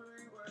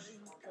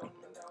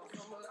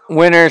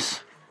 Winners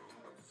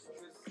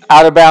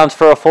out of bounds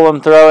for a Fulham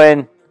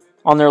throw-in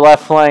on their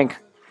left flank.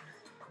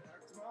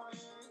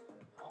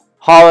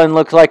 Holland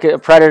looks like a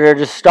predator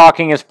just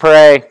stalking his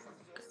prey,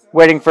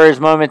 waiting for his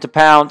moment to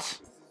pounce.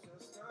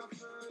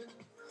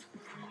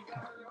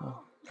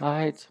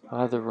 Lights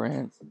by the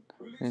rent,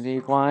 and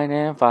deep wine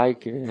and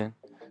Viking,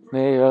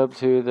 lay up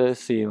to the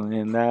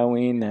ceiling, that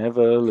we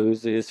never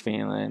lose this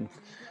feeling.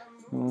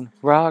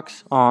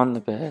 Rocks on the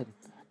bed,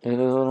 Do a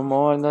little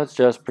more, let's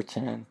just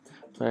pretend.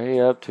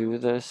 Play up to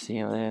the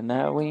ceiling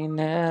that we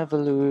never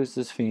lose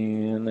this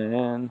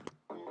feeling.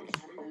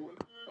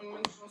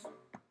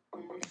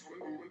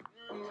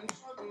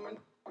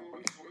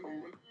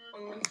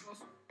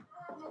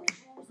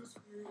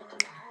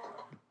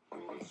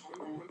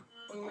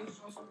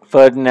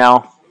 Foden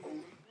now.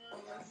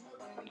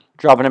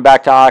 Dropping it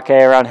back to Ake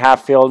around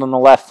half field on the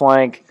left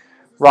flank.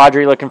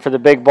 Rodri looking for the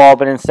big ball,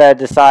 but instead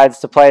decides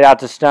to play it out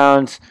to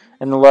Stones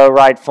in the low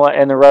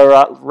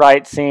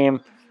right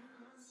seam.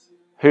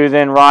 Who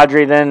then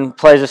Rodri then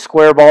plays a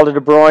square ball to De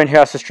Bruyne, who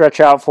has to stretch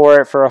out for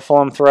it for a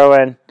Fulham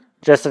throw-in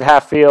just at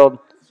half field.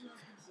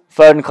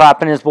 Foden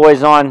clapping his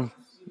boys on,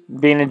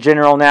 being a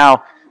general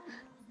now,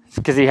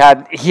 because he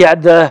had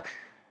the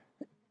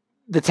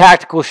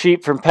tactical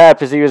sheet from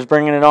Pep as he was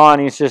bringing it on.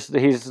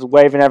 He's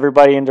waving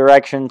everybody in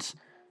directions,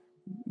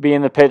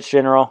 being the pitch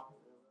general.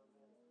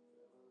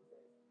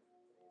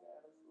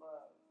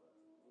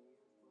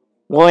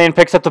 Willian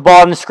picks up the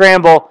ball in the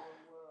scramble.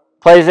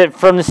 Plays it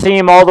from the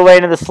seam all the way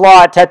into the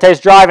slot. Tete's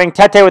driving.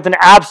 Tete with an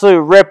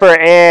absolute ripper,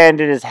 and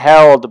it is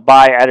held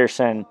by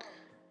Ederson.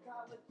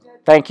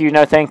 Thank you,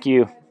 no thank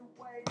you.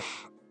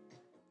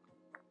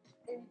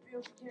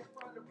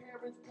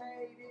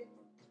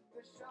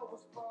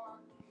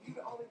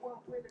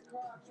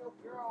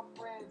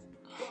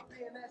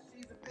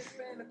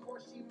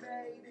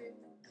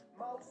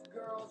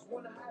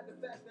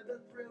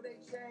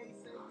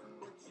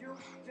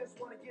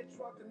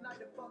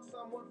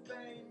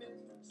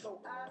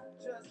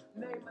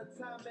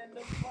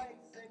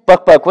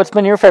 Buck, what's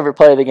been your favorite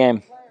play of the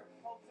game?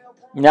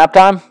 Nap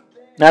time?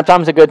 Nap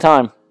time's a good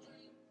time.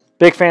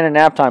 Big fan of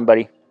nap time,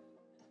 buddy.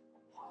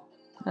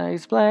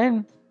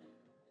 Explain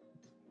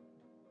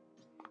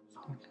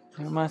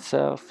to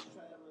myself.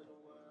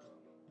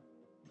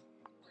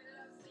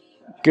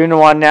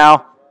 Gundogan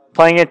now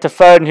playing it to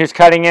Foden, who's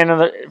cutting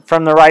in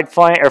from the right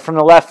flank or from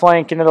the left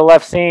flank into the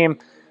left seam.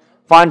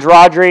 Finds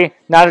Rodri,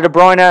 now to De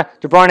Bruyne.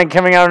 De Bruyne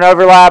coming on an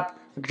overlap,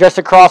 just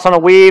across on a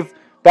weave.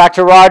 Back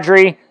to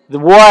Rodri.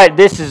 What?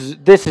 This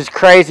is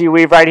crazy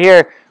weave right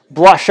here.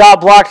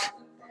 Shot blocked.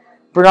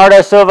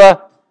 Bernardo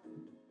Silva.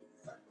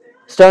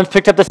 Stones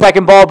picked up the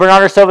second ball.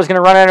 Bernardo Silva's going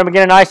to run at him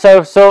again in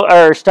ISO.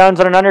 Stones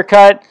on an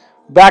undercut.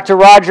 Back to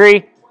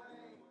Rodri.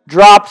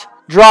 Dropped.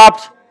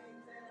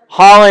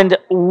 Haaland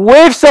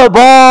whiffs a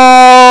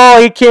ball.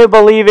 He can't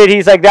believe it.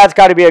 He's like, that's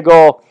got to be a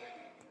goal.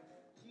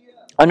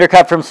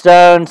 Undercut from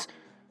Stones.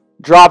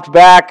 Dropped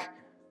back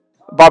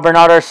by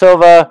Bernardo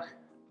Silva.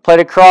 Played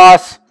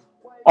across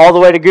all the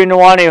way to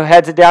Gundogan, who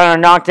heads it down on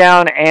a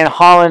knockdown, and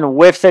Haaland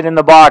whiffs it in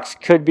the box.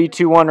 Could be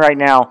 2-1 right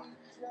now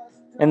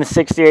in the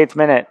 68th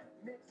minute.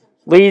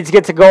 Leeds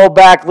gets a goal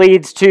back.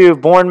 Leeds 2,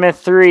 Bournemouth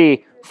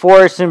 3.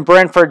 Forest and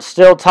Brentford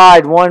still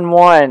tied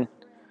 1-1.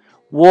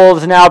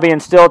 Wolves now being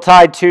still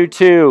tied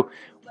 2-2.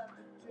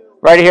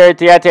 Right here at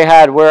the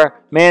Etihad, where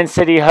Man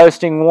City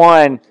hosting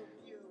 1.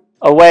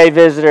 Away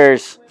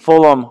visitors,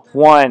 Fulham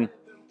 1.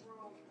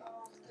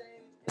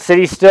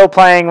 City still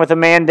playing with a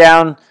man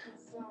down.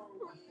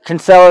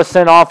 Cancelo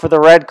sent off with a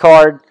red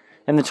card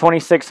in the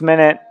 26th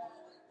minute.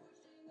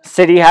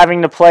 City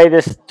having to play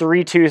this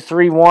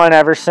 3-2-3-1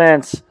 ever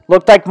since.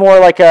 Looked like more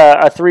like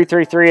a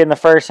 3-3-3 in the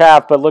first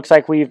half, but looks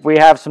like we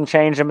have some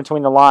change in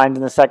between the lines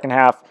in the second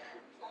half.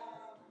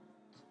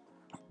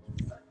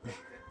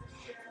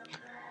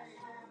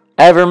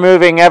 Ever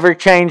moving, ever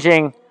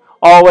changing,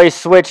 always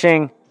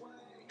switching.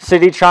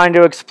 City trying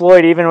to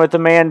exploit even with the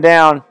man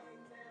down.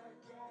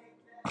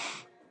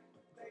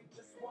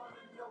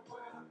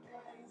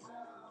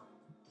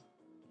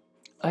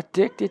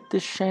 Addicted to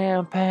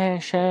champagne.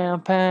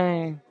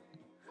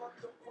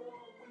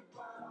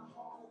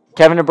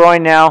 Kevin De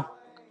Bruyne now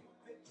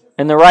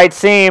in the right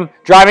seam,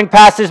 driving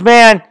past his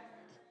man,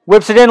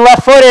 whips it in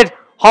left-footed.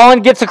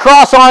 Haaland gets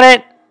across on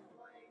it.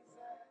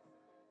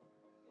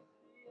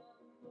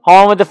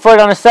 Haaland with the foot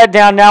on a set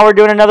down. Now we're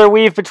doing another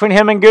weave between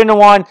him and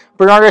Gundogan.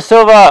 Bernardo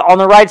Silva on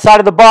the right side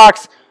of the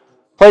box.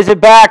 Plays it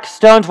back.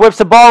 Stones whips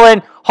the ball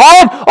in.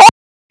 Haaland! Oh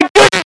my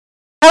goodness!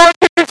 Haaland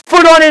gets his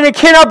foot on it. I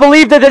cannot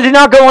believe that it did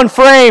not go in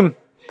frame.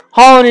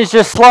 Haaland is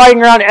just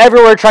sliding around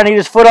everywhere trying to get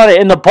his foot on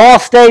it, and the ball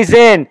stays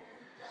in.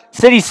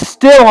 City's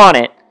still on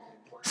it.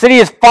 City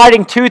is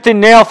fighting tooth and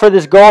nail for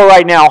this goal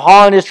right now.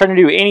 Haaland is trying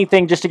to do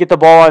anything just to get the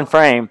ball on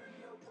frame.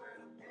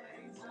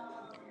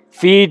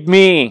 Feed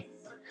me.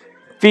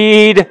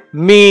 Feed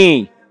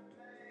me.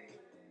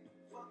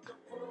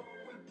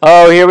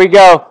 Oh, here we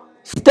go.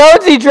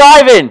 Stonesy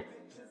driving.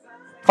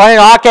 Finding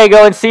Ake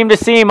going seam to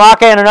seam.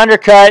 Ake on an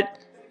undercut.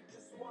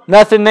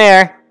 Nothing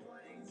there.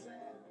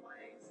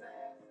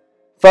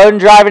 Foden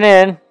driving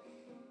in.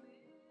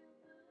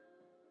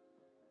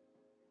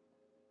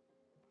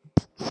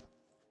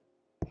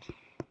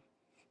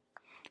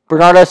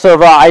 Bernardo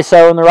Silva,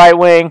 ISO in the right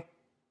wing.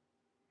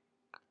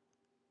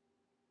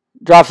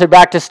 Drops it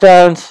back to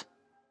Stones.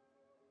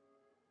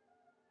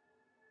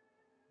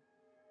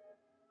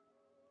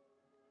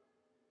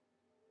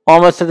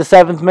 Almost to the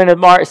 70th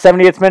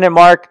minute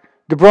mark.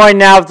 De Bruyne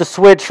now with the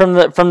switch from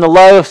the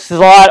low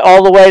slot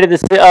all the way to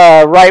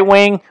the right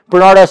wing.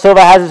 Bernardo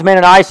Silva has his man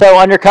in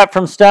ISO, undercut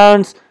from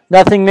Stones.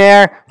 Nothing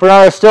there.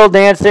 Bernardo still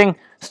dancing.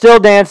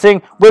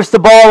 Whips the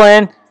ball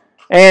in.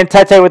 And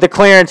Tete with the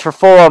clearance for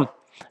Fulham.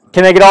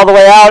 Can they get all the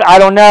way out? I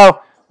don't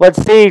know.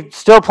 Let's see.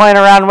 Still playing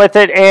around with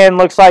it, and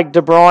looks like De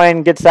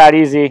Bruyne gets that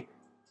easy.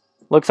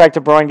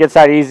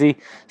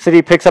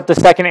 City picks up the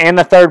second and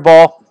the third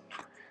ball.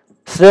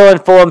 Still in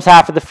Fulham's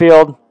half of the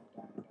field.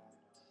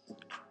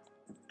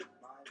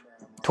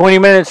 20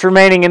 minutes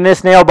remaining in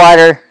this nail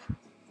biter.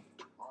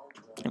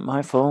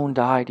 My phone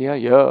died.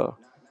 Yeah.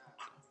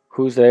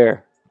 Who's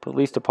there?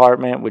 Police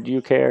department. Would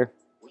you care?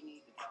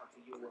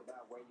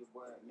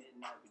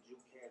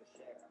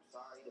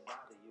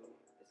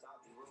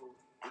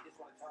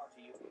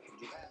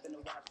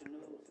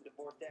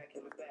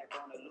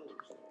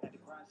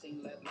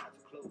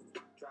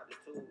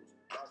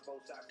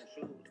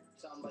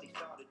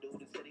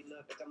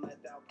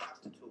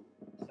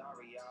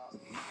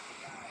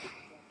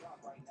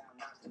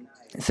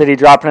 City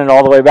dropping it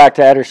all the way back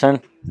to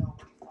Ederson.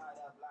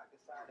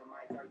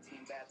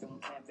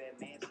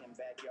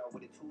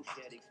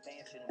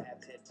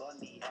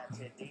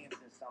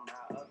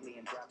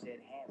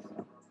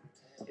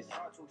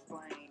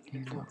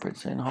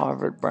 Robertson,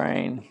 Harvard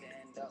brain.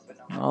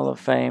 Hall of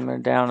Fame are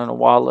down in a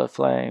wall of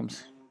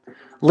flames.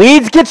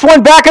 Leeds gets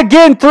one back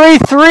again,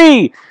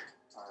 3-3.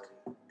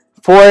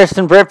 Forest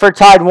and Brentford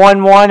tied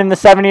 1-1 in the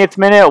 70th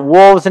minute.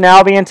 Wolves and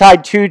Albion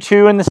tied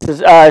 2-2 in the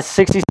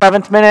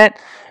 67th minute.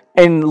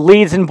 And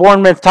Leeds and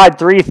Bournemouth tied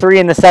 3-3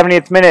 in the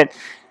 70th minute.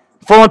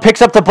 Fulham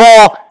picks up the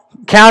ball,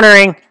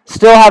 countering.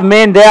 Still have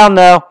men down,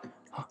 though.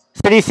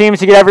 City seems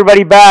to get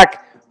everybody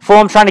back.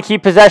 Fulham trying to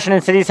keep possession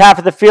in City's half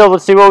of the field.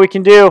 Let's see what we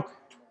can do.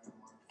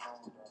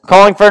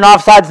 Calling for an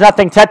offsides,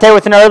 nothing. Tete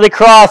with an early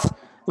cross,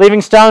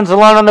 leaving Stones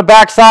alone on the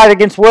backside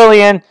against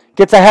Willian.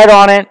 Gets a head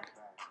on it.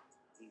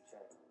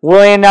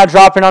 Willian now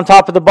dropping on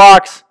top of the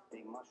box.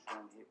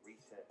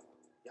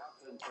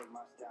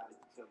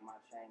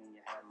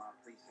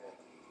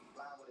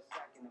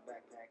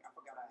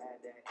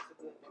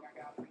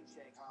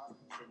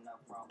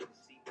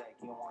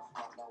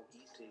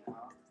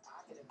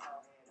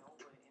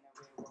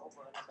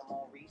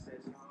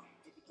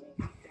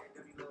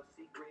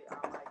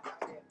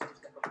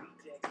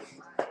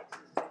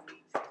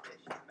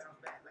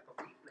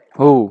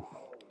 Ooh.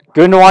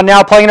 Gundogan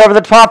now playing it over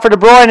the top for De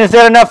Bruyne. Is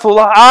that enough?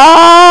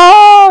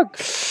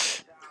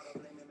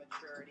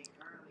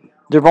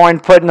 De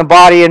Bruyne putting the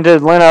body into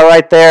Leno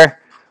right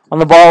there on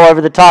the ball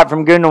over the top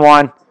from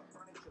Gundogan.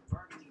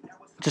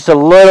 Just a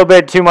little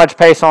bit too much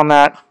pace on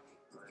that.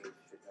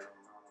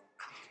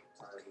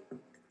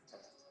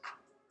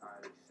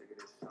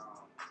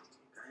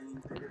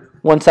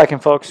 One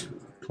second, folks.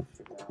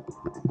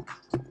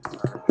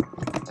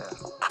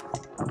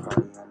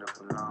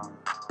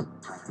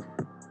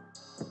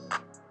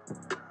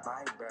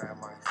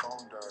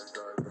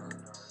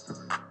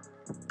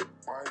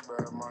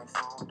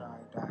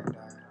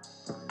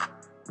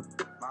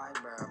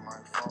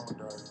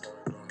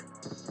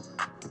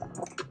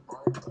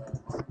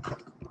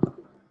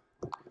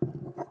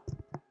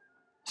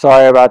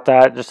 Sorry about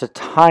that. Just a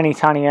tiny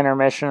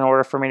intermission in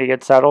order for me to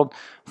get settled.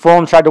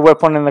 Fulham tried to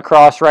whip one in the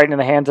cross right into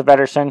the hands of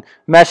Ederson.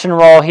 Mesh and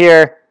roll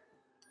here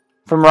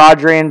from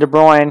Rodri and De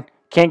Bruyne.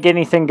 Can't get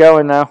anything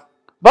going, though.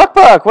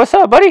 Buck, what's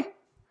up, buddy?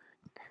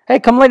 Hey,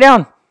 come lay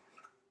down.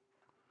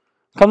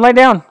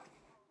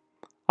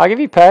 I'll give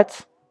you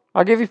pets.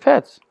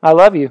 I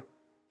love you.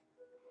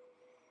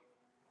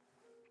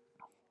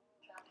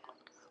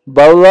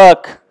 Bo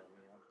Luck.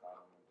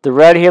 The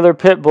Red Healer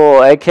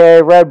Pitbull,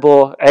 a.k.a. Red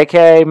Bull,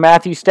 a.k.a.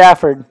 Matthew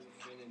Stafford.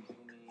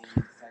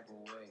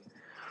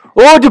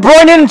 Oh, De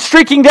Bruyne in,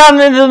 streaking down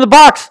into the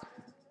box.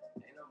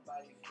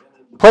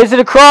 Plays it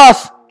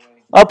across.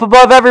 Up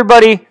above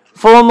everybody.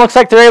 Fulham looks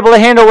like they're able to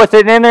handle with it.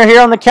 And then they're here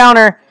on the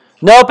counter.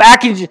 Nope,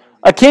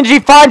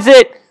 Akinji finds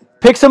it.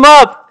 Picks him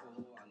up.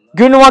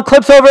 Gundogan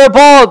clips over a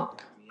ball.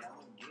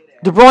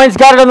 De Bruyne's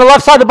got it on the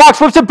left side of the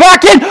box. Whips it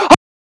back in.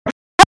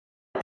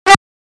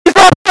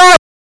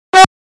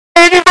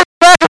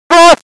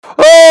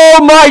 Oh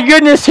my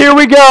goodness, here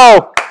we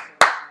go.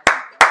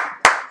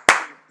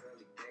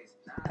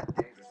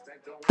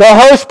 The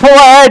hosts pull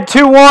ahead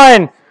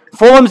 2-1.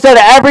 Fulham's done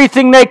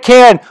everything they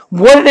can.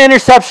 What an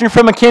interception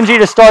from Akinji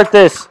to start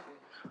this.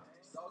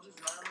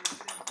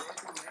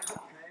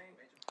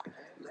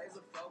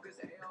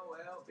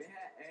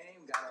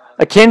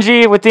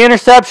 Akinji with the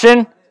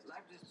interception.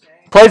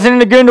 Plays it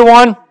into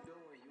Gundogan.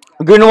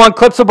 Gundogan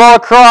clips the ball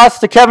across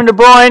to Kevin De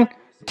Bruyne.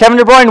 Kevin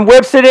De Bruyne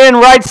whips it in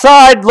right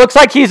side. Looks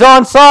like he's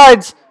on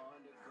sides.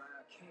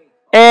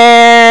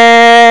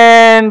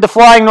 And the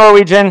Flying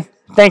Norwegian.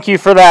 Thank you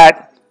for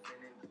that.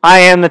 I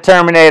am the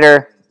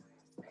Terminator.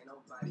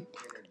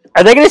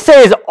 Are they going to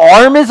say his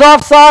arm is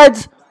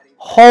offsides?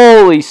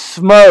 Holy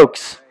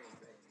smokes.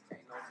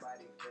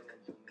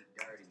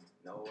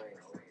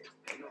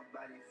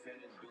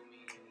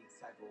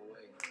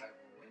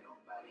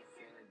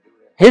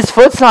 His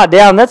foot's not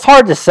down. That's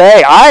hard to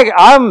say. There's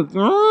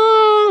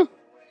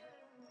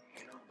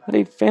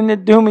They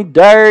finna do me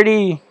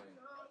dirty.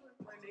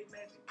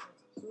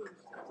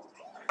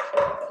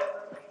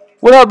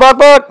 What up,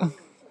 Buck?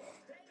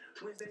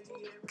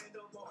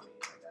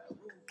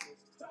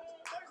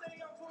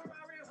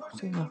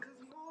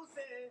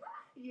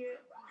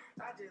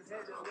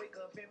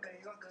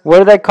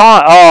 What are they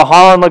calling? Oh,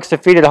 Holland looks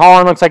defeated.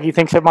 Holland looks like he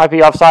thinks it might be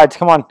offsides.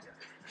 Come on.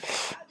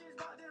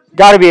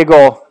 Got to be a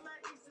goal.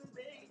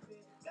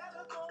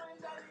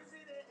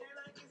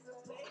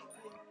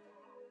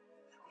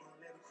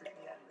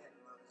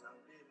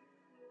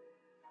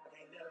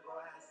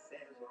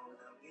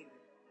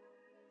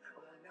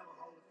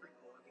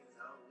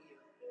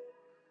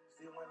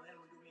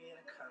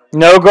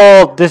 No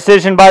goal.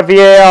 Decision by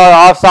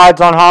VAR.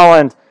 Offsides on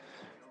Holland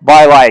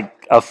by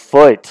like a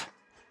foot.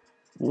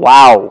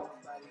 Wow.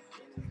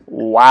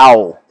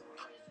 Wow.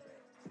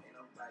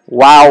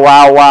 Wow,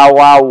 wow, wow,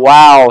 wow,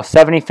 wow.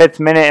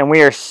 75th minute, and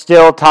we are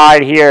still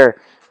tied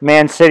here.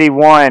 Man City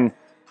 1.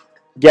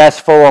 Yes,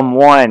 Fulham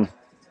 1.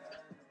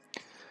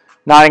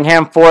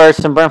 Nottingham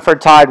Forest and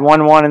Brentford tied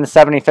 1-1 in the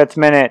 75th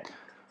minute.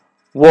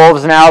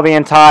 Wolves and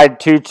Albion tied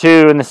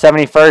 2-2 in the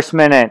 71st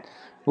minute.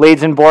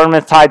 Leeds and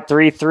Bournemouth tied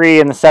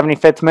 3-3 in the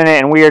 75th minute,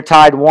 and we are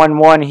tied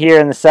 1-1 here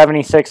in the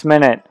 76th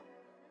minute.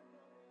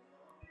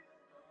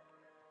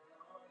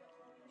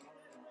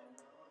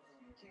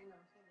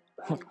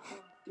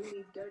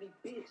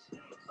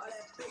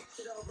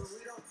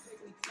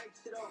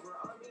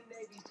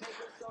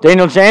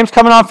 Daniel James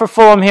coming on for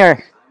Fulham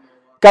here.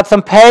 Got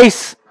some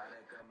pace.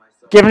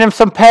 Giving him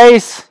some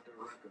pace.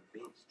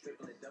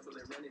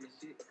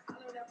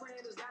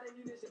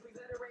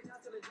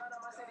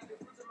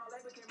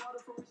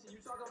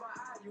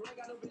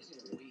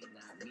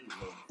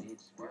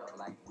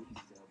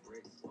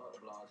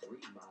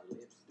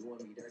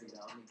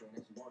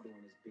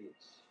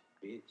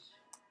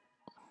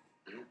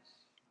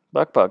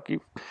 Buck,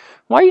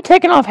 why are you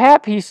taking off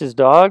hat pieces,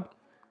 dog?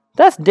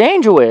 That's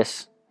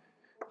dangerous.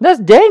 That's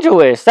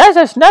dangerous.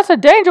 That's a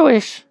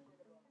dangerous.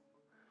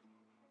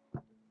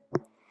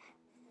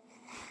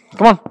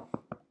 Come on.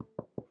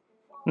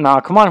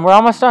 No, come on. We're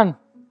almost done.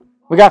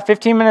 We got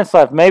 15 minutes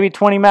left, maybe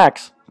 20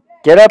 max.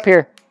 Get up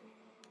here.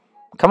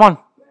 Come on.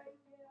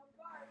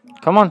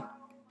 Come on.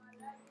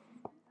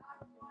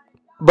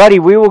 Buddy,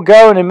 we will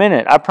go in a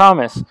minute. I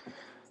promise.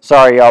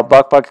 Sorry, y'all.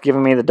 Buck's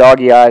giving me the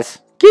doggy eyes.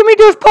 Give me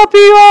those puppy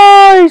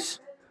eyes.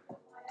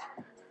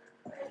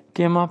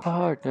 Give my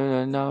heart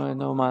to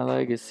know my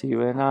legacy.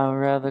 When I'd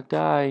rather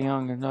die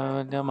young and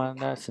know my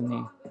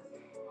destiny.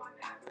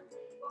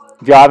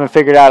 If y'all haven't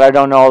figured out, I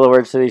don't know all the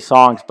words to these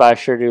songs, but I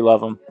sure do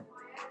love them.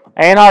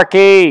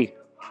 Anarchy.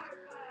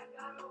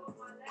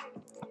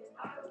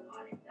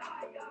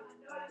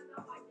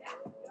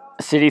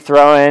 City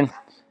throwing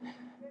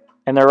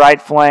in the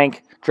right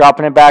flank,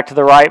 dropping it back to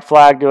the right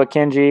flag to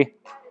Akinji.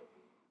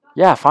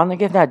 Yeah, finally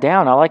getting that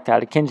down. I like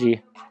that,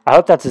 Akinji. I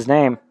hope that's his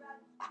name.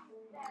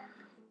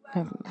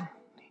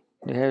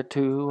 There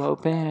to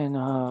open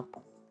up.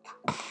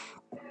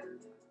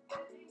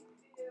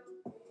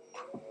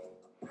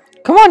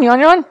 Come on, Yon.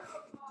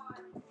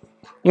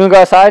 You wanna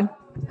go outside?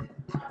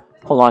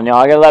 Hold on, y'all.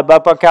 I gotta let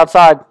Buck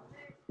outside.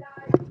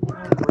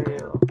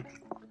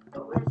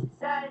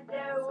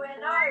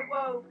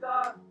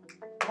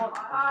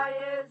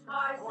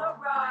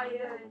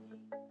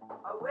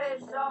 I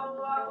wish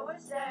someone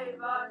would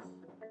save us.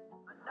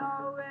 I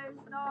know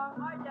it's not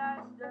my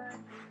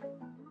destiny.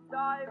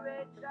 Die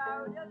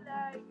without a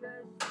legacy.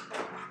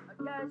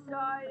 I guess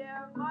I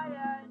am my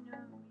enemy.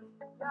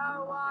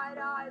 How wide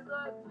I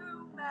look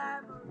through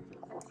memories.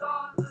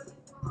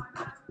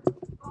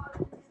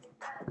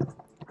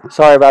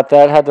 Sorry about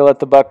that. Had to let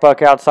the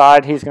Buck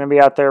outside. He's going to be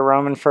out there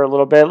roaming for a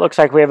little bit. Looks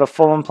like we have a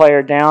Fulham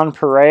player down,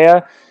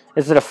 Pereira.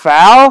 Is it a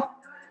foul?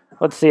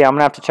 Let's see. I'm going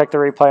to have to check the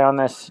replay on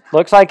this.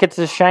 Looks like it's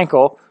his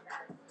shankle.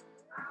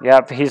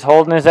 Yep, he's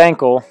holding his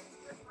ankle.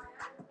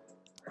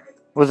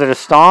 Was it a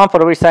stomp?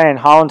 What are we saying?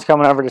 Holland's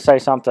coming over to say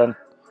something.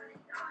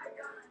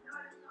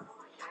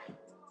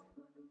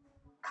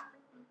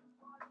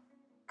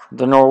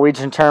 The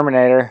Norwegian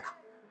Terminator.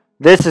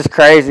 This is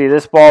crazy.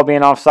 This ball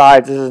being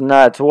offsides. This is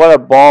nuts. What a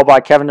ball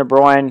by Kevin De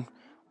Bruyne.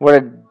 What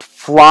a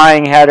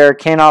flying header.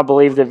 Cannot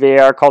believe the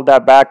VAR called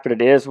that back, but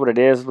it is what it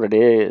is what it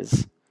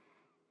is.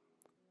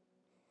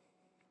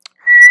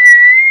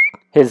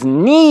 His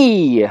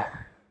knee.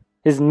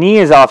 His knee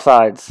is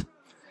offsides.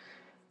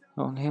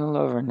 On hill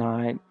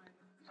overnight.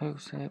 2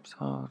 steps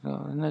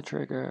in the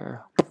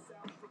trigger.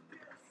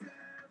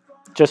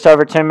 Just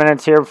over 10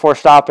 minutes here before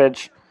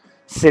stoppage.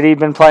 City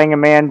been playing a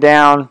man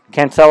down.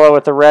 Cancelo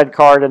with the red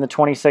card in the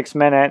 26th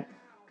minute.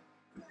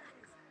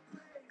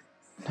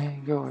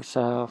 Hang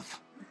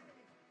yourself.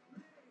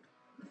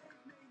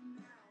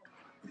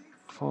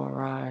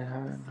 For I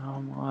heard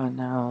no one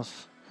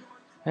else.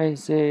 Hey,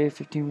 say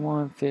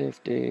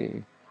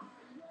 51-50.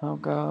 Oh,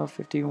 God,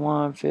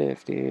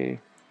 51-50.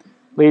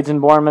 Leeds and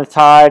Bournemouth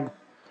tied.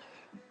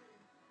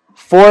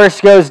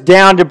 Forest goes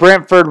down to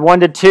Brentford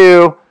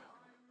 1-2.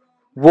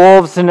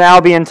 Wolves and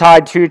Albion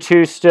tied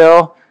 2-2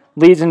 still.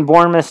 Leeds and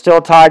Bournemouth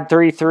still tied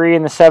 3-3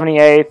 in the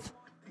 78th.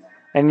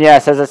 And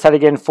yes, as I said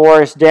again,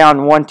 Forest down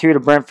 1-2 to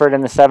Brentford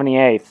in the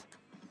 78th.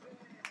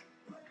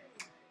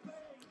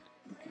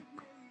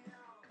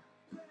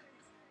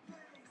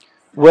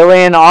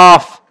 Willian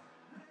off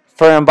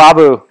for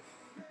Mbabu.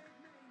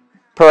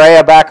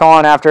 Pereira back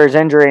on after his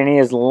injury, and he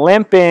is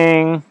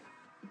limping.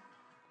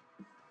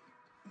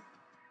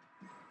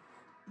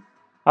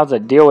 How's a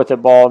deal with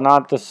it ball?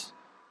 Not this.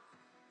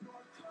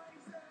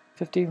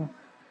 50.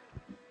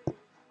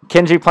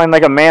 Kenji playing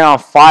like a man on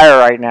fire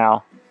right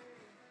now.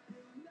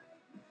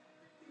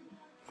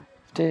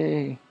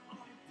 50.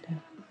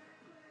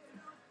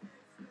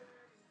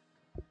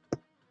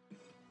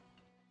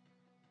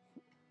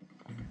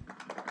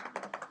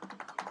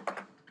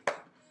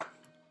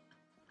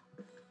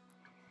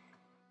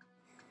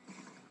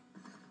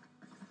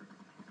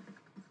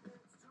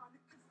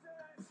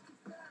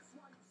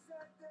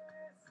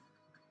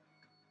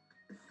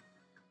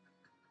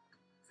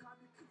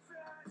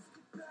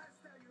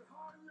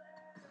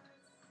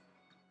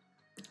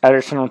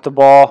 Ederson with the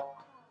ball.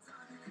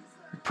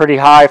 Pretty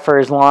high for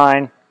his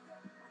line.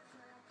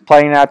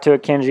 Playing out to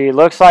Akinji.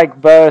 Looks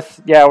like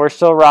both. Yeah, we're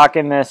still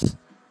rocking this.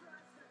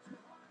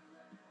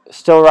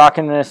 Still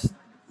rocking this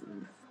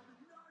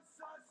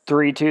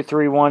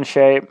 3-2-3-1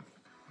 shape.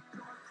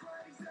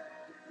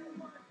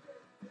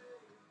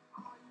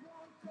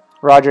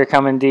 Roger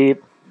coming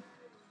deep.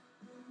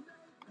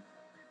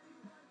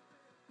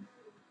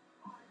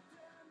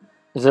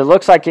 As it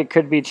looks like it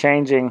could be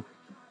changing.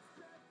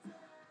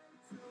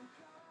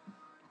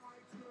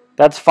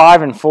 That's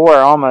 5 and 4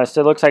 almost.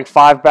 It looks like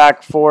 5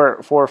 back,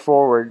 4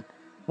 forward.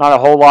 Not a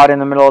whole lot in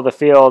the middle of the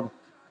field.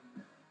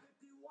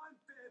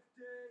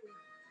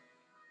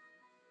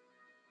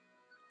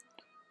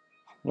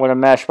 What a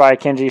mesh by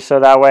Akinji, so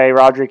that way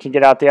Rodri can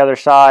get out the other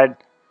side.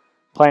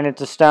 Playing it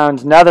to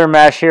Stones. Another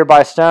mesh here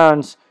by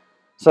Stones.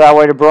 So that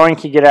way De Bruyne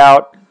can get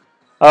out.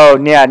 Oh,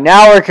 yeah.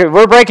 Now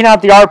we're breaking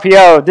out the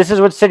RPO. This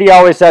is what City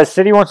always does.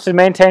 City wants to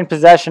maintain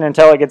possession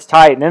until it gets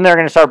tight. And then they're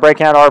going to start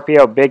breaking out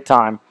RPO big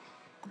time.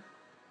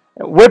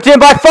 Whipped in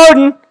by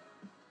Foden.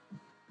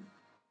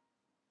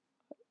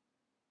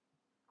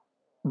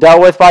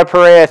 Dealt with by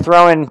Pereira.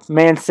 Throwing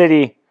Man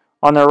City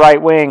on their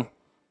right wing.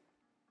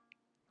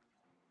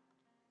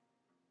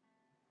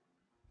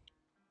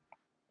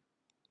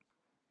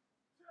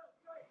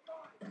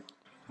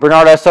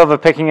 Bernardo Silva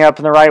picking up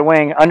in the right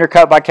wing.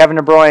 Undercut by Kevin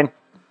De Bruyne.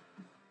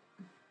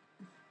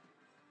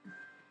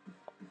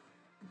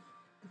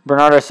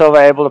 Bernardo Silva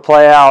able to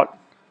play out.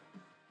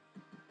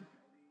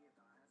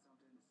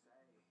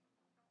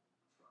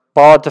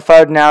 Ball to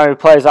Foden now. He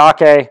plays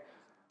Ake.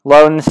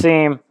 Low in the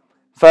seam.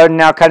 Foden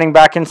now cutting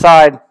back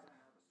inside.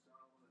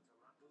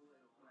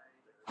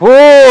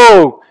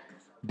 Whoa!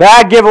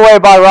 Bad giveaway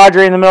by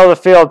Rodri in the middle of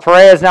the field.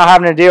 Pereira's now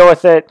having to deal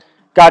with it.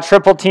 Got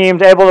triple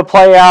teamed. Able to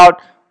play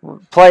out.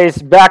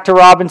 Plays back to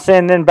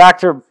Robinson. Then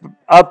back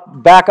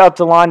up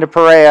the line to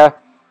Pereira.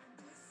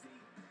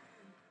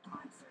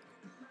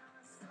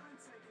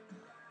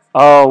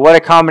 Oh, what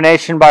a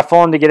combination by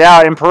Fulham to get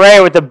out. And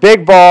Pereira with the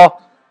big ball.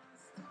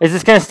 Is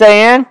this going to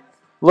stay in?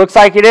 Looks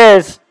like it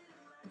is.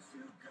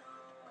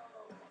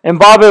 And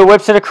Mbabu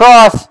whips it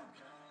across.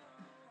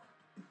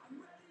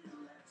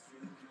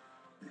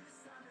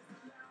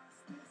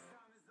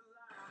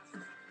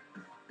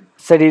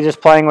 City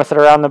just playing with it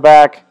around the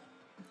back.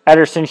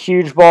 Ederson,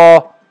 huge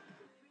ball.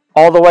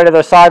 All the way to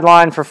the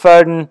sideline for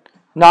Foden.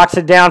 Knocks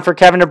it down for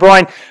Kevin De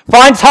Bruyne.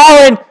 Finds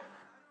Haaland.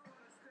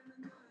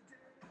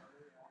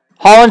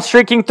 Haaland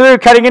streaking through,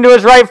 cutting into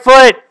his right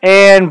foot.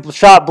 And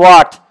shot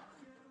blocked.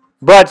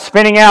 But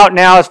spinning out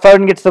now as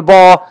Foden gets the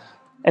ball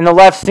in the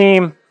left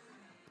seam.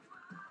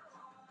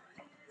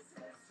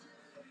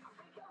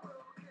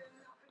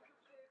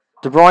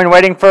 De Bruyne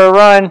waiting for a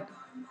run.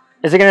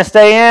 Is it going to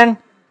stay in?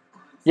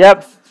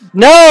 Yep.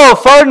 No!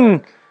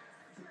 Foden!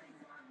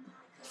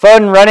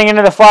 Foden running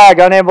into the flag,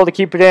 unable to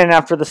keep it in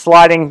after the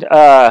sliding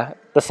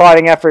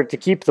effort to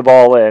keep the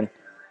ball in.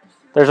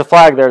 There's a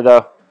flag there,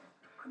 though.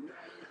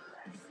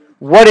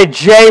 What a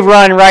J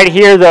run right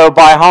here, though,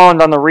 by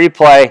Haaland on the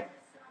replay.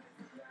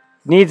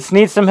 Needs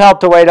some help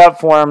to wait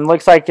up for him.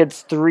 Looks like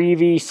it's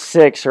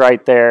 3v6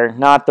 right there.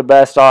 Not the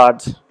best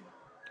odds.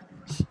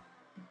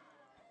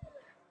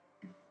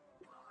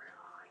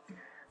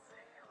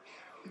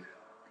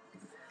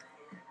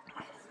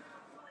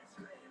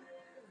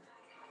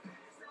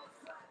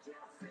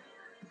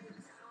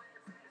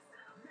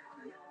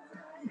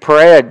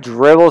 Pereira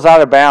dribbles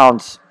out of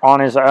bounds on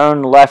his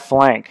own left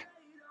flank.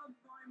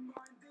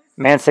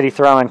 Man City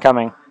throw-in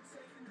coming.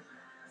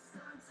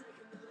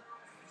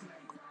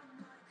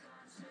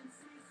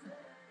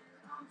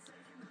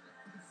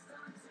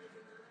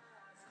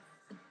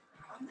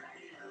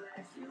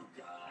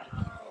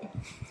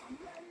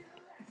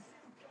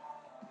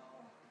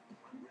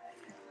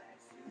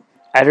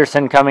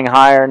 Ederson coming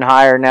higher and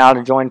higher now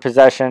to join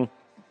possession.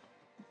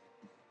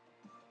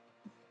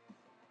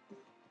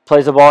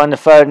 Plays the ball into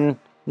Foden.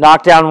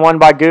 Knocked down one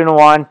by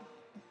Gundogan.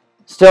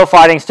 Still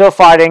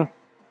fighting.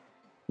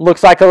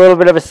 Looks like a little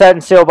bit of a set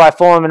and seal by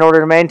Fulham in order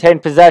to maintain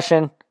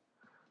possession.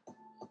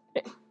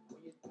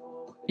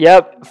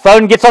 Yep.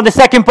 Foden gets on the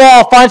second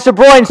ball, finds De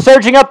Bruyne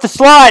surging up the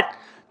slot.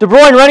 De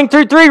Bruyne running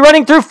through 3,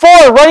 running through 4,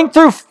 running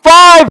through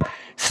 5.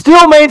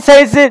 Still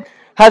maintains it.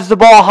 Has the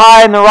ball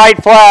high in the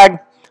right flag.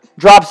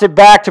 Drops it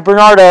back to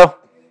Bernardo.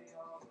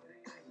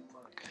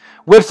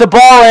 Whips the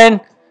ball in.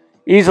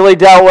 Easily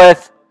dealt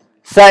with.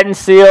 Set and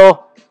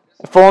seal.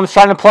 Fulham's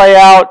trying to play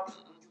out.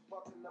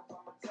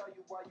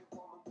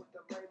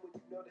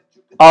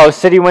 Oh,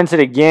 City wins it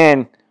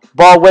again.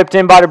 Ball whipped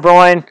in by De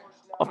Bruyne.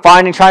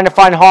 Trying to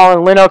find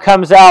Haaland. Leno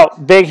comes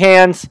out. Big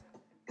hands.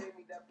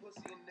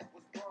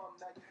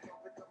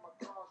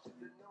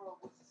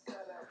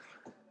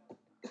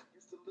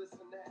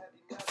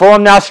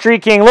 Fulham now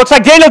streaking. Looks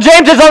like Daniel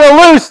James is on the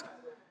loose.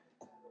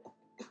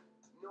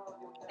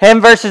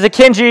 Him versus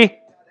Akinji.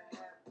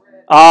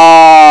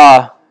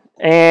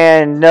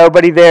 And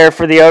nobody there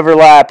for the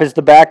overlap as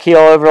the back heel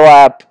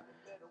overlap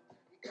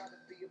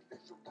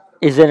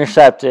is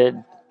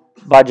intercepted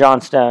by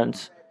John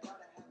Stones.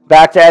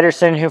 Back to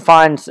Ederson, who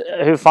finds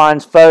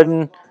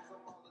Foden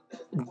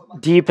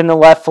deep in the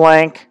left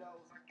flank.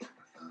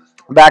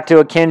 Back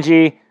to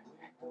Akinji.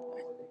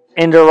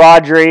 Into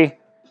Rodri.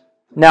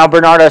 Now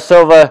Bernardo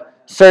Silva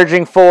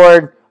surging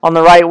forward on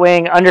the right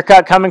wing.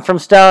 Undercut coming from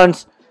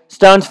Stones.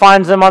 Stones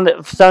finds him on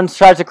the. Stones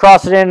tries to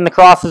cross it in, and the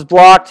cross is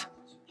blocked.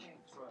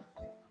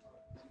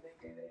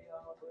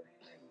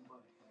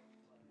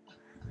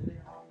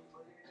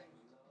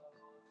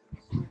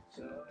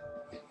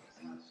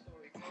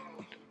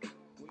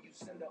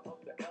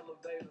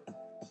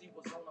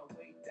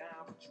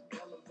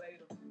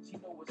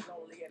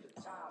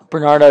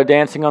 Bernardo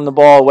dancing on the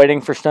ball,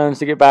 waiting for Stones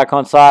to get back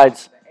on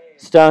sides.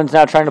 Stones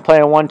now trying to play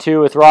a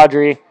 1-2 with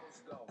Rodri.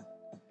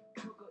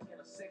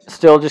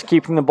 Still just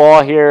keeping the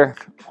ball here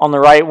on the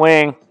right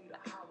wing.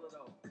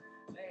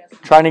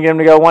 Trying to get him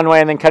to go one way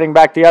and then cutting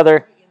back the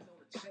other.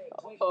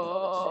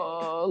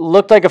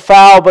 Looked like a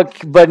foul,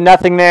 but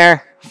nothing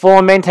there.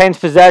 Fulham maintains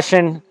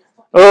possession.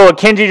 Oh,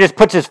 Akinji just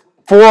puts his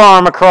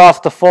forearm across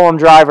the Fulham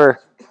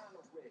driver.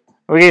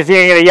 Are we going to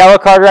get a yellow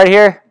card right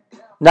here?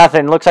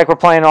 Nothing. Looks like we're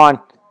playing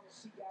on.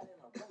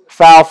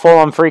 Foul,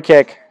 Fulham, free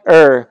kick.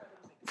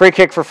 Free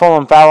kick for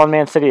Fulham. Foul on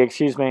Man City,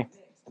 excuse me.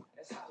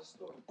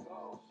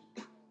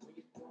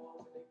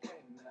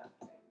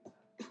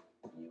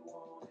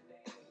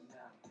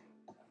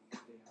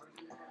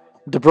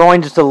 De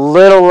Bruyne just a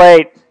little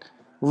late.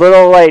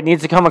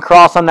 Needs to come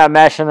across on that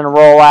mesh and then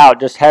roll out.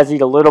 Just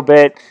hesied a little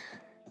bit.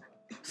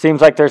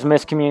 Seems like there's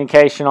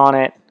miscommunication on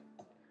it.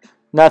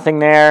 Nothing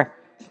there.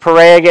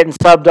 Pereira getting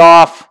subbed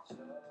off.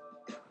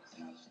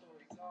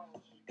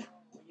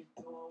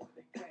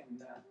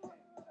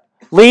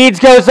 Leeds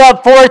goes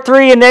up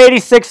 4-3 in the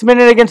 86th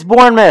minute against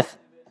Bournemouth.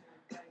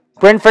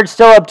 Brentford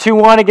still up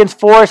 2-1 against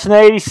Forest in the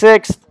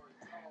 86th.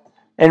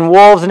 And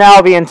Wolves and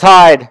Albion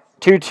tied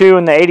 2-2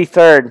 in the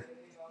 83rd.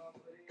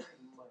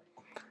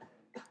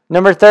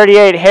 Number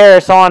 38,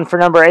 Harris on for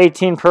number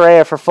 18,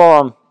 Pereira for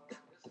Fulham.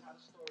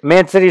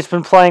 Man City's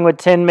been playing with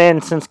 10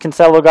 men since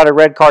Cancelo got a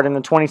red card in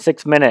the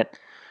 26th minute.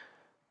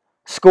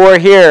 Score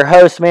here,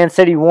 host Man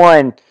City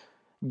 1,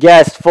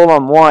 guest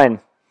Fulham 1.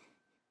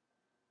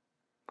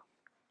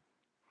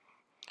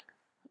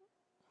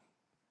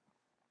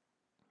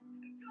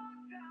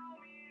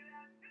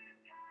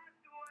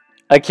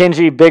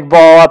 Akinji, big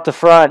ball up the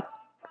front.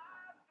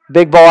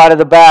 Big ball out of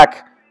the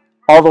back.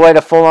 All the way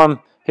to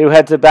Fulham, who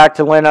heads it back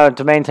to Leno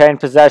to maintain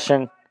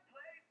possession.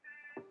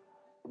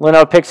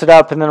 Leno picks it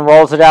up and then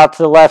rolls it out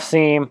to the left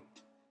seam.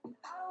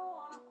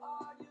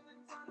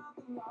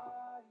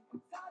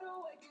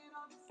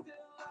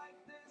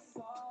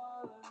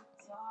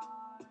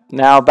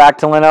 Now back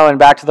to Leno and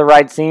back to the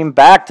right seam.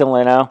 Back to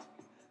Leno.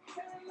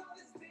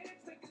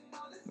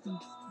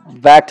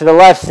 Back to the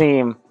left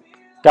seam.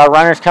 Got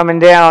runners coming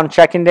down,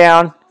 checking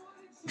down.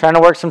 Trying to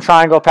work some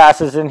triangle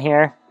passes in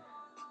here.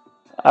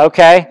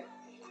 Okay.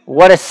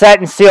 What a set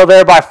and seal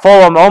there by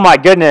Fulham. Oh my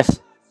goodness.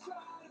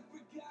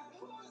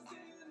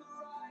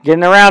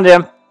 Getting around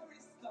him.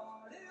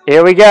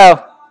 Here we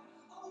go.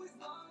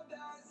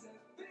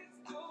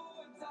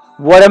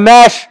 What a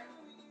mesh.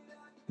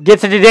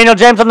 Gets it to Daniel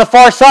James on the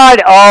far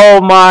side.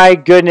 Oh my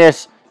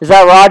goodness. Is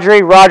that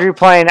Rodri? Rodri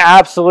playing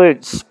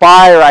absolute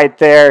spy right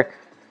there.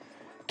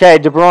 Okay,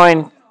 De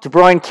Bruyne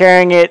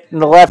carrying it in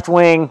the left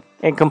wing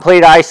in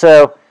complete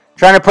ISO.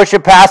 Trying to push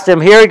it past him.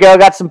 Here we go.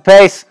 Got some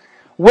pace.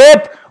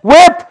 Whip.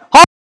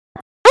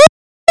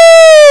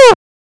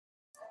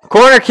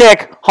 Corner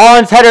kick.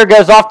 Haaland's header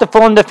goes off the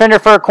Fulham defender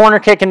for a corner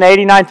kick in the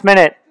 89th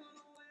minute.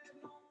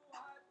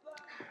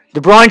 De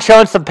Bruyne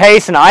showing some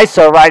pace and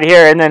ISO right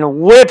here and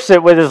then whips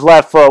it with his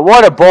left foot.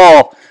 What a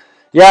ball.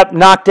 Yep,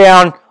 knocked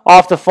down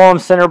off the Fulham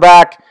center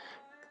back.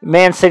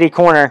 Man City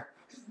corner.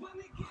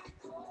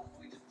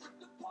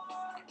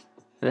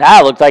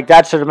 That looked like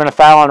that should have been a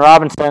foul on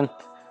Robinson.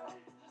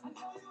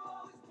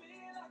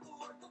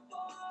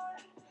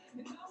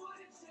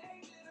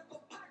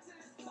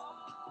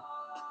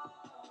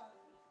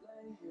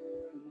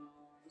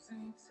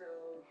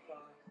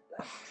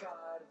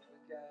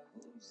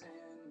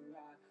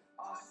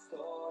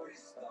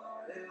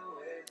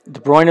 De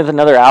Bruyne with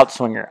another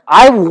outswinger.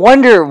 I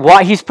wonder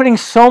why he's putting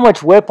so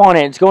much whip on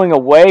it. It's going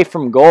away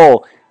from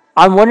goal.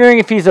 I'm wondering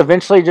if he's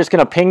eventually just going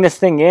to ping this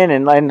thing in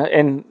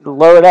and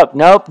load it up.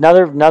 Nope,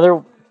 another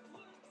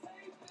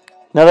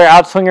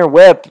outswinger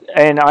whip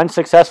and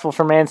unsuccessful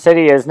for Man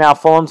City as now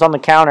Fulham's on the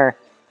counter.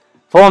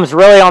 Fulham's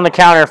really on the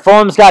counter.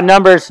 Fulham's got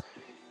numbers,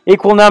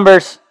 equal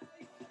numbers.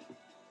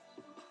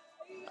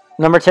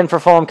 Number 10 for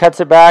Fulham cuts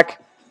it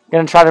back.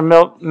 Going to try to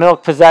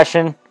milk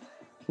possession.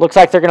 Looks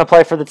like they're going to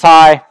play for the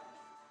tie.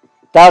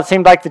 That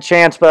seemed like the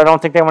chance, but I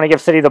don't think they want to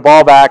give City the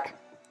ball back.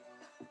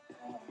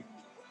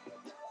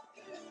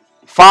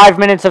 5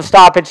 minutes of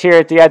stoppage here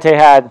at the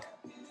Etihad.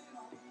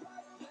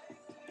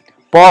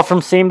 Ball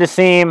from seam to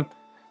seam.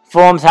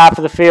 Fulham's half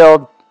of the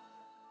field.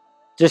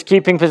 Just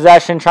keeping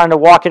possession, trying to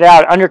walk it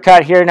out.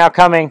 Undercut here now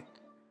coming.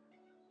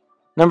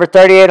 Number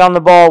 38 on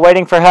the ball,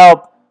 waiting for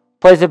help.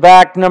 Plays it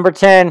back. Number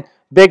 10.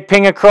 Big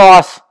ping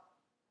across.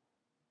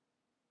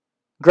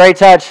 Great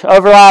touch.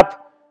 Overlap.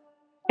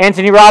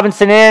 Anthony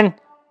Robinson in.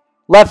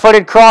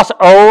 Left-footed cross.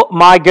 Oh,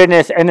 my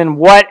goodness. And then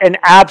what an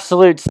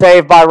absolute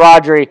save by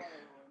Rodri.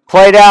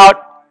 Played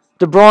out.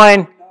 De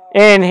Bruyne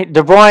in.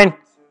 De Bruyne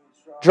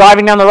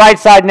driving down the right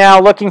side now,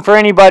 looking for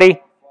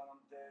anybody.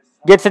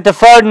 Gets it to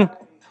Foden.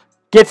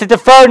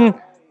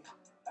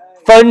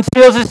 Foden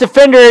steals his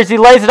defender as he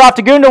lays it off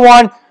to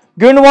Gundogan.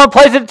 Gundogan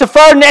plays it to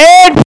Foden.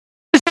 And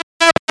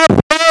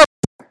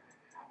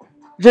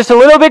just a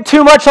little bit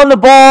too much on the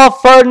ball.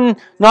 Foden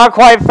not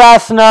quite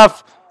fast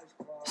enough.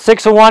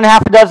 6 of one,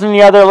 half a dozen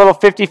the other. A little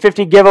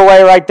 50-50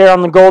 giveaway right there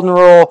on the golden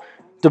rule.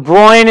 De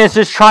Bruyne is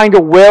just trying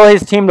to will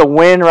his team to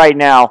win right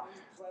now.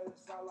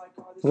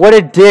 What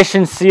a dish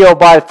and seal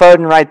by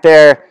Foden right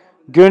there.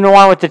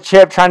 Gundogan with the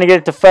chip, trying to get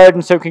it to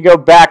Foden so he can go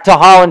back to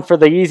Haaland for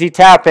the easy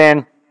tap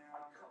in.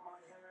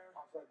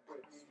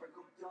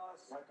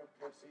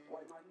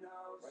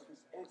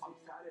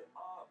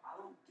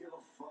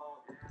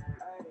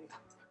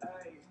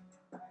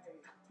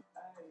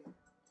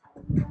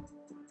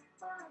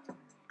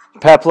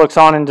 Pep looks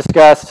on in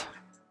disgust.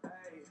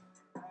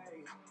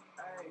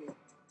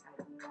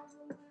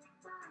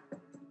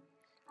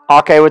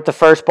 Ake with the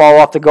first ball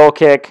off the goal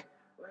kick.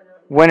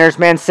 Winners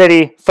Man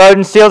City.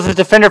 Foden steals his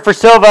defender for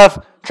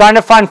Silva. Trying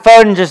to find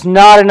Foden, just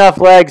not enough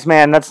legs,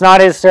 man. That's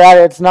not his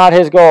strat. It's not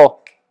his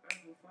goal.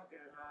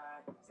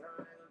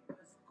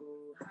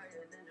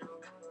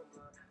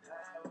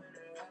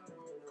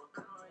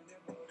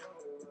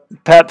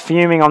 Pep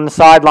fuming on the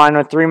sideline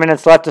with 3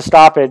 minutes left of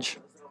stoppage.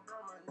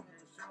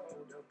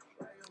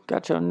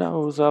 Got your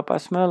nose up. I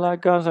smell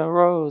like Guns N'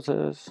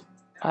 Roses.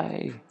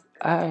 Aye.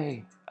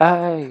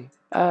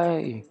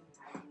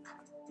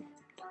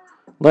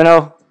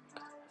 Leno,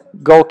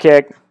 goal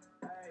kick.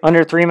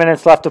 Under 3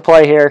 minutes left to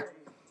play here.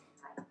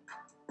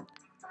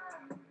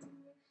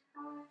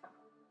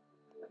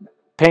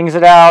 Pings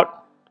it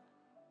out.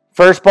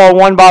 First ball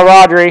won by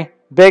Rodri.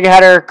 Big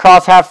header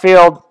across half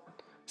field.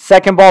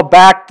 Second ball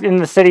back in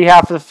the City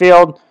half of the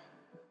field.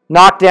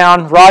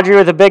 Knockdown. Rodri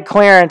with a big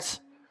clearance.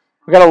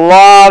 We got a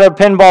lot of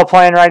pinball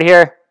playing right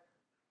here.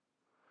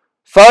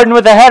 Foden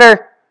with a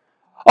header.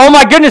 Oh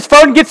my goodness,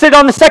 Foden gets it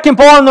on the second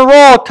ball in the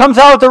roll. Comes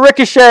out with a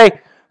ricochet.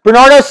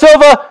 Bernardo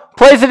Silva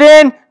plays it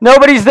in.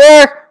 Nobody's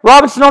there.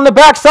 Robinson on the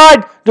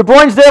backside. De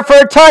Bruyne's there for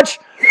a touch.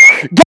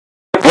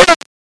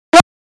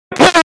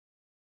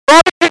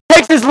 Robinson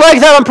takes his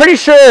legs out. I'm pretty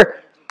sure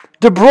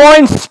De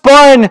Bruyne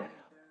spun.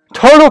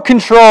 Total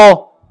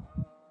control.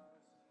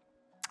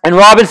 And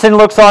Robinson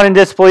looks on in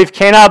disbelief.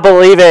 Cannot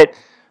believe it.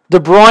 De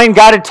Bruyne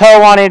got a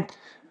toe on it.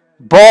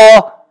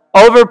 Ball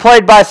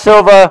overplayed by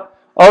Silva.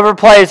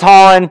 Overplays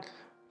Haaland.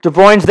 De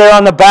Bruyne's there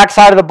on the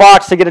backside of the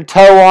box to get a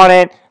toe on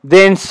it.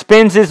 Then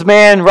spins his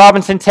man.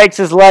 Robinson takes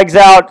his legs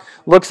out.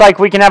 Looks like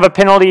we can have a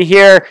penalty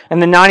here in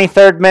the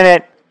 93rd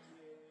minute.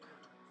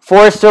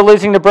 Forest still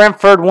losing to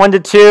Brentford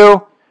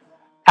 1-2.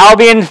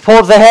 Albion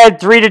pulls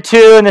ahead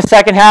 3-2 in the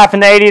second half in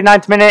the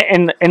 89th minute.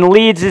 And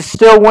Leeds is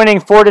still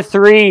winning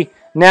 4-3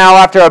 now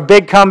after a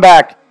big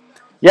comeback.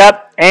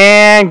 Yep,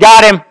 and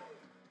got him.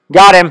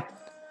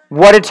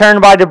 What a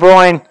turn by De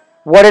Bruyne.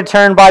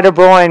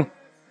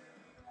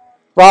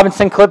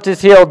 Robinson clipped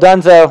his heel.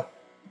 Dunzo.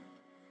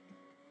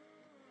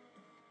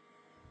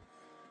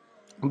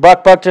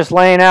 Buck just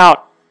laying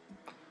out.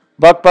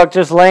 Buck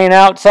just laying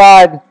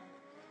outside.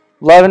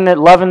 Loving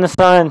the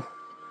sun.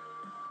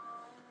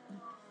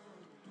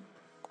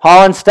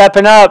 Haaland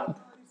stepping up.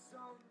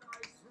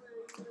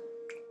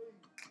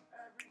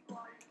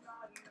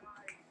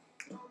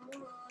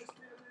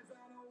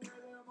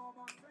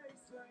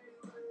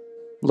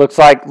 Looks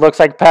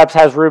like Peps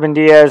has Ruben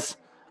Diaz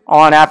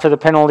on after the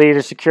penalty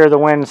to secure the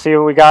win. See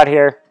what we got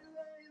here.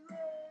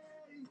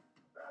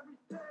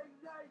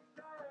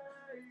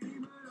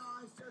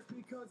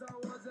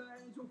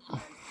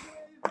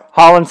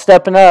 Haaland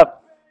stepping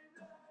up.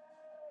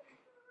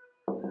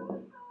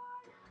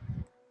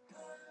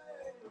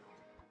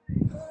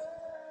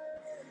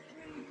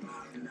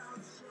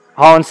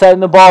 Haaland setting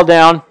the ball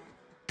down.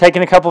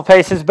 Taking a couple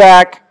paces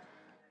back.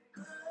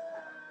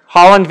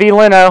 Haaland v.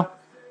 Leno.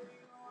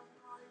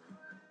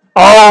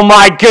 Oh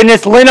my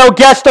goodness, Leno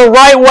gets the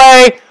right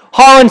way.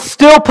 Holland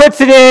still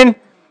puts it in.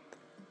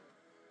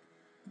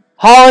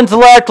 Holland's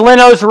left,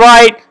 Leno's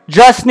right.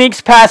 Just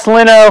sneaks past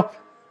Leno.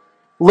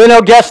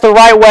 Leno gets the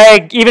right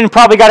way, even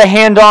probably got a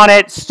hand on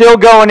it, still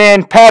going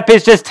in. Pep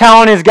is just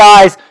telling his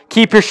guys,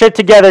 keep your shit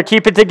together,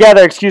 keep it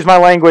together, excuse my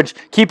language,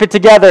 keep it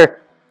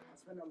together.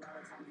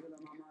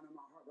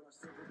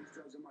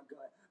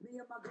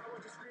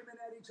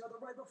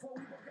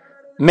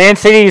 Man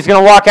City is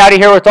going to walk out of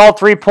here with all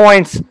 3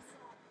 points.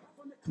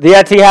 The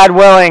Etihad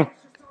willing.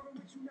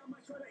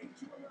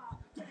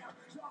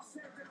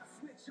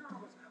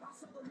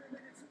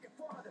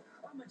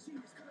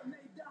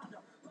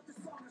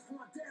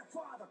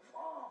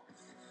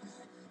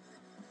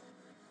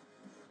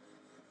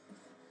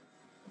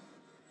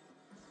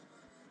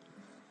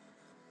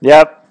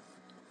 Yep.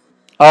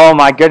 Oh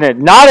my goodness.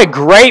 Not a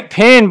great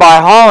pin by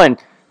Holland.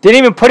 Didn't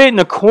even put it in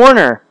the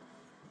corner.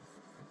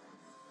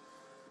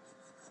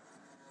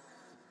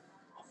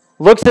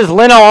 Looks as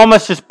Leno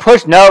almost just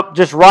pushed. Nope,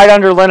 just right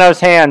under Leno's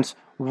hands.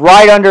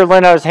 Right under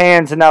Leno's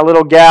hands in that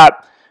little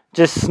gap.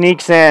 Just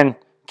sneaks in.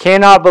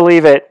 Cannot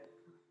believe it.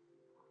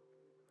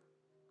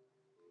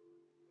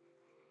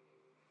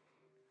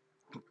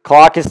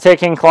 Clock is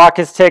ticking. Clock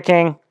is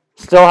ticking.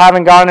 Still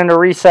haven't gone into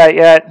reset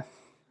yet.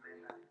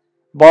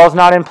 Ball's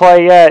not in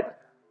play yet.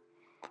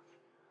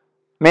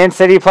 Man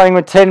City playing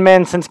with 10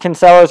 men since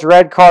Cancelo's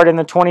red card in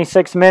the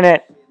 26th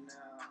minute.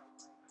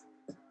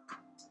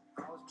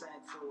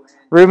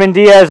 Ruben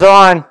Diaz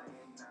on.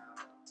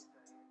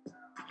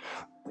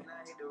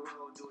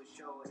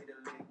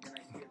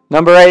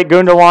 Number 8,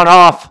 Gundogan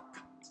off.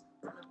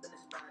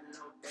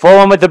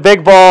 Fulham with the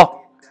big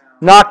ball.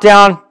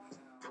 Knockdown.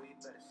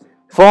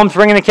 Fulham's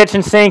bringing the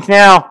kitchen sink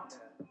now.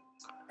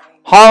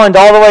 Holland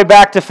all the way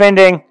back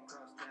defending.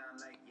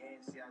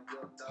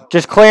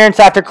 Just clearance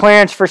after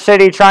clearance for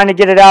City, trying to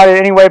get it out in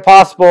any way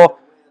possible.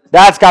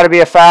 That's got to be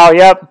a foul,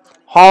 yep.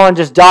 Holland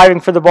just diving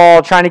for the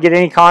ball, trying to get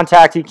any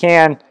contact he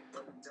can.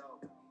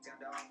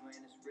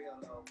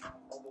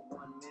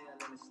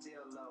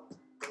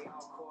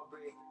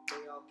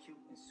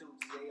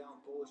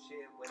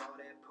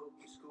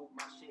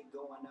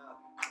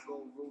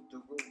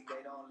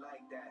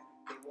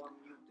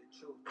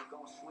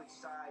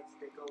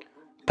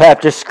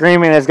 Pep just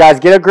screaming at his guys,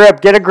 get a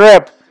grip, get a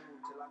grip.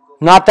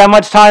 Not that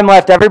much time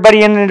left.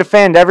 Everybody in and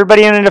defend.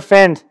 Everybody in and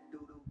defend.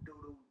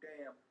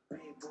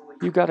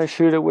 You got to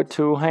shoot it with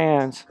 2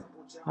 hands.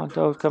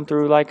 Those come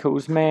through like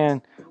who's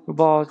man. The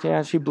ball,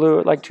 yeah, she blew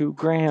it like 2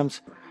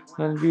 grams.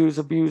 Abused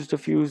a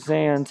few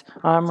Zans.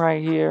 I'm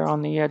right here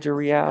on the edge of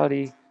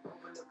reality.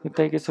 You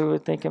think it's who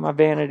would think of my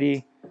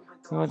vanity.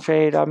 No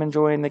trade, I'm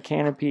enjoying the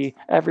canopy.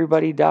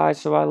 Everybody dies,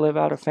 so I live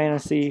out a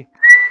fantasy.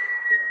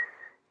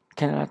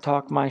 Can I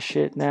talk my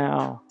shit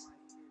now?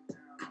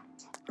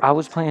 I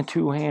was playing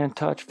 2-hand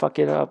touch. Fuck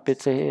it up.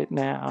 It's a hit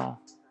now.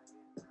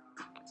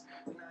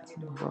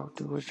 Broke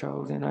to a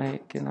show, then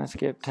I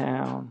skip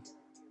town.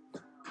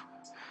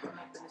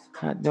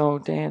 I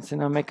don't dance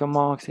and I make them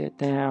all sit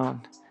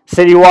down.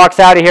 City walks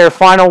out of here.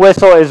 Final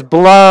whistle is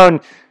blown.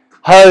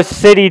 Host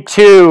City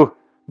 2.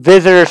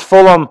 Visitors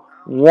Fulham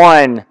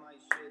 1.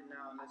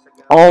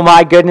 Oh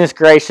my goodness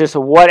gracious.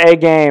 What a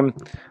game.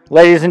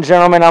 Ladies and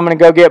gentlemen, I'm going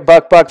to go get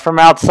Buck from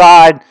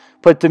outside.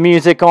 Put the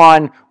music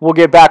on. We'll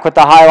get back with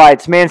the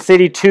highlights. Man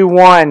City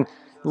 2-1.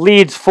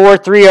 Leads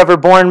 4-3 over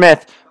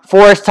Bournemouth.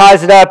 Forest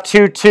ties it up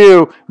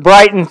 2-2.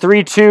 Brighton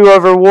 3-2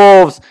 over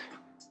Wolves.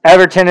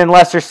 Everton and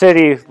Leicester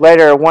City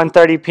later,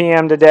 1:30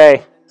 p.m.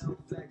 today.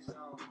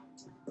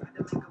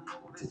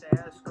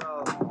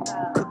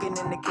 Cooking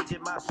in the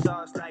kitchen, my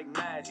sauce like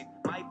magic.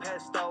 My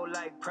pesto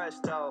like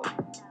presto.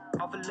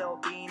 Off a little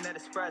bean at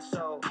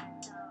espresso.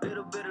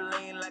 Little bit of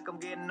lean like I'm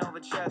getting over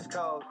chest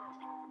cold.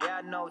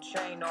 Got no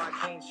chain, no, I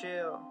can't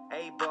chill.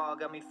 A-ball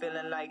got me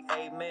feeling like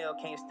A-mill.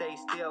 Can't stay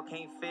still,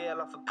 can't feel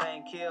off a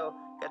pain kill.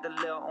 Got the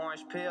little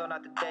orange pill,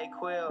 not the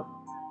Dayquil.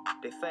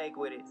 They fake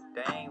with it,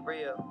 they ain't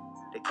real.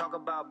 They talk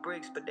about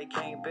bricks, but they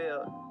can't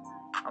build.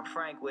 I'm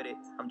frank with it,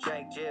 I'm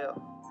Jake Jill.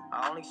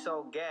 I only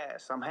sold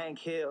gas, I'm Hank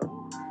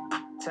Hill.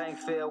 Tank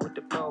filled with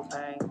the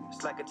propane.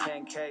 It's like a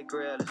 10K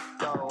grill, it's a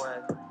throwaway.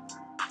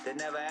 They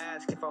never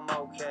ask if I'm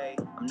okay,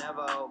 I'm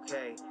never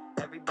okay.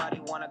 Everybody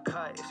wanna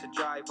cut, it's a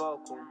dry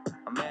vocal.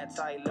 I'm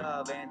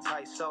anti-love,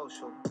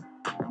 anti-social.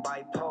 I'm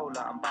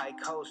bipolar, I'm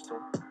bi-coastal.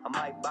 I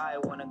might buy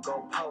one and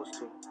go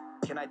postal.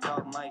 Can I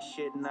talk my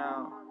shit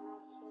now?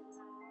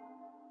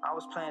 I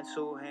was playing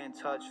 2-hand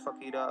touch,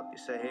 fuck it up,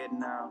 it's a hit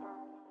now.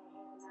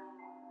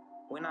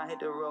 When I hit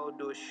the road,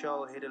 do a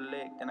show, hit a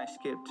lick, then I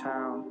skip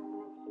town.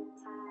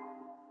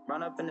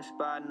 Run up in the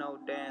spot, no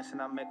dance,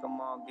 and I make them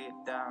all get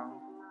down.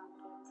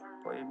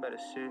 Boy, you better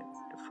sit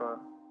the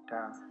fuck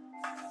down.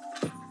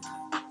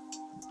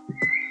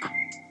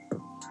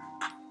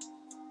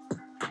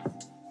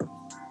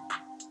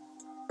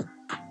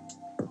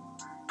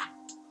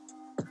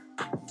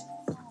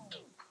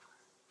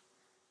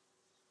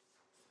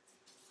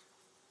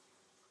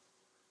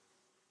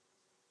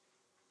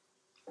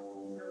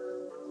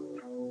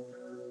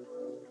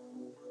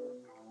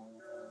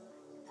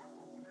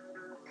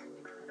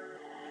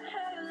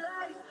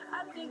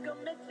 I'm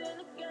mixing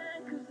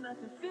again, cause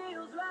nothing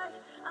feels right.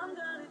 I'm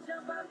gonna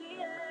jump off the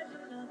edge,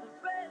 another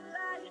red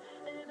light.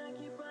 And I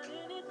keep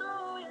running it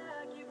through, yeah,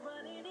 I keep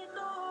running it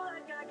through.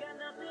 Like I got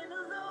nothing to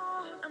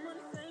lose. I'm on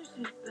the same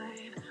shit,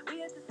 babe.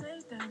 We at the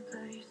same damn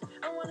place.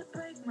 I wanna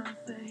break my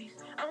face,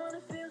 I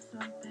wanna feel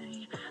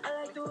something. I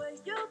like the way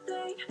you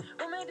think,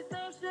 we'll make the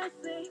same shit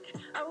sink.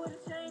 I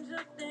wouldn't change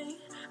a thing,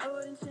 I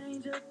wouldn't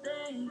change a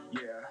thing.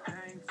 Yeah,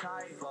 hang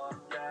tight,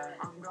 fuck that.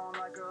 I'm gone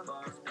like a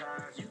bus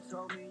pass. You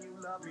told me you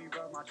love me,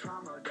 but my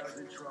trauma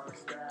doesn't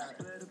trust that.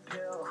 Split a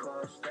pill,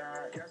 crush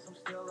that. Guess I'm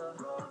still a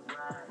rug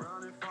rat.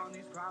 Running from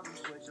these problems,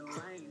 switching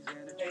lanes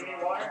in a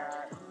truck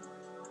cat.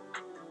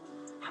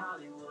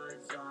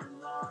 Hollywood's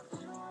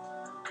unlocked.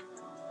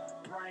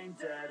 Brain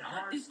dead,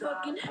 heart These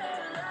stopped. fucking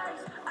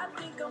headlights, I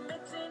think I'm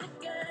mixing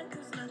again,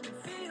 cause nothing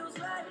feels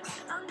right.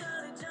 I'm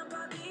gonna jump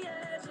off the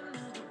edge,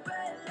 another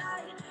red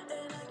light.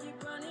 And I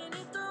keep running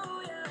it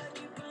through, yeah, I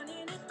keep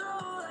running it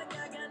through. Like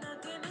I got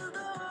nothing to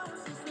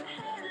lose. It's the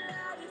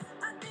headlights,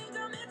 I think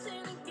I'm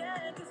mixing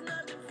again, cause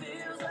nothing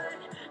feels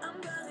right. I'm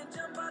gonna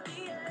jump off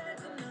the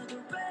edge,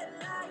 another red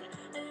light.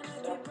 And I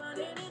keep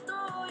running it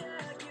through,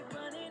 yeah, I keep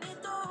running it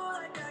through.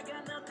 Like I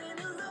got nothing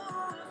to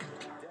lose.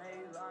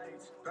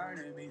 Daylights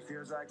burning me,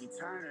 feels like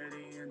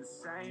eternity in the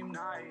same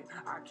night.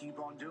 I keep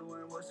on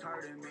doing what's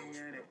hurting me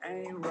and it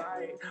ain't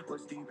right.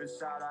 What's deep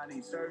inside, I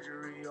need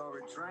surgery or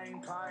a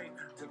drain pipe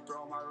to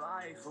throw my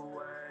life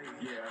away.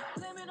 Yeah.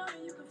 Blame it on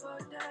me, you can fuck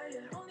that,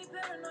 yeah. Only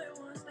paranoid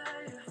ones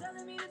that, yeah.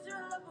 Telling me that you're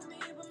in love with me,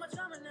 but my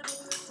trauma never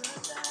puts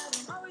trust that.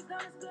 I'm always down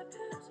to split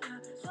pills, yeah.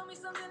 Show me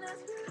something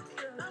that's real,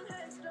 yeah. I'm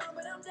headstrong,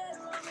 but I'm dead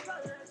wrong if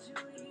I let you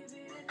leave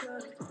it,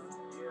 cause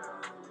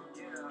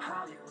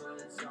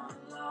Hollywood's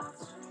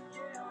unlocked.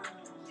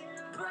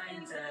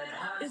 Brain dead,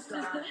 heart it's just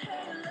the stopped.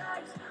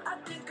 headlights. I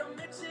think I'm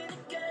mixing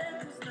again,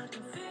 cause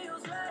nothing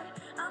feels right.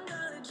 I'm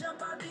gonna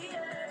jump off the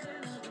edge,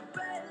 another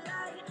red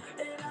light.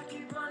 And I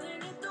keep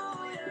running it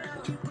through, yeah, I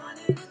keep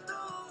running it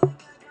through.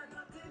 Like I got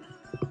nothing to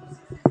lose.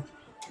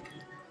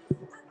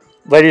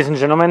 Ladies and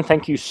gentlemen,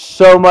 thank you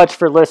so much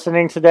for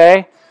listening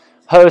today.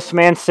 Host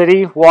Man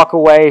City walk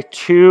away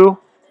 2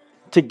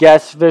 to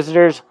guest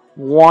visitors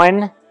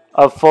 1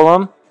 of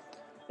Fulham.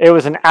 It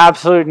was an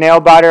absolute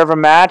nail-biter of a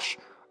match.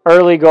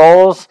 Early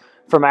goals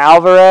from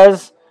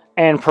Alvarez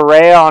and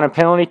Perea on a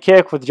penalty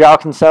kick, with João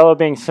Cancelo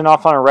being sent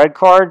off on a red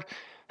card.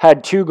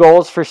 Had 2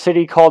 goals for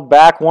City called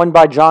back, one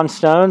by John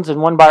Stones and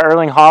one by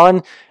Erling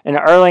Haaland. And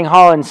Erling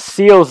Haaland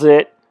seals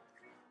it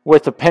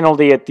with a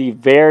penalty at the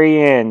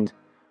very end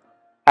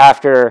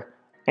after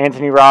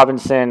Anthony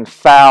Robinson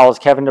fouls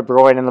Kevin De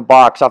Bruyne in the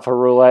box off a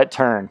roulette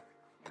turn.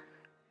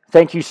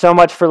 Thank you so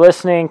much for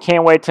listening.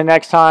 Can't wait till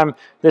next time.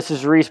 This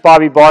is Reese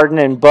Bobby Barden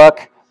and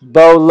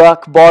Bo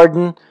Luck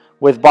Barden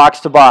with Box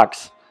to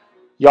Box.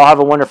 Y'all have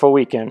a wonderful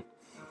weekend.